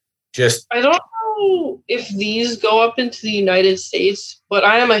 I don't know if these go up into the United States, but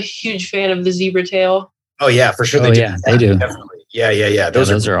I am a huge fan of the zebra tail. Oh yeah, for sure. They do. Definitely. Yeah.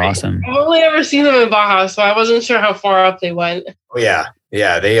 Those are awesome. I've only ever seen them in Baja, so I wasn't sure how far up they went. Oh yeah.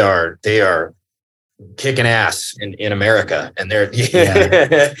 They are kicking ass in America, and they're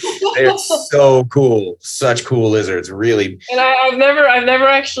so cool. Such cool lizards, really. And I've never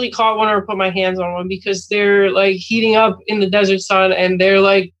actually caught one or put my hands on one because they're like heating up in the desert sun and they're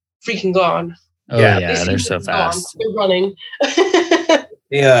like freaking gone. Oh yeah, they're so fast. They're running.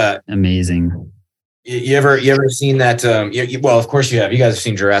 Yeah, amazing. You ever seen that? Well, of course you have. You guys have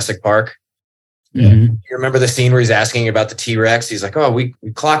seen Jurassic Park. Mm-hmm. You remember the scene where he's asking about the T-Rex? He's like, "Oh, we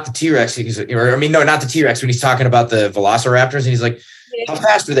clocked the T-Rex." No, not the T-Rex. When he's talking about the Velociraptors, and he's like, "How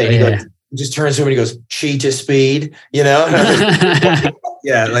fast are they?" And he just turns to him and he goes, "Cheetah speed." Yeah,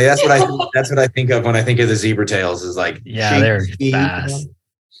 like that's what I think of when I think of the zebra tails. Is like, they're fast.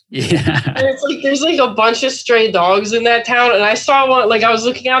 Yeah. And it's like there's like a bunch of stray dogs in that town, and I saw one. Like I was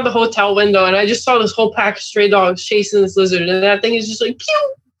looking out the hotel window, and I just saw this whole pack of stray dogs chasing this lizard, and that thing is just like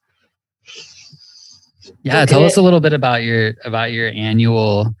pew. Yeah, tell us a little bit about your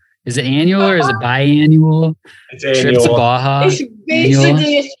annual. Is it annual or is it biannual? It's Trip to annual. Baja. It's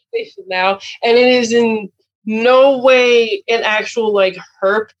basically a station now, and it is in no way an actual like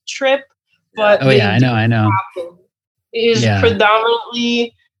herp trip. But I know. It is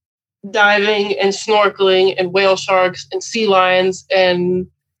predominantly diving and snorkeling and whale sharks and sea lions and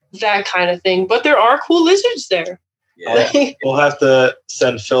that kind of thing. But there are cool lizards there. Yeah. We'll have to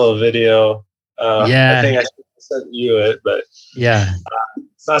send Phil a video. I think I should send you it, but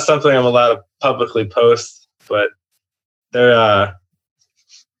it's not something I'm allowed to publicly post. But there's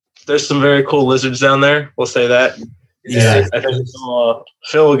some very cool lizards down there. We'll say that. Yeah, I think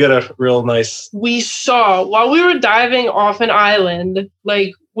Phil will get a real nice. We saw while we were diving off an island,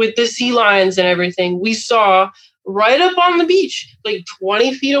 like with the sea lions and everything, we saw right up on the beach, like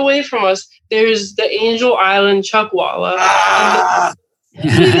 20 feet away from us, there's the Angel Island chuckwalla.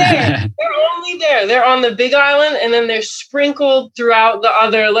 They're only there. They're on the big island, and then they're sprinkled throughout the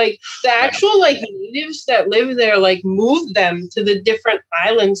other. Like the actual like natives that live there, like move them to the different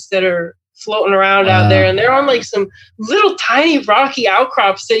islands that are floating around out there, and they're on like some little tiny rocky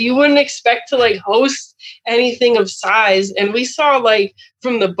outcrops that you wouldn't expect to like host anything of size. And we saw like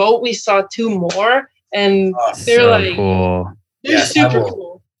from the boat, we saw 2 more, and they're so like cool. They're super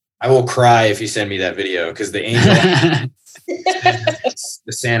cool. I will cry if you send me that video because the angel, the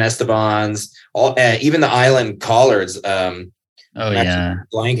San Estebans, all even the island collards. Blanking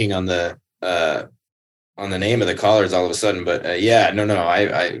on the name of the collards all of a sudden, but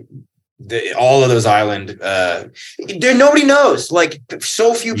all of those island, nobody knows. Like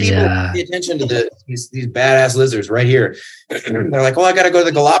so few people pay attention to these badass lizards right here. They're like, "Oh, I got to go to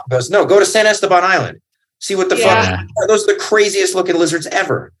the Galapagos." No, go to San Esteban Island. See what the fuck. Those are the craziest looking lizards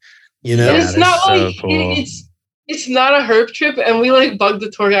ever. You know, it's not like cool. It's not a herp trip, and we like bugged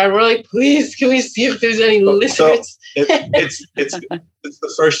the tour guide. We're like, "Please, can we see if there's any lizards?" So it's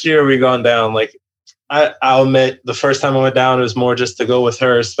the first year we gone down. Like I'll admit, the first time I went down, it was more just to go with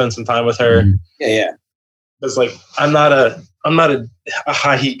her, spend some time with her. Yeah. It's like I'm not a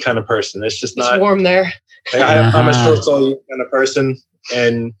high heat kind of person. It's just not warm there. Like, I'm a short solid kind of person,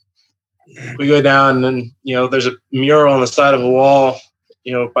 and we go down, and there's a mural on the side of a wall,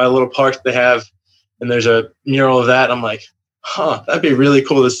 by a little park they have, and there's a mural of that. I'm like, that'd be really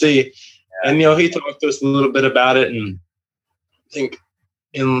cool to see. And he talked to us a little bit about it, and I think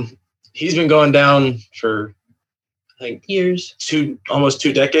he's been going down for, I think, years, almost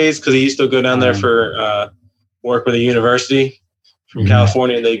 2 decades, because he used to go down there for work with a university from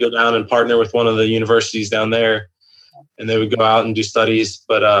California, and they go down and partner with one of the universities down there, and they would go out and do studies.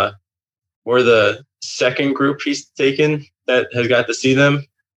 But we're the second group he's taken that has got to see them.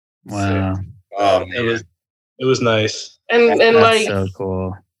 Wow! Oh man, it was nice, and that's like so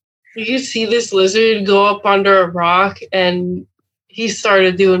cool. You see this lizard go up under a rock, and he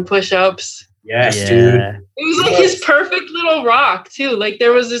started doing push-ups. Yes, dude. It was like his perfect little rock too. Like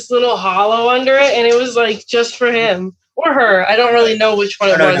there was this little hollow under it, and it was like just for him or her. I don't really know which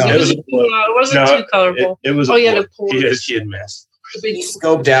one it was. It wasn't too colorful. It was. He had messed. He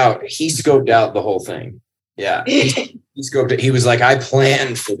scoped out the whole thing. Yeah, he scoped it. He was like, I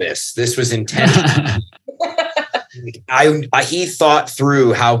planned for this. This was intentional. He thought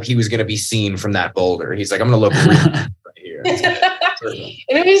through how he was going to be seen from that boulder. He's like, I'm going to look right here.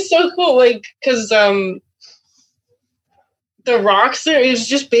 And it was so cool, like, because the rocks there, it was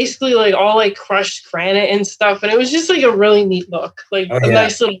just basically like all like crushed granite and stuff, and it was just like a really neat look, like a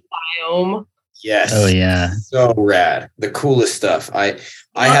nice little biome. Yes. Oh yeah. So rad. The coolest stuff. I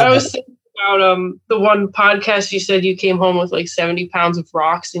was thinking about the one podcast you said you came home with like 70 pounds of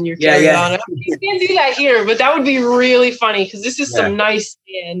rocks in your carry-on. You can't do that here, but that would be really funny because this is some nice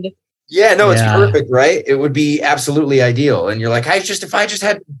sand. Yeah, no, it's perfect, right? It would be absolutely ideal. And you're like, if I just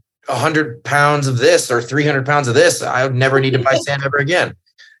had 100 pounds of this or 300 pounds of this, I would never need to buy sand ever again.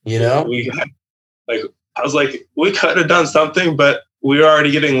 I was like, we could have done something, but we were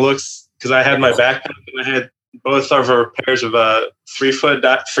already getting looks because I had my backpack and I had both of our pairs of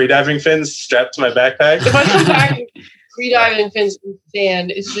 3-foot free diving fins strapped to my backpack. If I come back with free diving fins in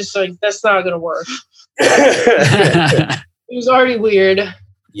sand, it's just like, that's not going to work. It was already weird.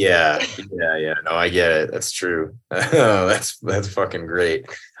 Yeah. No, I get it. That's true. That's fucking great.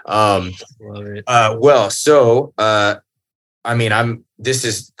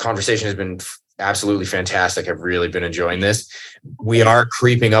 This conversation has been absolutely fantastic. I've really been enjoying this. We are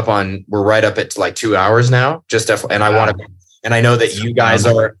creeping up we're right up at like 2 hours now. And I know that you guys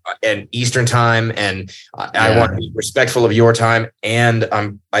are in Eastern time, and I want to be respectful of your time. And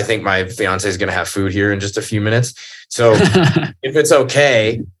I think my fiance is going to have food here in just a few minutes. So if it's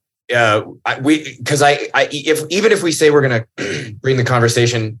okay, Even if we say we're going to bring the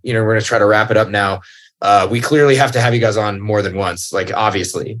conversation, we're going to try to wrap it up now. We clearly have to have you guys on more than once. Like,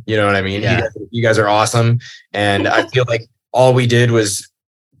 obviously, you know what I mean? Yeah. You guys are awesome. And I feel like all we did was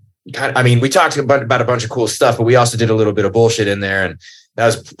we talked about a bunch of cool stuff, but we also did a little bit of bullshit in there. And that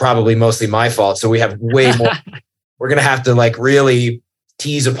was probably mostly my fault. So we have way more. We're going to have to like really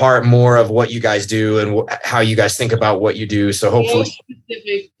tease apart more of what you guys do and how you guys think about what you do. So hopefully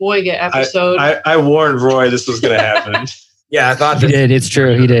specific Boyga episode. I warned Roy this was going to happen. Yeah, I thought he did. It's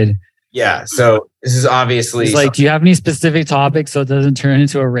true. He did. Yeah. So this is obviously like, do you have any specific topics so it doesn't turn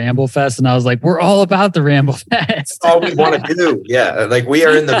into a ramble fest? And I was like, we're all about the ramble fest. That's all we want to do. Yeah. Like, we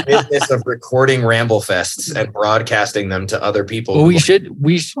are in the business of recording ramble fests and broadcasting them to other people. Well, we should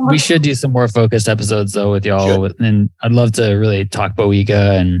do some more focused episodes though with y'all. And I'd love to really talk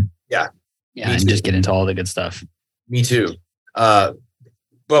Boyga and and just get into all the good stuff. Me too. But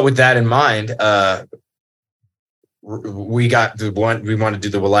with that in mind, we got the one we want to do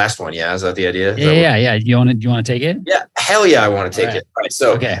the last one. Yeah, is that the idea? Yeah. You want to take it? Yeah, hell yeah, I want to take it. All right,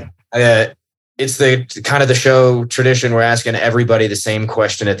 so it's the kind of the show tradition. We're asking everybody the same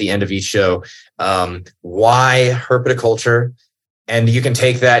question at the end of each show. Why herpetoculture? And you can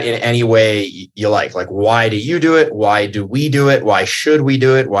take that in any way you like. Like, why do you do it? Why do we do it? Why should we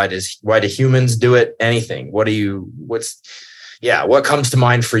do it? Why do humans do it? Anything. What comes to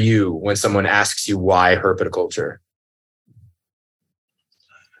mind for you when someone asks you why herpetoculture?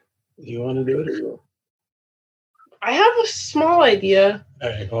 Do you want to do it or you? I have a small idea. All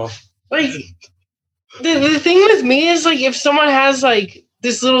right, well. Like, the thing with me is, like, if someone has, like,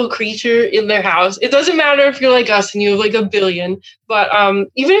 this little creature in their house, it doesn't matter if you're like us and you have, like, a billion, but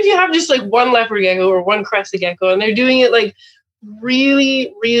even if you have just, like, one leopard gecko or one crested gecko and they're doing it, like,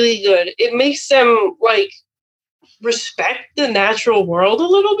 really, really good, it makes them, like, respect the natural world a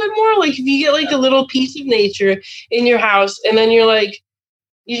little bit more. Like, if you get, like, a little piece of nature in your house and then you're, like,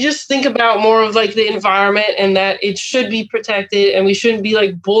 you just think about more of like the environment and that it should be protected and we shouldn't be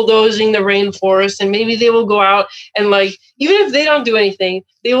like bulldozing the rainforest, and maybe they will go out and, like, even if they don't do anything,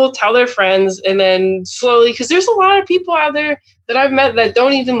 they will tell their friends, and then slowly, because there's a lot of people out there that I've met that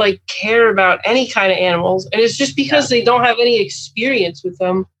don't even like care about any kind of animals, and it's just because they don't have any experience with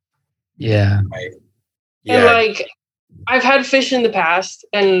them. Yeah. Right. And like, I've had fish in the past,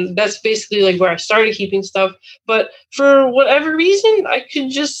 and that's basically like where I started keeping stuff. But for whatever reason, I could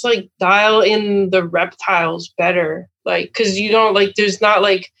just like dial in the reptiles better. Like, because you don't like, there's not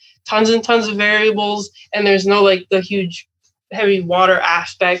like tons and tons of variables, and there's no like the huge heavy water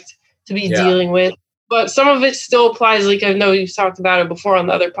aspect to be dealing with. But some of it still applies. Like, I know you've talked about it before on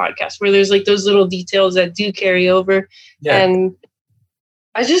the other podcast, where there's like those little details that do carry over. Yeah. And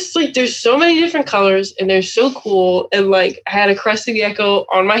I just like, there's so many different colors and they're so cool. And like, I had a crested gecko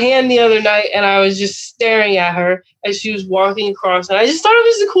on my hand the other night and I was just staring at her as she was walking across. And I just thought it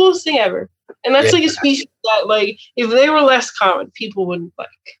was the coolest thing ever. And that's like a species that, like, if they were less common, people wouldn't like.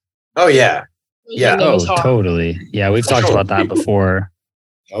 Oh, yeah. Yeah. Oh, totally. Yeah. We've talked about that before.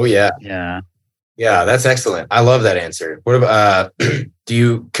 Oh, yeah. Yeah. Yeah. That's excellent. I love that answer. What about, do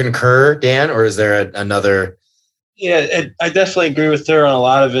you concur, Dan, or is there another? Yeah, I definitely agree with her on a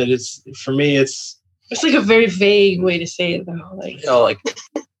lot of it. It's, for me, it's like a very vague way to say it, though. Like, like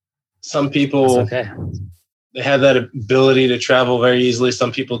some people, they have that ability to travel very easily.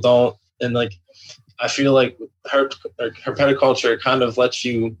 Some people don't. And like, I feel like herpetoculture kind of lets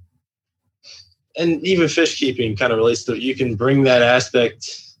you, and even fish keeping kind of relates to it. You can bring that aspect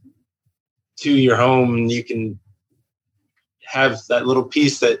to your home, and you can have that little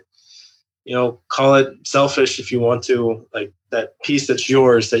piece that, call it selfish if you want to, like that piece that's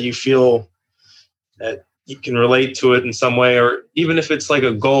yours, that you feel that you can relate to it in some way, or even if it's like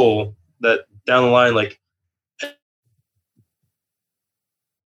a goal that down the line, like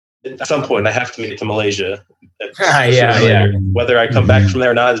at some point I have to make it to Malaysia. Whether I come back from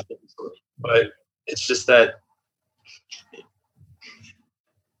there or not, but it's just that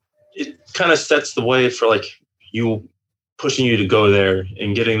it kind of sets the way for like you, pushing you to go there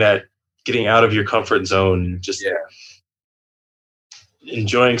and getting out of your comfort zone and just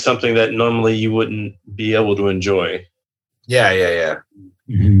enjoying something that normally you wouldn't be able to enjoy. Yeah.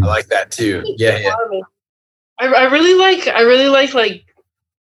 Mm-hmm. I like that too. Yeah. I really like like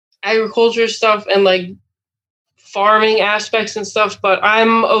agriculture stuff and like farming aspects and stuff, but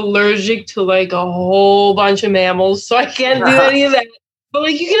I'm allergic to like a whole bunch of mammals, so I can't do any of that. But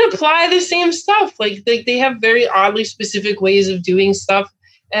like, you can apply the same stuff. Like they have very oddly specific ways of doing stuff.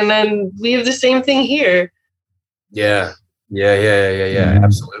 And then we have the same thing here. Yeah.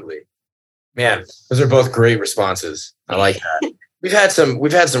 Absolutely. Man, those are both great responses. I like that. we've had some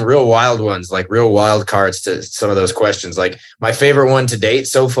real wild ones, like real wild cards to some of those questions. Like my favorite one to date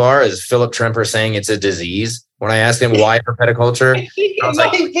so far is Philip Tremper saying it's a disease. When I asked him why herpeticulture, I was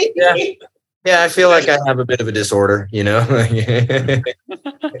like, yeah, I feel like I have a bit of a disorder, you know? I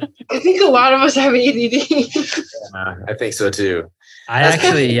think a lot of us have ADD. I think so too.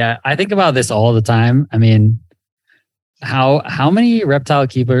 I think about this all the time. I mean, how many reptile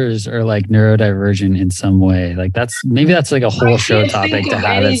keepers are like neurodivergent in some way? Like that's like a whole show topic to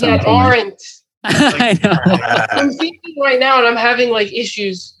have at some point. I know. I'm thinking right now, and I'm having like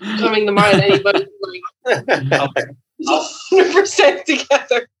issues coming to mind. Anybody like 100%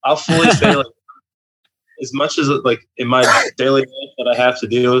 together. I'll fully say, like, as much as like in my daily life that I have to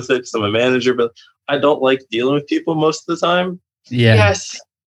deal with it because I'm a manager, but I don't like dealing with people most of the time. Yeah. Yes.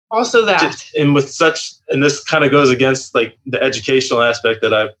 Also that. And this kind of goes against like the educational aspect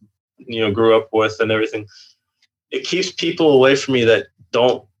that I, grew up with and everything. It keeps people away from me that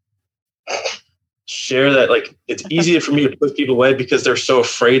don't share that. Like, it's easier for me to push people away because they're so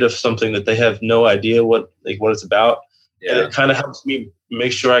afraid of something that they have no idea what it's about. Yeah. And it kind of helps me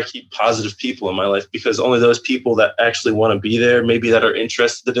make sure I keep positive people in my life, because only those people that actually want to be there, maybe that are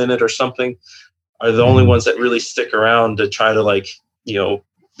interested in it or something, are the only ones that really stick around to try to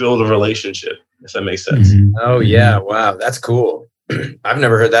build a relationship, if that makes sense. Mm-hmm. Oh yeah. Wow. That's cool. I've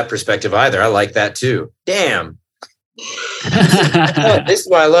never heard that perspective either. I like that too. Damn. This is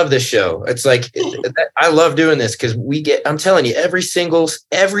why I love this show. It's like, I love doing this because I'm telling you, every single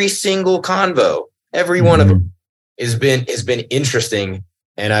convo, every one of them has been interesting.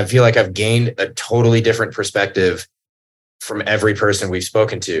 And I feel like I've gained a totally different perspective from every person we've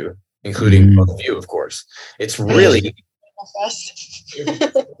spoken to, including both of you, of course. It's really,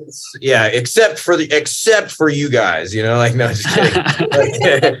 yeah, except for you guys, no, just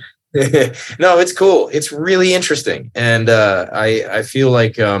kidding. No, it's cool. It's really interesting. And I feel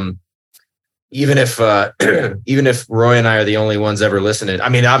like even if Roy and I are the only ones ever listening, I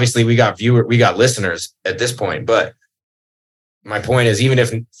mean, obviously we got listeners at this point, but my point is, even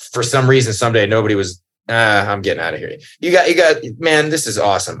if for some reason someday nobody was, I'm getting out of here. You got, man, this is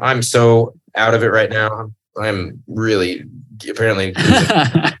awesome. I'm so out of it right now. I'm really apparently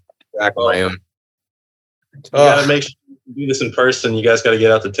back on my own. You gotta make sure you do this in person. You guys got to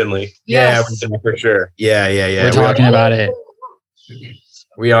get out to Tinley. Yes. Yeah, for sure. Yeah. We're talking about it.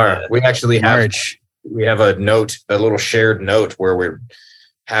 We are. We actually have. March. We have a little shared note where we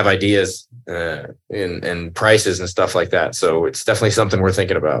have ideas and prices and stuff like that. So it's definitely something we're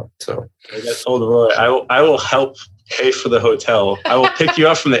thinking about. So I told Roy, I will help pay for the hotel. I will pick you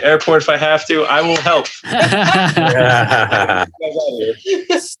up from the airport if I have to. I will help.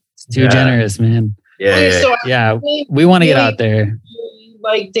 It's too generous, man. Yeah. We want to get out there.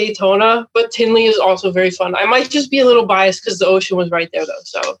 Like Daytona, but Tinley is also very fun. I might just be a little biased because the ocean was right there, though.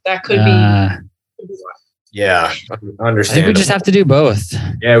 So that could be. Yeah, understand. I think we just have to do both.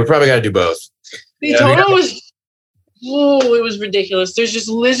 Yeah, we probably got to do both. Daytona it was ridiculous. There's just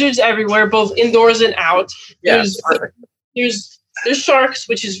lizards everywhere, both indoors and out. Yeah, there's sharks,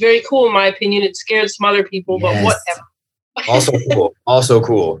 which is very cool in my opinion. It scared some other people, but whatever. Also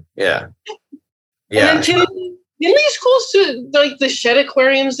cool. Yeah. Yeah. And then Tinley's cool too, like the shed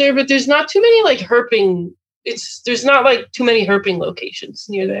aquariums there, but there's not too many like herping. There's not like too many herping locations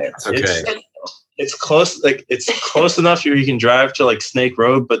near there. Okay. It's close, like it's close enough where you can drive to like Snake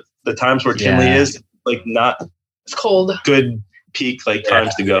Road, but the times where Tinley is like not. It's cold. Good peak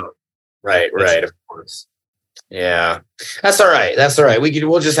times to go. Right. Of course. Yeah, that's all right.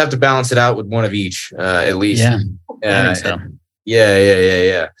 We'll just have to balance it out with one of each, at least. Yeah. I think so.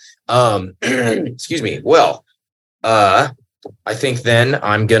 Yeah. Excuse me. Well, I think then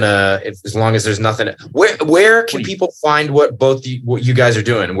I'm gonna, as long as there's nothing. Where can people find what you guys are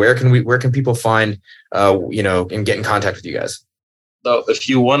doing? Where can people find, and get in contact with you guys? So if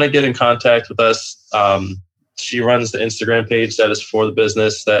you want to get in contact with us, she runs the Instagram page that is for the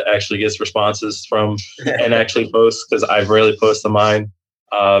business that actually gets responses from and actually posts, because I rarely post on mine.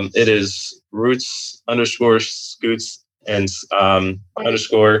 It is roots_scoots and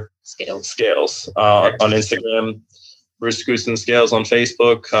underscore scales on Instagram, Roots, Scoots, and Scales on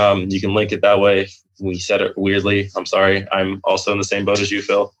Facebook. You can link it that way. We said it weirdly. I'm sorry. I'm also in the same boat as you,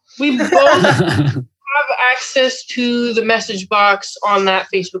 Phil. We both have access to the message box on that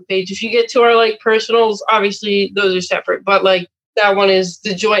Facebook page. If you get to our personals, obviously those are separate, but that one is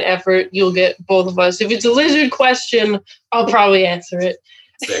the joint effort. You'll get both of us. If it's a lizard question, I'll probably answer it.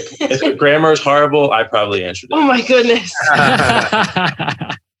 If the grammar is horrible, I probably answered it. Oh my goodness.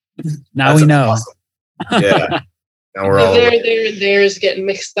 Now we know. Awesome. Yeah. Now we're all there is getting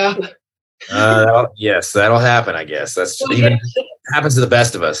mixed up. Yes, that'll happen. I guess that's even happens to the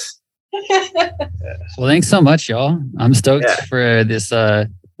best of us. Well, thanks so much, y'all. I'm stoked for this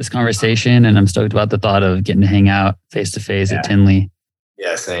conversation, and I'm stoked about the thought of getting to hang out face to face at Tinley.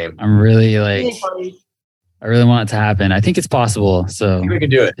 Yeah, same. I'm really I really want it to happen. I think it's possible. So I think we can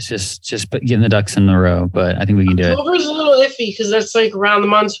do it. It's just getting the ducks in a row, but I think we can do it. October's a little iffy because that's like around the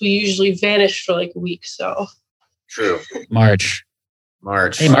months we usually vanish for like a week. So true. March.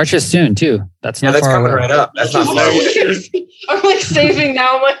 Hey, March is soon too. That's coming right up. That's not far away. I'm like saving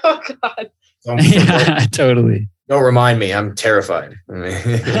now. I'm like, oh God. Yeah, totally. Don't remind me. I'm terrified. All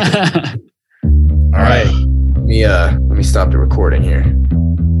right. Let me stop the recording here.